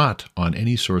and not on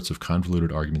any sorts of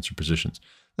convoluted arguments or positions.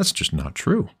 That's just not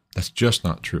true. That's just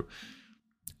not true.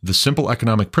 The simple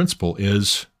economic principle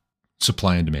is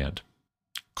supply and demand,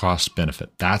 cost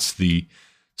benefit. That's the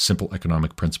simple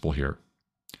economic principle here.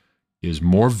 Is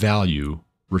more value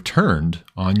returned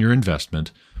on your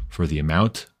investment for the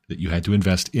amount that you had to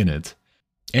invest in it?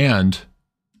 And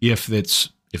if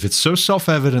it's so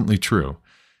self-evidently true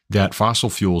that fossil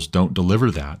fuels don't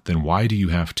deliver that, then why do you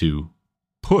have to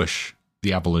push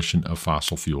the abolition of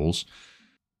fossil fuels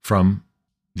from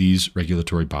these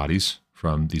regulatory bodies,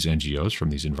 from these NGOs, from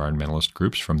these environmentalist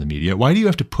groups, from the media? Why do you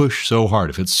have to push so hard?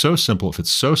 If it's so simple, if it's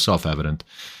so self-evident,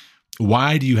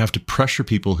 why do you have to pressure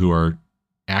people who are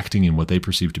acting in what they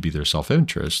perceive to be their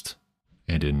self-interest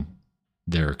and in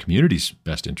their community's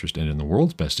best interest and in the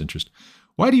world's best interest?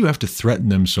 Why do you have to threaten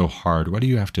them so hard? Why do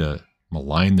you have to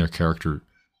malign their character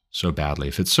so badly?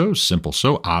 If it's so simple,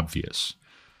 so obvious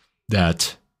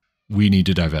that we need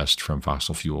to divest from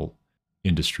fossil fuel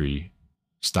industry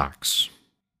stocks,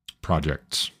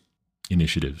 projects,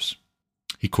 initiatives.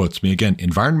 He quotes me again,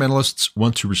 environmentalists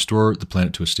want to restore the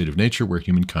planet to a state of nature where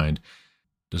humankind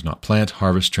does not plant,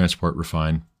 harvest, transport,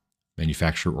 refine,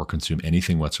 manufacture, or consume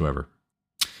anything whatsoever.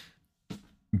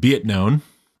 Be it known,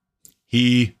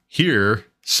 he here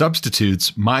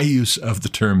substitutes my use of the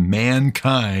term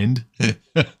mankind.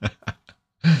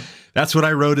 That's what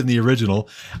I wrote in the original.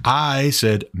 I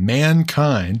said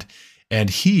mankind, and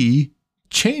he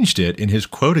changed it in his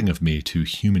quoting of me to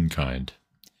humankind.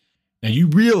 Now you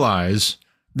realize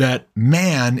that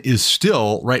man is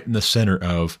still right in the center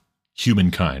of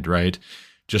humankind, right?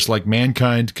 Just like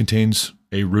mankind contains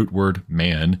a root word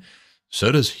man,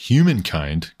 so does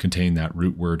humankind contain that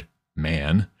root word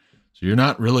man. So you're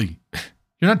not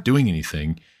doing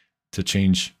anything to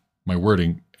change my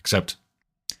wording except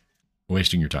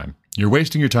wasting your time. You're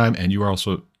wasting your time, and you are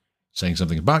also saying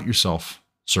something about yourself,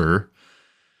 sir,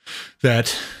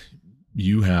 that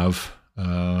you have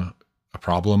a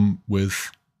problem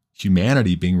with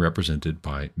humanity being represented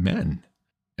by men.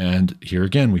 And here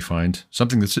again, we find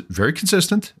something that's very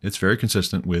consistent. It's very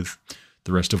consistent with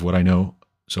the rest of what I know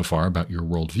so far about your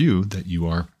worldview, that you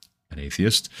are an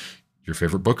atheist. Your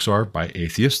favorite books are by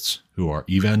atheists who are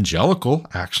evangelical,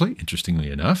 actually, interestingly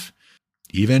enough,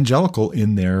 evangelical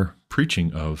in their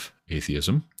preaching of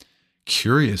atheism.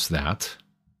 Curious that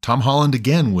Tom Holland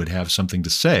again would have something to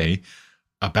say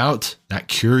about that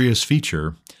curious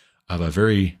feature of a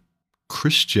very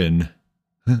Christian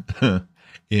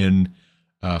in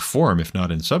form, if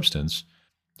not in substance,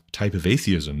 type of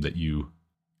atheism that you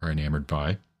are enamored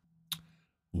by.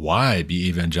 Why be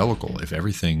evangelical if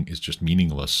everything is just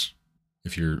meaningless?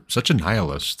 If you're such a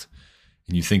nihilist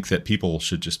and you think that people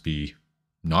should just be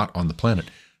not on the planet,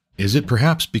 is it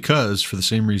perhaps because, for the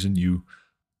same reason you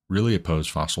really oppose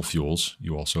fossil fuels,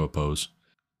 you also oppose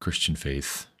Christian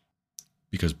faith?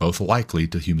 Because both are likely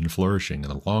to human flourishing in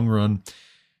the long run,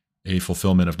 a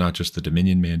fulfillment of not just the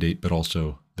Dominion Mandate, but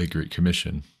also the Great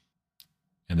Commission.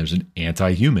 And there's an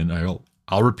anti-human.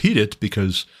 I'll repeat it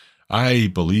because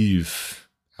I believe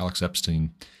Alex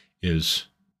Epstein is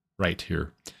right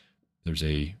here. There's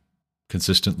a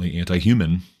consistently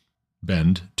anti-human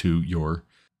bend to your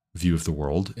view of the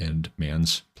world and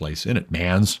man's place in it.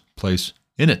 Man's place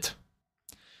in it.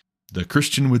 The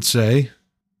Christian would say,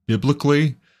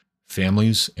 biblically,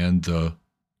 families and the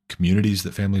communities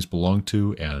that families belong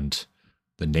to and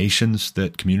the nations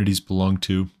that communities belong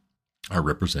to are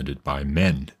represented by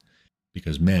men,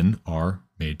 because men are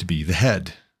made to be the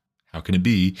head. How can it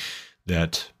be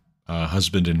that a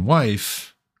husband and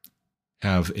wife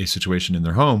have a situation in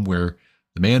their home where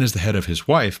the man is the head of his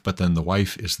wife, but then the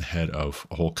wife is the head of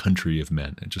a whole country of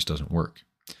men? It just doesn't work.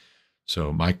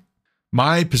 So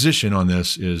my position on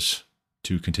this is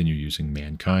to continue using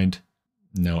mankind.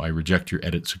 No, I reject your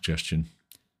edit suggestion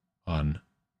on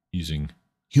using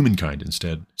humankind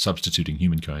instead, substituting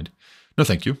humankind. No,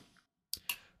 thank you.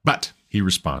 But he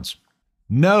responds,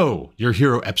 no, your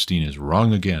hero Epstein is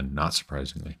wrong again, not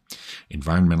surprisingly.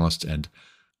 Environmentalists and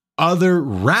other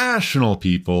rational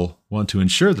people want to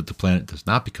ensure that the planet does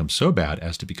not become so bad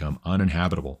as to become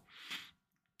uninhabitable.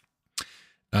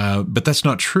 But that's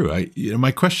not true.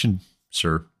 My question,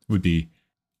 sir, would be,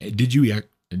 did you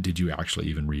actually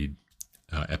even read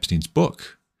Epstein's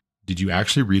book? Did you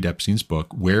actually read Epstein's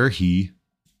book where he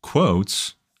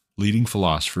quotes leading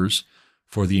philosophers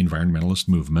for the environmentalist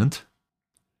movement,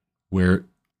 where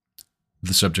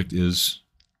the subject is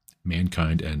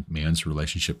mankind and man's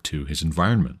relationship to his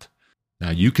environment? Now,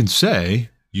 you can say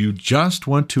you just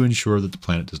want to ensure that the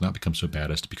planet does not become so bad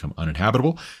as to become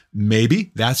uninhabitable.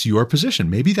 Maybe that's your position.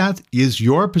 Maybe that is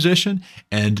your position,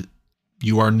 and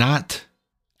you are not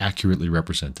accurately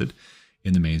represented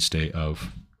in the mainstay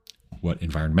of what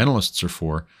environmentalists are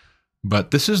for.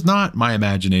 But this is not my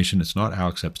imagination. It's not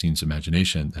Alex Epstein's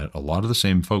imagination, that a lot of the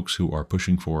same folks who are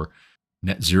pushing for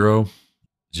net zero,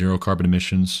 zero carbon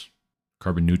emissions,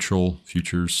 carbon neutral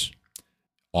futures,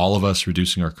 all of us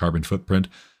reducing our carbon footprint,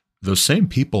 those same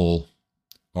people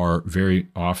are very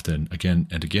often, again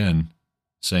and again,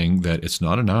 saying that it's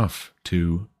not enough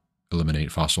to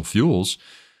eliminate fossil fuels.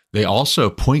 They also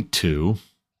point to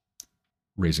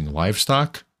raising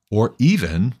livestock or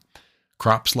even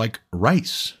crops like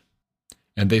rice.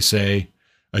 And they say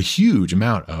a huge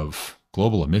amount of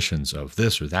global emissions of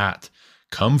this or that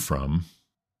come from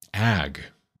ag.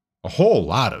 A whole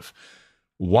lot of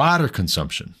water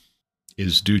consumption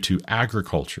is due to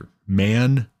agriculture,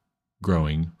 man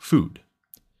growing food.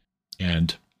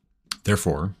 And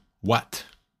therefore, what?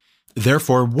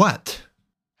 Therefore, what?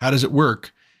 How does it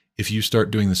work if you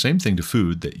start doing the same thing to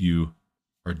food that you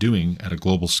are doing at a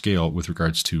global scale with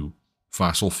regards to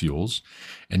fossil fuels?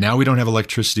 And now we don't have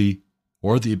electricity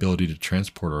or the ability to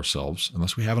transport ourselves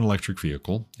unless we have an electric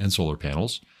vehicle and solar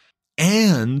panels.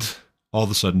 And all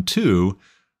of a sudden, too,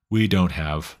 we don't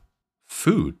have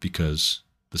food because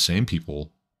the same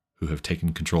people who have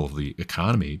taken control of the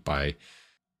economy by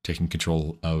taking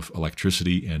control of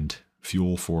electricity and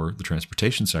fuel for the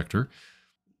transportation sector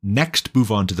next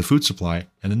move on to the food supply,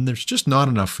 and then there's just not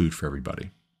enough food for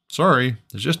everybody. Sorry,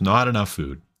 there's just not enough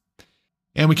food.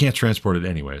 And we can't transport it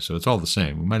anyway, so it's all the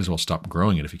same. We might as well stop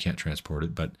growing it if you can't transport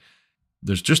it, but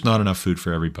there's just not enough food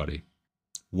for everybody.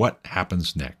 What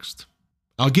happens next?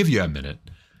 I'll give you a minute,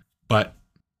 but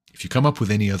if you come up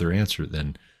with any other answer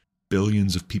than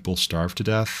billions of people starve to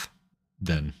death,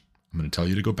 then I'm going to tell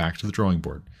you to go back to the drawing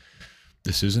board.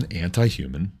 This is an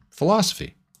anti-human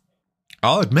philosophy.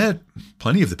 I'll admit,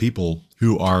 plenty of the people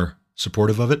who are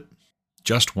supportive of it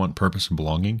just want purpose and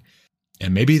belonging.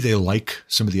 And maybe they like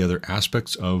some of the other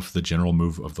aspects of the general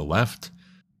move of the left.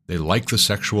 They like the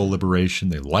sexual liberation.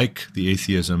 They like the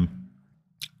atheism.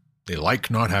 They like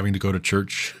not having to go to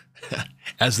church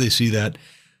as they see that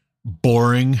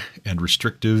boring and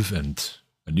restrictive and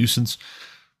a nuisance.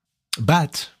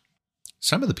 But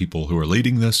some of the people who are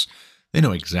leading this, they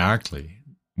know exactly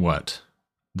what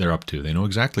they're up to. They know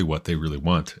exactly what they really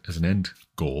want as an end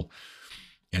goal.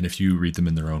 And if you read them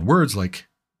in their own words, like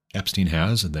Epstein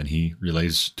has, and then he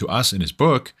relays to us in his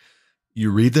book, you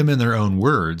read them in their own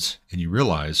words and you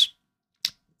realize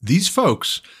these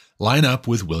folks line up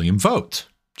with William Vogt.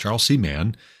 Charles C.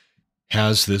 Mann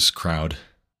has this crowd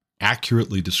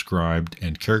accurately described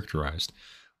and characterized.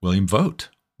 William Vogt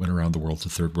went around the world to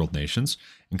third world nations,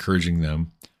 encouraging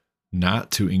them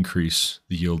not to increase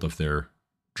the yield of their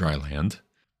dry land,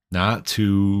 not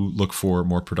to look for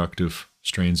more productive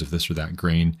strains of this or that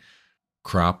grain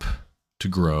crop to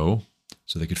grow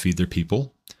so they could feed their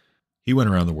people. He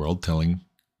went around the world telling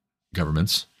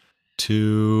governments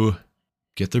to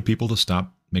get their people to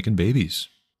stop making babies.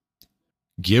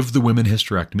 Give the women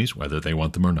hysterectomies, whether they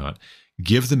want them or not.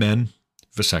 Give the men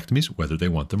vasectomies, whether they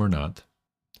want them or not.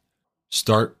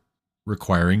 Start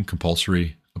requiring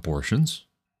compulsory abortions.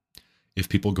 If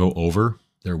people go over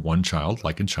their one child,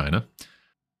 like in China,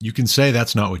 you can say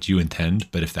that's not what you intend,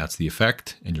 but if that's the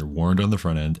effect and you're warned on the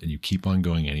front end and you keep on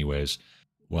going anyways,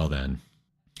 well then,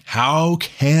 how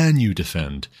can you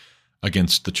defend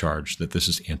against the charge that this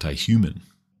is anti-human?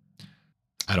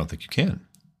 I don't think you can.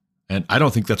 And I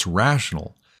don't think that's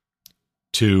rational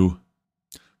to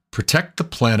protect the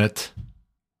planet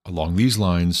along these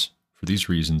lines for these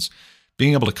reasons.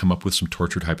 Being able to come up with some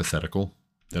tortured hypothetical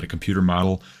that a computer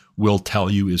model will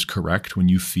tell you is correct when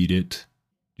you feed it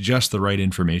just the right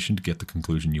information to get the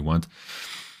conclusion you want,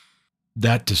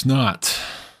 that does not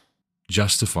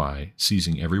justify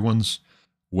seizing everyone's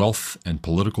wealth and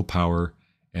political power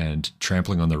and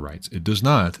trampling on their rights. It does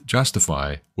not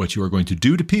justify what you are going to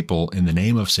do to people in the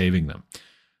name of saving them.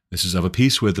 This is of a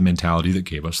piece with the mentality that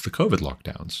gave us the COVID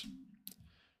lockdowns.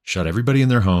 Shut everybody in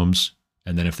their homes,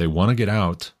 and then if they want to get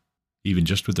out, even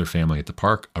just with their family at the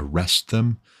park, arrest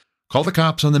them. Call the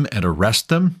cops on them and arrest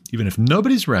them. Even if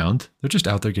nobody's around, they're just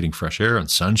out there getting fresh air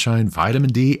and sunshine,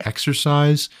 vitamin D,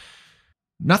 exercise.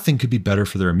 Nothing could be better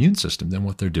for their immune system than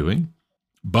what they're doing.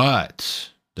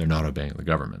 But they're not obeying the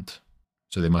government.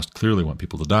 So they must clearly want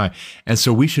people to die. And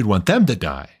so we should want them to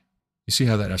die. You see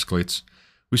how that escalates?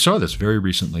 We saw this very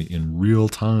recently in real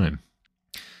time.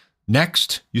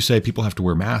 Next, you say people have to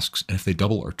wear masks. And if they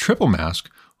double or triple mask,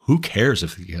 who cares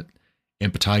if they get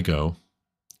impetigo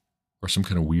or some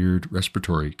kind of weird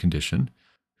respiratory condition?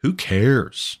 Who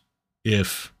cares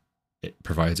if it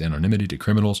provides anonymity to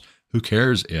criminals? Who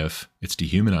cares if it's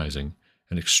dehumanizing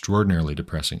and extraordinarily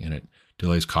depressing and it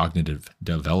delays cognitive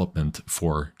development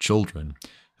for children?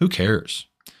 Who cares?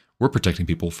 We're protecting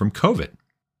people from COVID.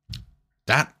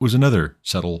 That was another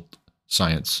settled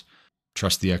science,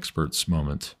 trust the experts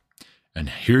moment. And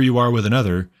here you are with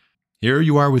another. Here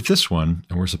you are with this one,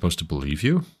 and we're supposed to believe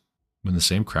you when the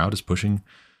same crowd is pushing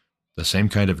the same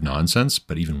kind of nonsense,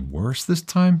 but even worse this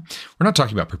time? We're not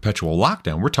talking about perpetual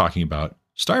lockdown. We're talking about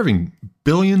starving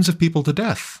billions of people to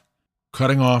death,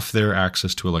 cutting off their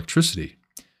access to electricity,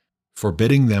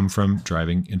 forbidding them from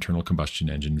driving internal combustion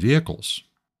engine vehicles.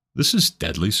 This is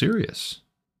deadly serious.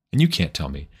 And you can't tell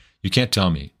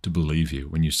me to believe you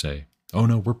when you say, oh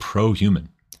no, we're pro-human.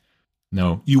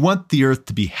 No, you want the earth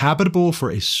to be habitable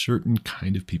for a certain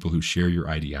kind of people who share your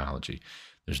ideology.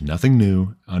 There's nothing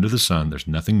new under the sun. There's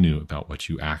nothing new about what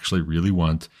you actually really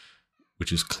want,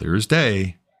 which is clear as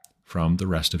day from the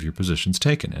rest of your positions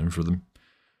taken and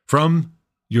from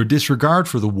your disregard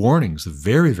for the warnings, the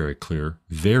very, very clear,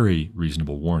 very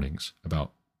reasonable warnings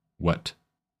about what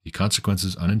the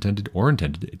consequences, unintended or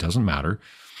intended, it doesn't matter,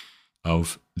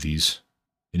 of these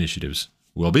initiatives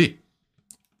will be.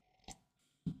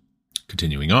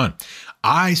 Continuing on,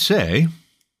 I say,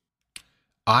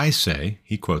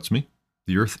 he quotes me,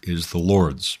 the earth is the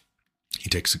Lord's. He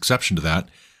takes exception to that,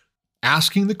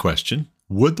 asking the question,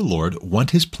 would the Lord want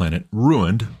his planet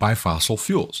ruined by fossil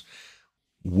fuels?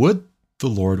 Would the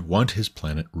Lord want his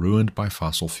planet ruined by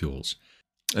fossil fuels?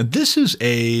 And this is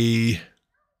a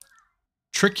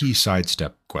tricky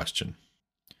sidestep question,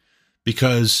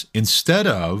 because instead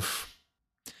of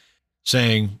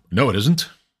saying, no, it isn't,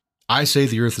 I say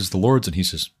the earth is the Lord's, and he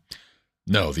says,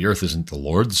 no, the earth isn't the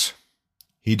Lord's.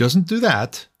 He doesn't do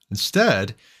that.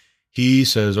 Instead, he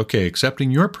says, okay, accepting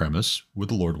your premise, would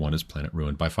the Lord want his planet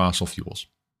ruined by fossil fuels?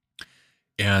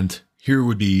 And here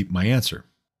would be my answer.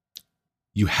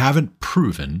 You haven't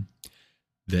proven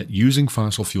that using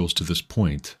fossil fuels to this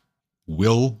point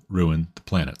will ruin the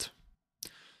planet.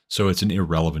 So it's an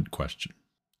irrelevant question.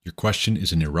 Your question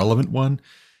is an irrelevant one.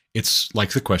 It's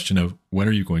like the question of, when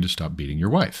are you going to stop beating your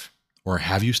wife? Or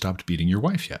have you stopped beating your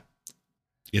wife yet?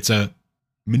 It's a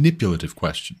manipulative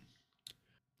question.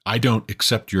 I don't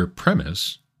accept your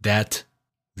premise that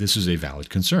this is a valid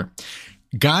concern.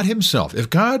 God himself, if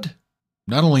God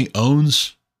not only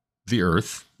owns the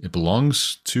earth, it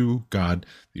belongs to God,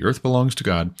 the earth belongs to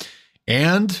God,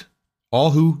 and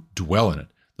all who dwell in it,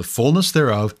 the fullness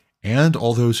thereof, and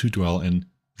all those who dwell in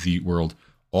the world,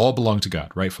 all belong to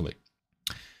God, rightfully.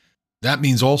 That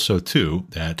means also, too,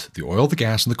 that the oil, the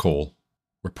gas, and the coal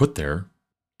were put there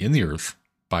in the earth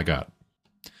by God.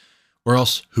 Or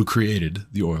else, who created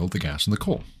the oil, the gas, and the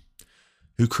coal?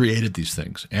 Who created these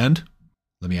things? And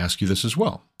let me ask you this as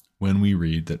well. When we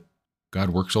read that God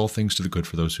works all things to the good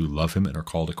for those who love him and are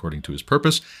called according to his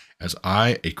purpose, as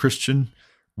I, a Christian,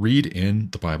 read in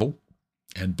the Bible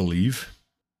and believe,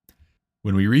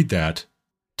 when we read that,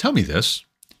 tell me this,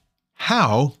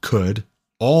 how could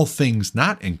all things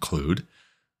not include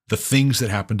the things that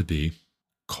happen to be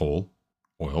coal,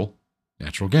 oil,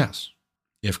 natural gas?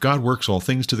 If God works all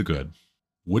things to the good,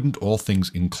 wouldn't all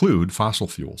things include fossil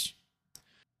fuels?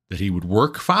 That he would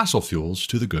work fossil fuels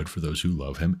to the good for those who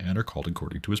love him and are called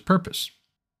according to his purpose.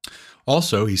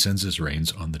 Also, he sends his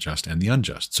rains on the just and the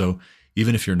unjust. So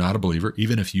even if you're not a believer,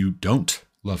 even if you don't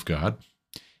love God,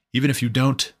 even if you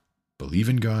don't believe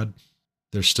in God,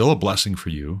 there's still a blessing for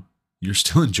you. You're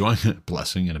still enjoying a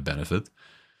blessing and a benefit.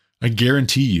 I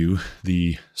guarantee you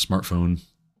the smartphone,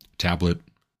 tablet,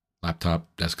 laptop,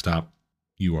 desktop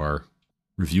you are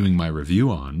reviewing my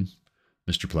review on,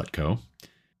 Mr. Pletko,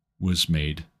 was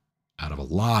made out of a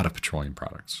lot of petroleum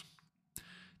products.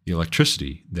 The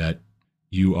electricity that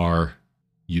you are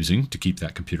using to keep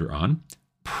that computer on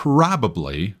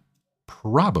probably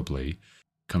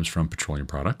comes from petroleum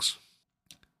products.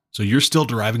 So you're still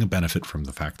deriving a benefit from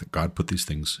the fact that God put these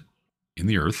things in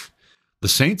the earth. The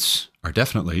saints are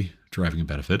definitely deriving a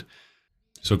benefit.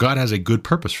 So God has a good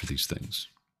purpose for these things.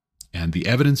 And the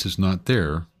evidence is not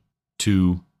there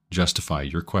to justify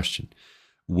your question.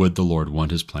 Would the Lord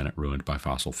want his planet ruined by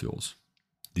fossil fuels?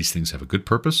 These things have a good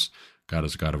purpose. God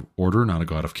is a God of order, not a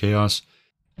God of chaos.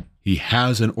 He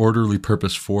has an orderly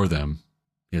purpose for them.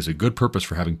 He has a good purpose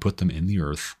for having put them in the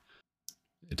earth.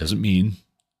 It doesn't mean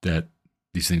that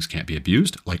these things can't be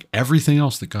abused. Like everything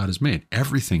else that God has made,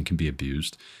 everything can be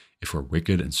abused if we're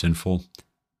wicked and sinful,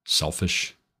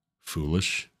 selfish,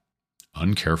 foolish,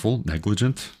 uncareful,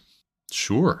 negligent.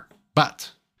 Sure.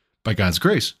 But by God's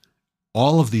grace,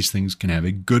 all of these things can have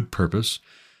a good purpose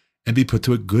and be put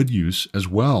to a good use as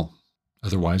well.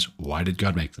 Otherwise, why did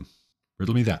God make them?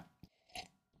 Riddle me that.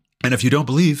 And if you don't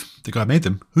believe that God made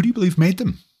them, who do you believe made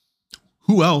them?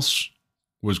 Who else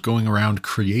was going around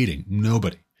creating?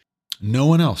 Nobody. No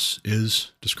one else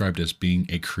is described as being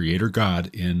a creator God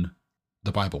in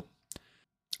the Bible.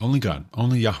 Only God,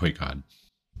 only Yahweh God.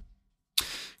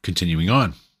 Continuing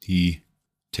on, he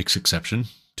takes exception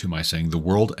to my saying the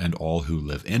world and all who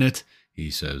live in it.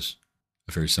 He says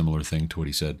a very similar thing to what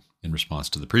he said in response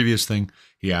to the previous thing.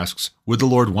 He asks, would the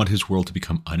Lord want his world to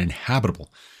become uninhabitable?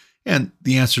 And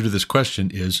the answer to this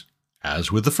question is,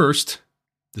 as with the first,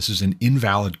 this is an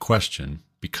invalid question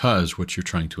because what you're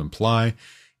trying to imply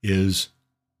is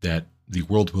that the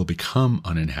world will become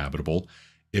uninhabitable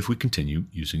if we continue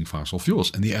using fossil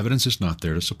fuels. And the evidence is not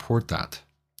there to support that.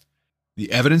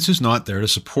 The evidence is not there to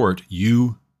support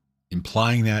you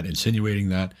implying that, insinuating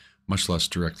that, much less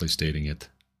directly stating it.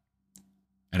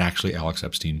 And actually, Alex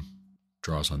Epstein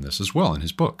draws on this as well in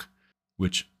his book,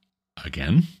 which,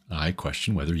 again, I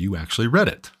question whether you actually read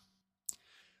it.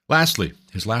 Lastly,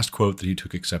 his last quote that he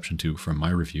took exception to from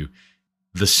my review,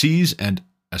 the seas and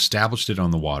established it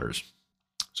on the waters.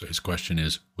 So his question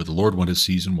is, would the Lord want his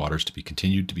seas and waters to be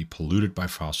continued to be polluted by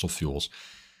fossil fuels?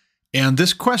 And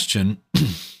this question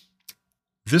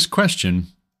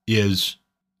is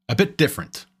a bit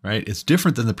different, right? It's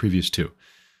different than the previous two.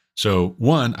 So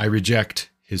one, I reject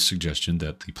his suggestion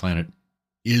that the planet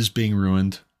is being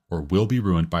ruined or will be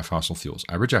ruined by fossil fuels.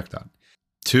 I reject that.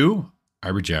 Two, I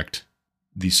reject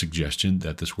the suggestion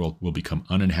that this world will become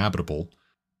uninhabitable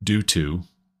due to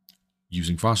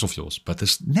using fossil fuels. But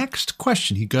this next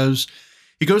question, he goes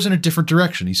in a different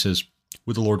direction. He says,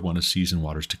 would the Lord want his seas and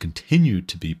waters to continue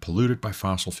to be polluted by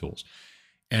fossil fuels?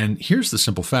 And here's the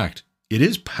simple fact. It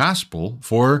is possible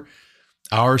for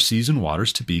our seas and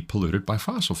waters to be polluted by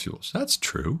fossil fuels. That's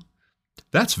true.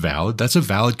 That's valid. That's a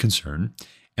valid concern.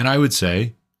 And I would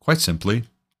say, quite simply,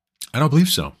 I don't believe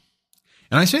so.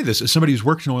 And I say this as somebody who's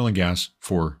worked in oil and gas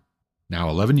for now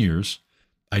 11 years.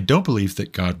 I don't believe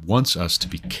that God wants us to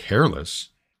be careless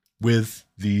with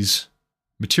these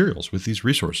materials, with these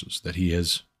resources that he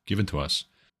has given to us.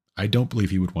 I don't believe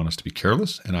he would want us to be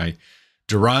careless, and I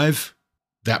derive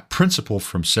that principle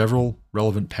from several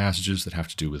relevant passages that have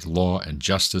to do with law and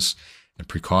justice and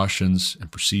precautions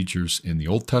and procedures in the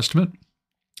Old Testament.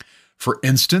 For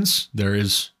instance, there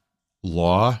is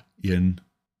law in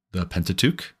the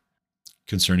Pentateuch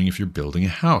concerning if you're building a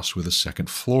house with a second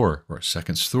floor or a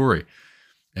second story,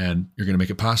 and you're going to make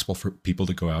it possible for people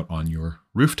to go out on your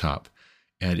rooftop.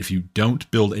 And if you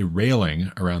don't build a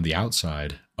railing around the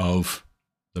outside of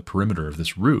the perimeter of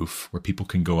this roof where people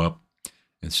can go up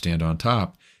and stand on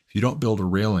top, if you don't build a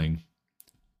railing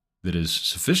that is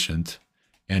sufficient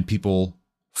and people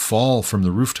fall from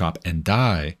the rooftop and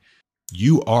die,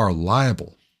 you are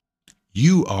liable.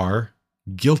 You are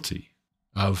guilty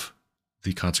of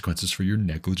the consequences for your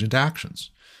negligent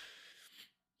actions.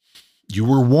 You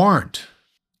were warned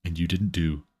and you didn't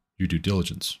do your due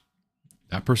diligence.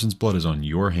 That person's blood is on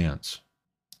your hands.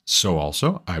 So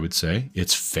also, I would say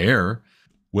it's fair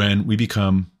when we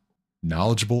become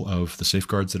knowledgeable of the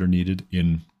safeguards that are needed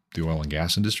in the oil and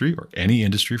gas industry, or any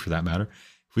industry for that matter.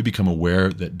 If we become aware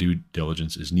that due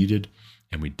diligence is needed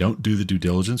and we don't do the due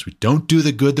diligence, we don't do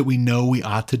the good that we know we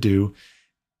ought to do,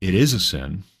 it is a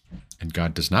sin, and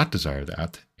God does not desire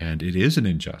that, and it is an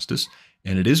injustice,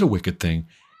 and it is a wicked thing,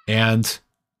 and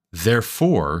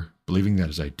therefore, believing that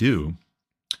as I do,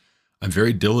 I'm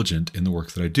very diligent in the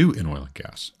work that I do in oil and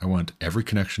gas. I want every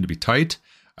connection to be tight.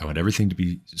 I want everything to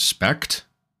be spec'd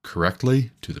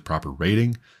correctly to the proper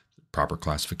rating, the proper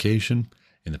classification,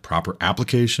 in the proper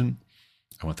application.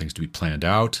 I want things to be planned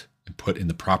out and put in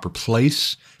the proper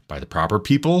place by the proper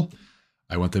people.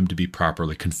 I want them to be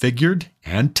properly configured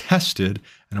and tested,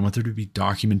 and I want there to be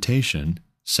documentation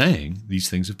saying these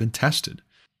things have been tested.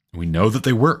 And we know that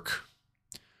they work.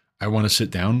 I want to sit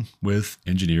down with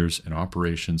engineers and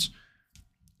operations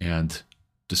and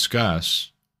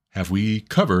discuss, have we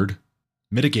covered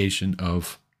mitigation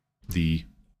of the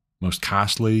most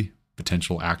costly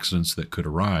potential accidents that could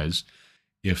arise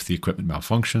if the equipment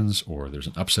malfunctions, or there's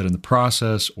an upset in the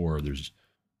process, or there's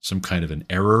some kind of an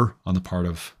error on the part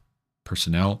of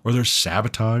personnel, or there's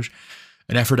sabotage,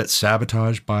 an effort at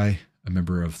sabotage by a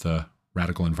member of the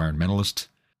radical environmentalist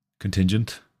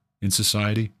contingent in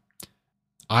society.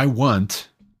 I want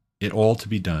it all to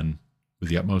be done with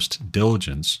the utmost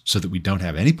diligence so that we don't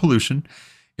have any pollution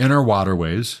in our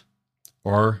waterways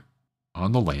or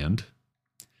on the land.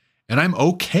 And I'm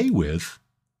okay with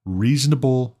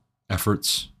reasonable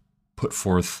efforts put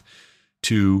forth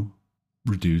to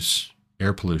reduce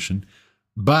air pollution.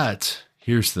 But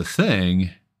here's the thing,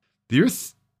 the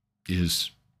earth is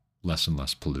less and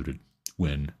less polluted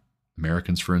when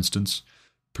Americans, for instance,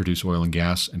 produce oil and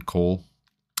gas and coal,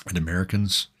 and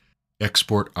Americans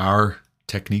export our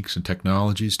techniques and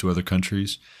technologies to other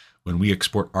countries, when we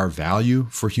export our value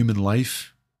for human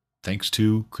life, thanks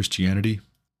to Christianity.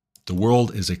 The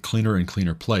world is a cleaner and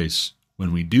cleaner place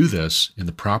when we do this in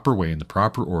the proper way, in the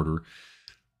proper order,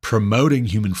 promoting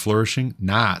human flourishing,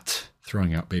 not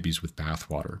throwing out babies with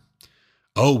bathwater.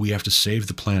 Oh, we have to save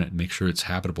the planet and make sure it's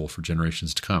habitable for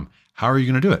generations to come. How are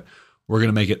you going to do it? We're going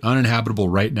to make it uninhabitable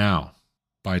right now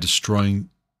by destroying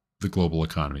the global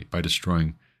economy, by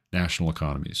destroying national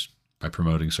economies, by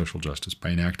promoting social justice, by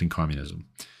enacting communism.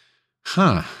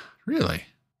 Really?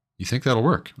 You think that'll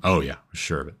work? Oh yeah,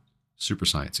 sure of it. Super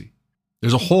sciencey.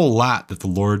 There's a whole lot that the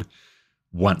Lord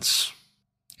wants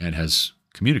and has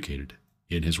communicated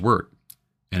in his word.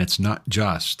 And it's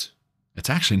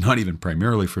actually not even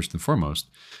primarily, first and foremost,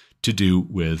 to do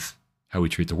with how we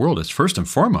treat the world. It's first and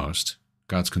foremost,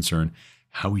 God's concern,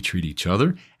 how we treat each other,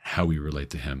 and how we relate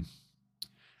to him.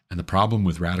 And the problem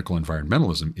with radical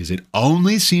environmentalism is it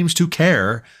only seems to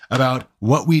care about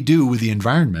what we do with the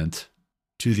environment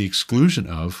to the exclusion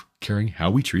of caring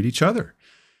how we treat each other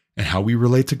and how we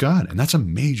relate to God. And that's a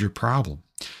major problem.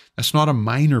 That's not a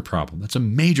minor problem. That's a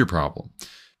major problem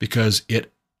because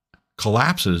it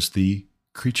collapses the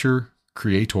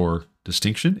creature-creator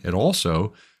distinction. It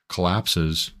also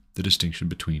collapses the distinction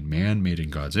between man made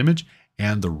in God's image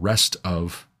and the rest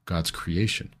of God's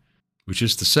creation, which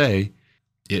is to say,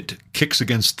 it kicks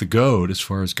against the goad as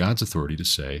far as God's authority to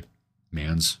say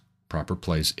man's proper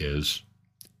place is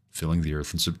filling the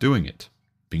earth and subduing it,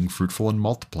 being fruitful and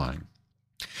multiplying.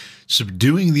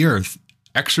 Subduing the earth,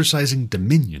 exercising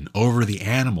dominion over the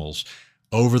animals,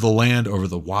 over the land, over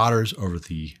the waters, over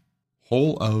the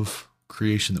whole of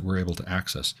creation that we're able to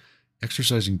access.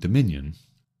 Exercising dominion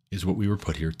is what we were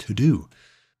put here to do.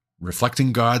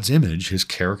 Reflecting God's image, his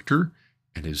character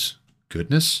and his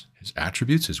goodness, his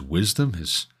attributes, his wisdom,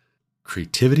 his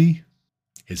creativity,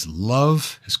 his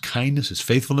love, his kindness, his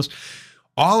faithfulness.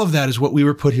 All of that is what we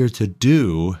were put here to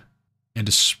do and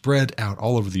to spread out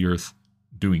all over the earth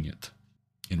doing it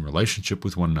in relationship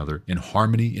with one another, in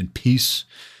harmony, in peace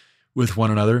with one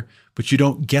another. But you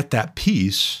don't get that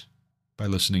peace by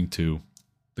listening to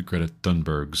the Greta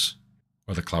Thunbergs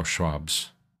or the Klaus Schwabs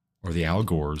or the Al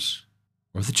Gores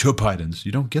or the Joe Bidens.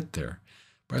 You don't get there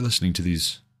by listening to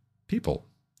these people.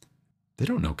 They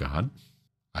don't know God.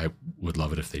 I would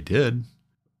love it if they did.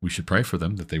 We should pray for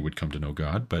them that they would come to know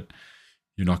God, but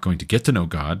you're not going to get to know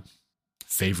God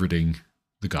favoriting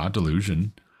the God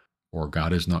delusion or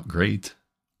God is not great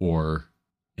or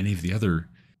any of the other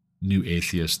new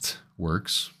atheist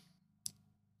works.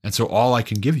 And so all I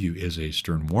can give you is a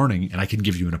stern warning, and I can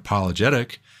give you an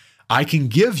apologetic. I can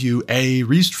give you a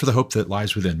reason for the hope that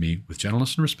lies within me with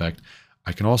gentleness and respect.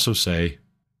 I can also say,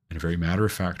 in a very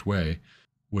matter-of-fact way,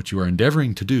 what you are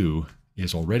endeavoring to do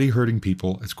is already hurting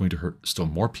people. It's going to hurt still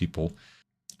more people.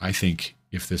 I think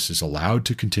if this is allowed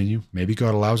to continue, maybe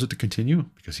God allows it to continue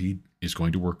because he is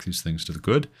going to work these things to the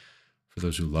good for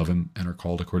those who love him and are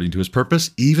called according to his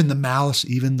purpose, even the malice,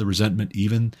 even the resentment,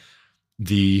 even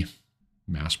the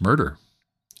mass murder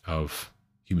of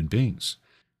human beings.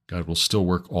 God will still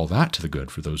work all that to the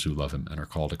good for those who love him and are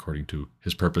called according to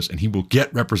his purpose. And he will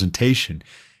get representation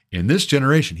in this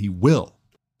generation. He will.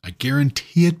 I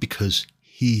guarantee it because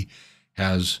he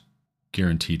has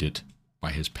guaranteed it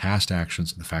by his past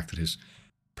actions and the fact that his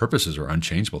purposes are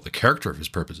unchangeable. The character of his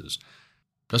purposes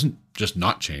doesn't just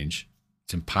not change.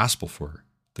 It's impossible for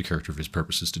the character of his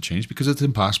purposes to change because it's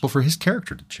impossible for his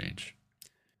character to change.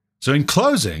 So in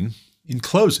closing,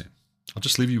 I'll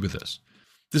just leave you with this.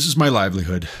 This is my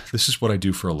livelihood. This is what I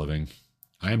do for a living.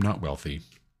 I am not wealthy,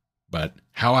 but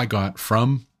how I got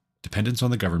from dependence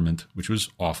on the government, which was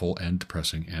awful and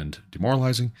depressing and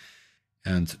demoralizing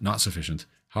and not sufficient,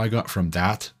 how I got from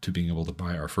that to being able to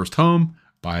buy our first home,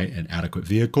 buy an adequate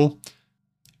vehicle,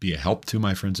 be a help to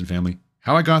my friends and family.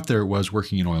 How I got there was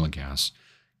working in oil and gas,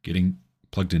 getting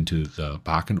plugged into the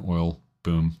Bakken oil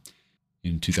boom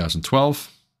in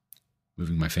 2012,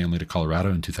 moving my family to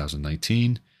Colorado in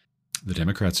 2019. The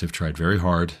Democrats have tried very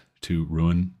hard to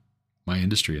ruin my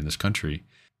industry in this country,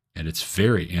 and it's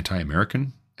very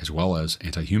anti-American as well as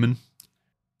anti-human.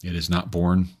 It is not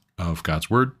born of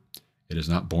God's word. It is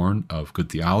not born of good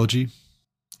theology.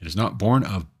 It is not born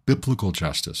of biblical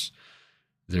justice,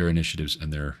 their initiatives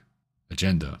and their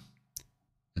agenda.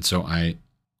 And so I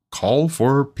call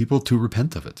for people to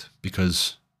repent of it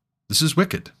because this is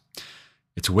wicked.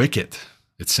 It's wicked.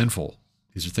 It's sinful.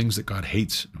 These are things that God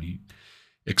hates. He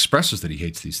expresses that he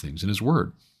hates these things in his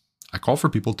word. I call for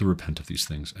people to repent of these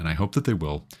things, and I hope that they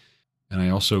will. And I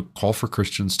also call for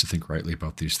Christians to think rightly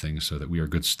about these things so that we are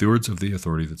good stewards of the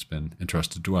authority that's been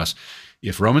entrusted to us.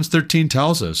 If Romans 13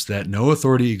 tells us that no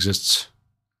authority exists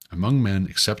among men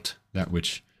except that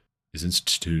which is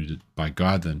instituted by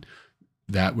God, then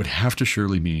that would have to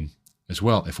surely mean as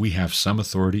well, if we have some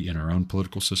authority in our own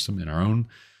political system, in our own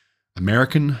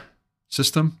American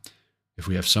system, if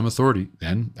we have some authority,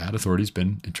 then that authority has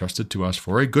been entrusted to us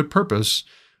for a good purpose.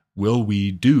 Will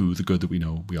we do the good that we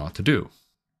know we ought to do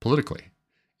politically?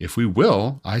 If we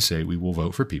will, I say we will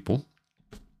vote for people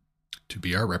to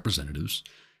be our representatives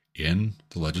in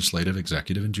the legislative,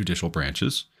 executive, and judicial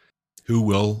branches who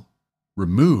will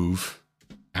remove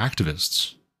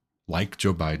activists like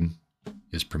Joe Biden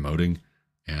is promoting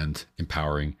and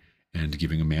empowering and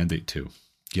giving a mandate to,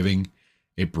 giving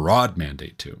a broad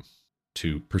mandate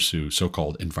to pursue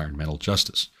so-called environmental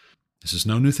justice. This is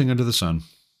no new thing under the sun.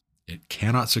 It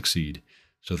cannot succeed.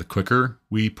 So the quicker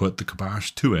we put the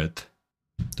kibosh to it,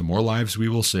 the more lives we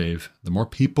will save, the more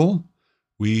people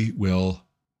we will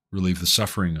relieve the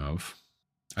suffering of.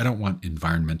 I don't want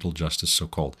environmental justice,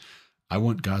 so-called. I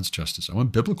want God's justice. I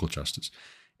want biblical justice.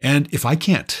 And if I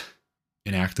can't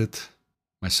enact it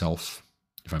myself,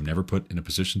 if I'm never put in a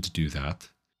position to do that,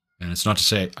 and it's not to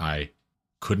say I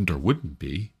couldn't or wouldn't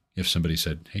be, if somebody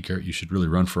said, hey, Garrett, you should really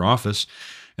run for office,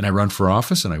 and I run for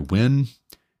office and I win,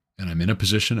 and I'm in a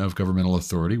position of governmental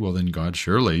authority, well, then God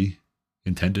surely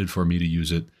intended for me to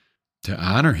use it to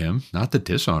honor him, not to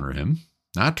dishonor him,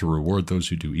 not to reward those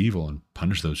who do evil and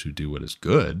punish those who do what is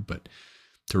good, but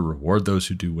to reward those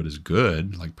who do what is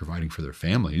good, like providing for their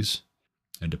families,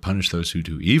 and to punish those who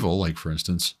do evil, like, for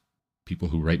instance, people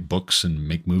who write books and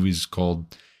make movies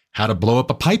called How to Blow Up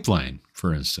a Pipeline,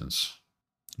 for instance.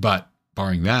 But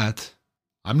barring that,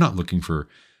 I'm not looking for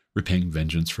repaying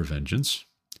vengeance for vengeance.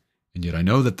 And yet I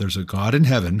know that there's a God in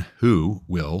heaven who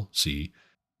will see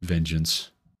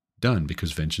vengeance done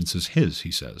because vengeance is his,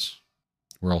 he says.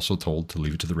 We're also told to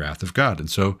leave it to the wrath of God. And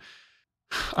so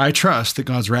I trust that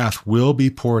God's wrath will be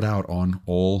poured out on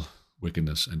all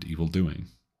wickedness and evil doing.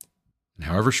 And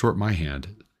however short my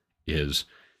hand is,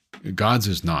 God's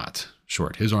is not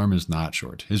short. His arm is not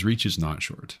short. His reach is not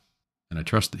short. And I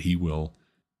trust that he will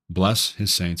bless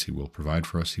his saints. He will provide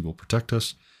for us. He will protect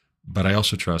us. But I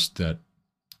also trust that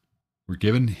we're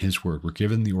given his word. We're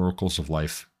given the oracles of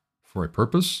life for a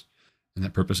purpose. And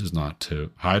that purpose is not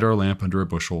to hide our lamp under a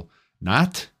bushel,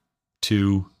 not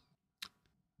to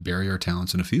bury our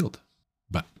talents in a field.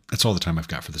 But that's all the time I've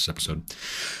got for this episode.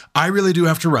 I really do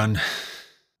have to run.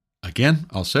 Again,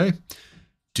 I'll say,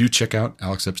 do check out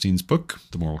Alex Epstein's book,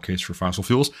 The Moral Case for Fossil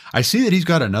Fuels. I see that he's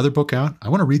got another book out. I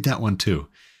want to read that one too.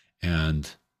 And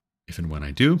if and when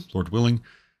I do, Lord willing,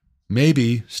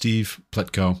 maybe Steve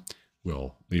Pletko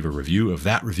will leave a review of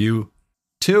that review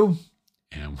too,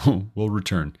 and we'll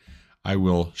return. I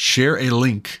will share a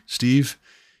link, Steve,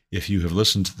 if you have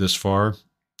listened this far.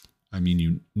 I mean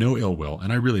you no ill will,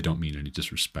 and I really don't mean any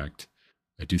disrespect.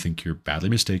 I do think you're badly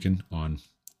mistaken on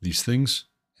these things,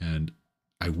 and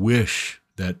I wish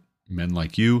that men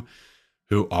like you,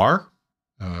 who are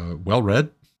well-read,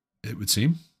 it would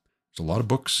seem. There's a lot of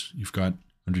books you've got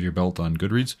under your belt on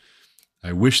Goodreads.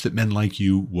 I wish that men like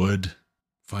you would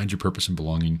find your purpose and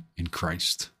belonging in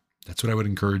Christ. That's what I would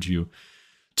encourage you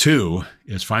to,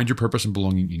 is find your purpose and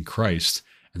belonging in Christ,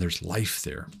 and there's life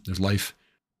there. There's life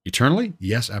eternally,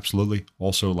 yes, absolutely.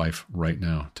 Also life right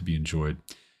now to be enjoyed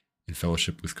in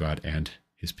fellowship with God and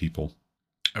his people.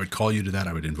 I would call you to that.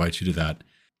 I would invite you to that.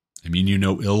 I mean you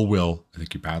no ill will. I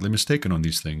think you're badly mistaken on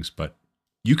these things, but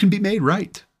you can be made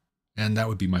right. And that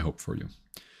would be my hope for you.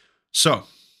 So,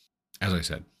 as I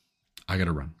said, I got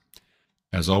to run.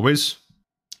 As always,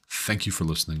 thank you for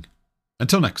listening.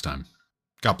 Until next time,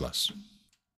 God bless.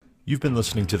 You've been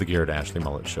listening to The Garrett Ashley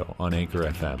Mullet Show on Anchor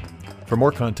FM. For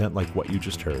more content like what you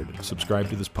just heard, subscribe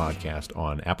to this podcast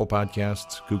on Apple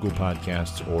Podcasts, Google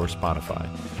Podcasts, or Spotify.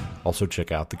 Also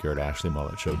check out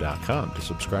thegarrettashleymulletshow.com to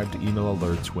subscribe to email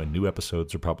alerts when new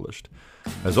episodes are published.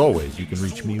 As always, you can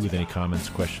reach me with any comments,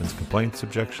 questions, complaints,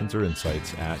 objections, or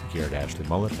insights at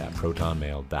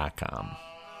garrettashleyMullet@protonmail.com.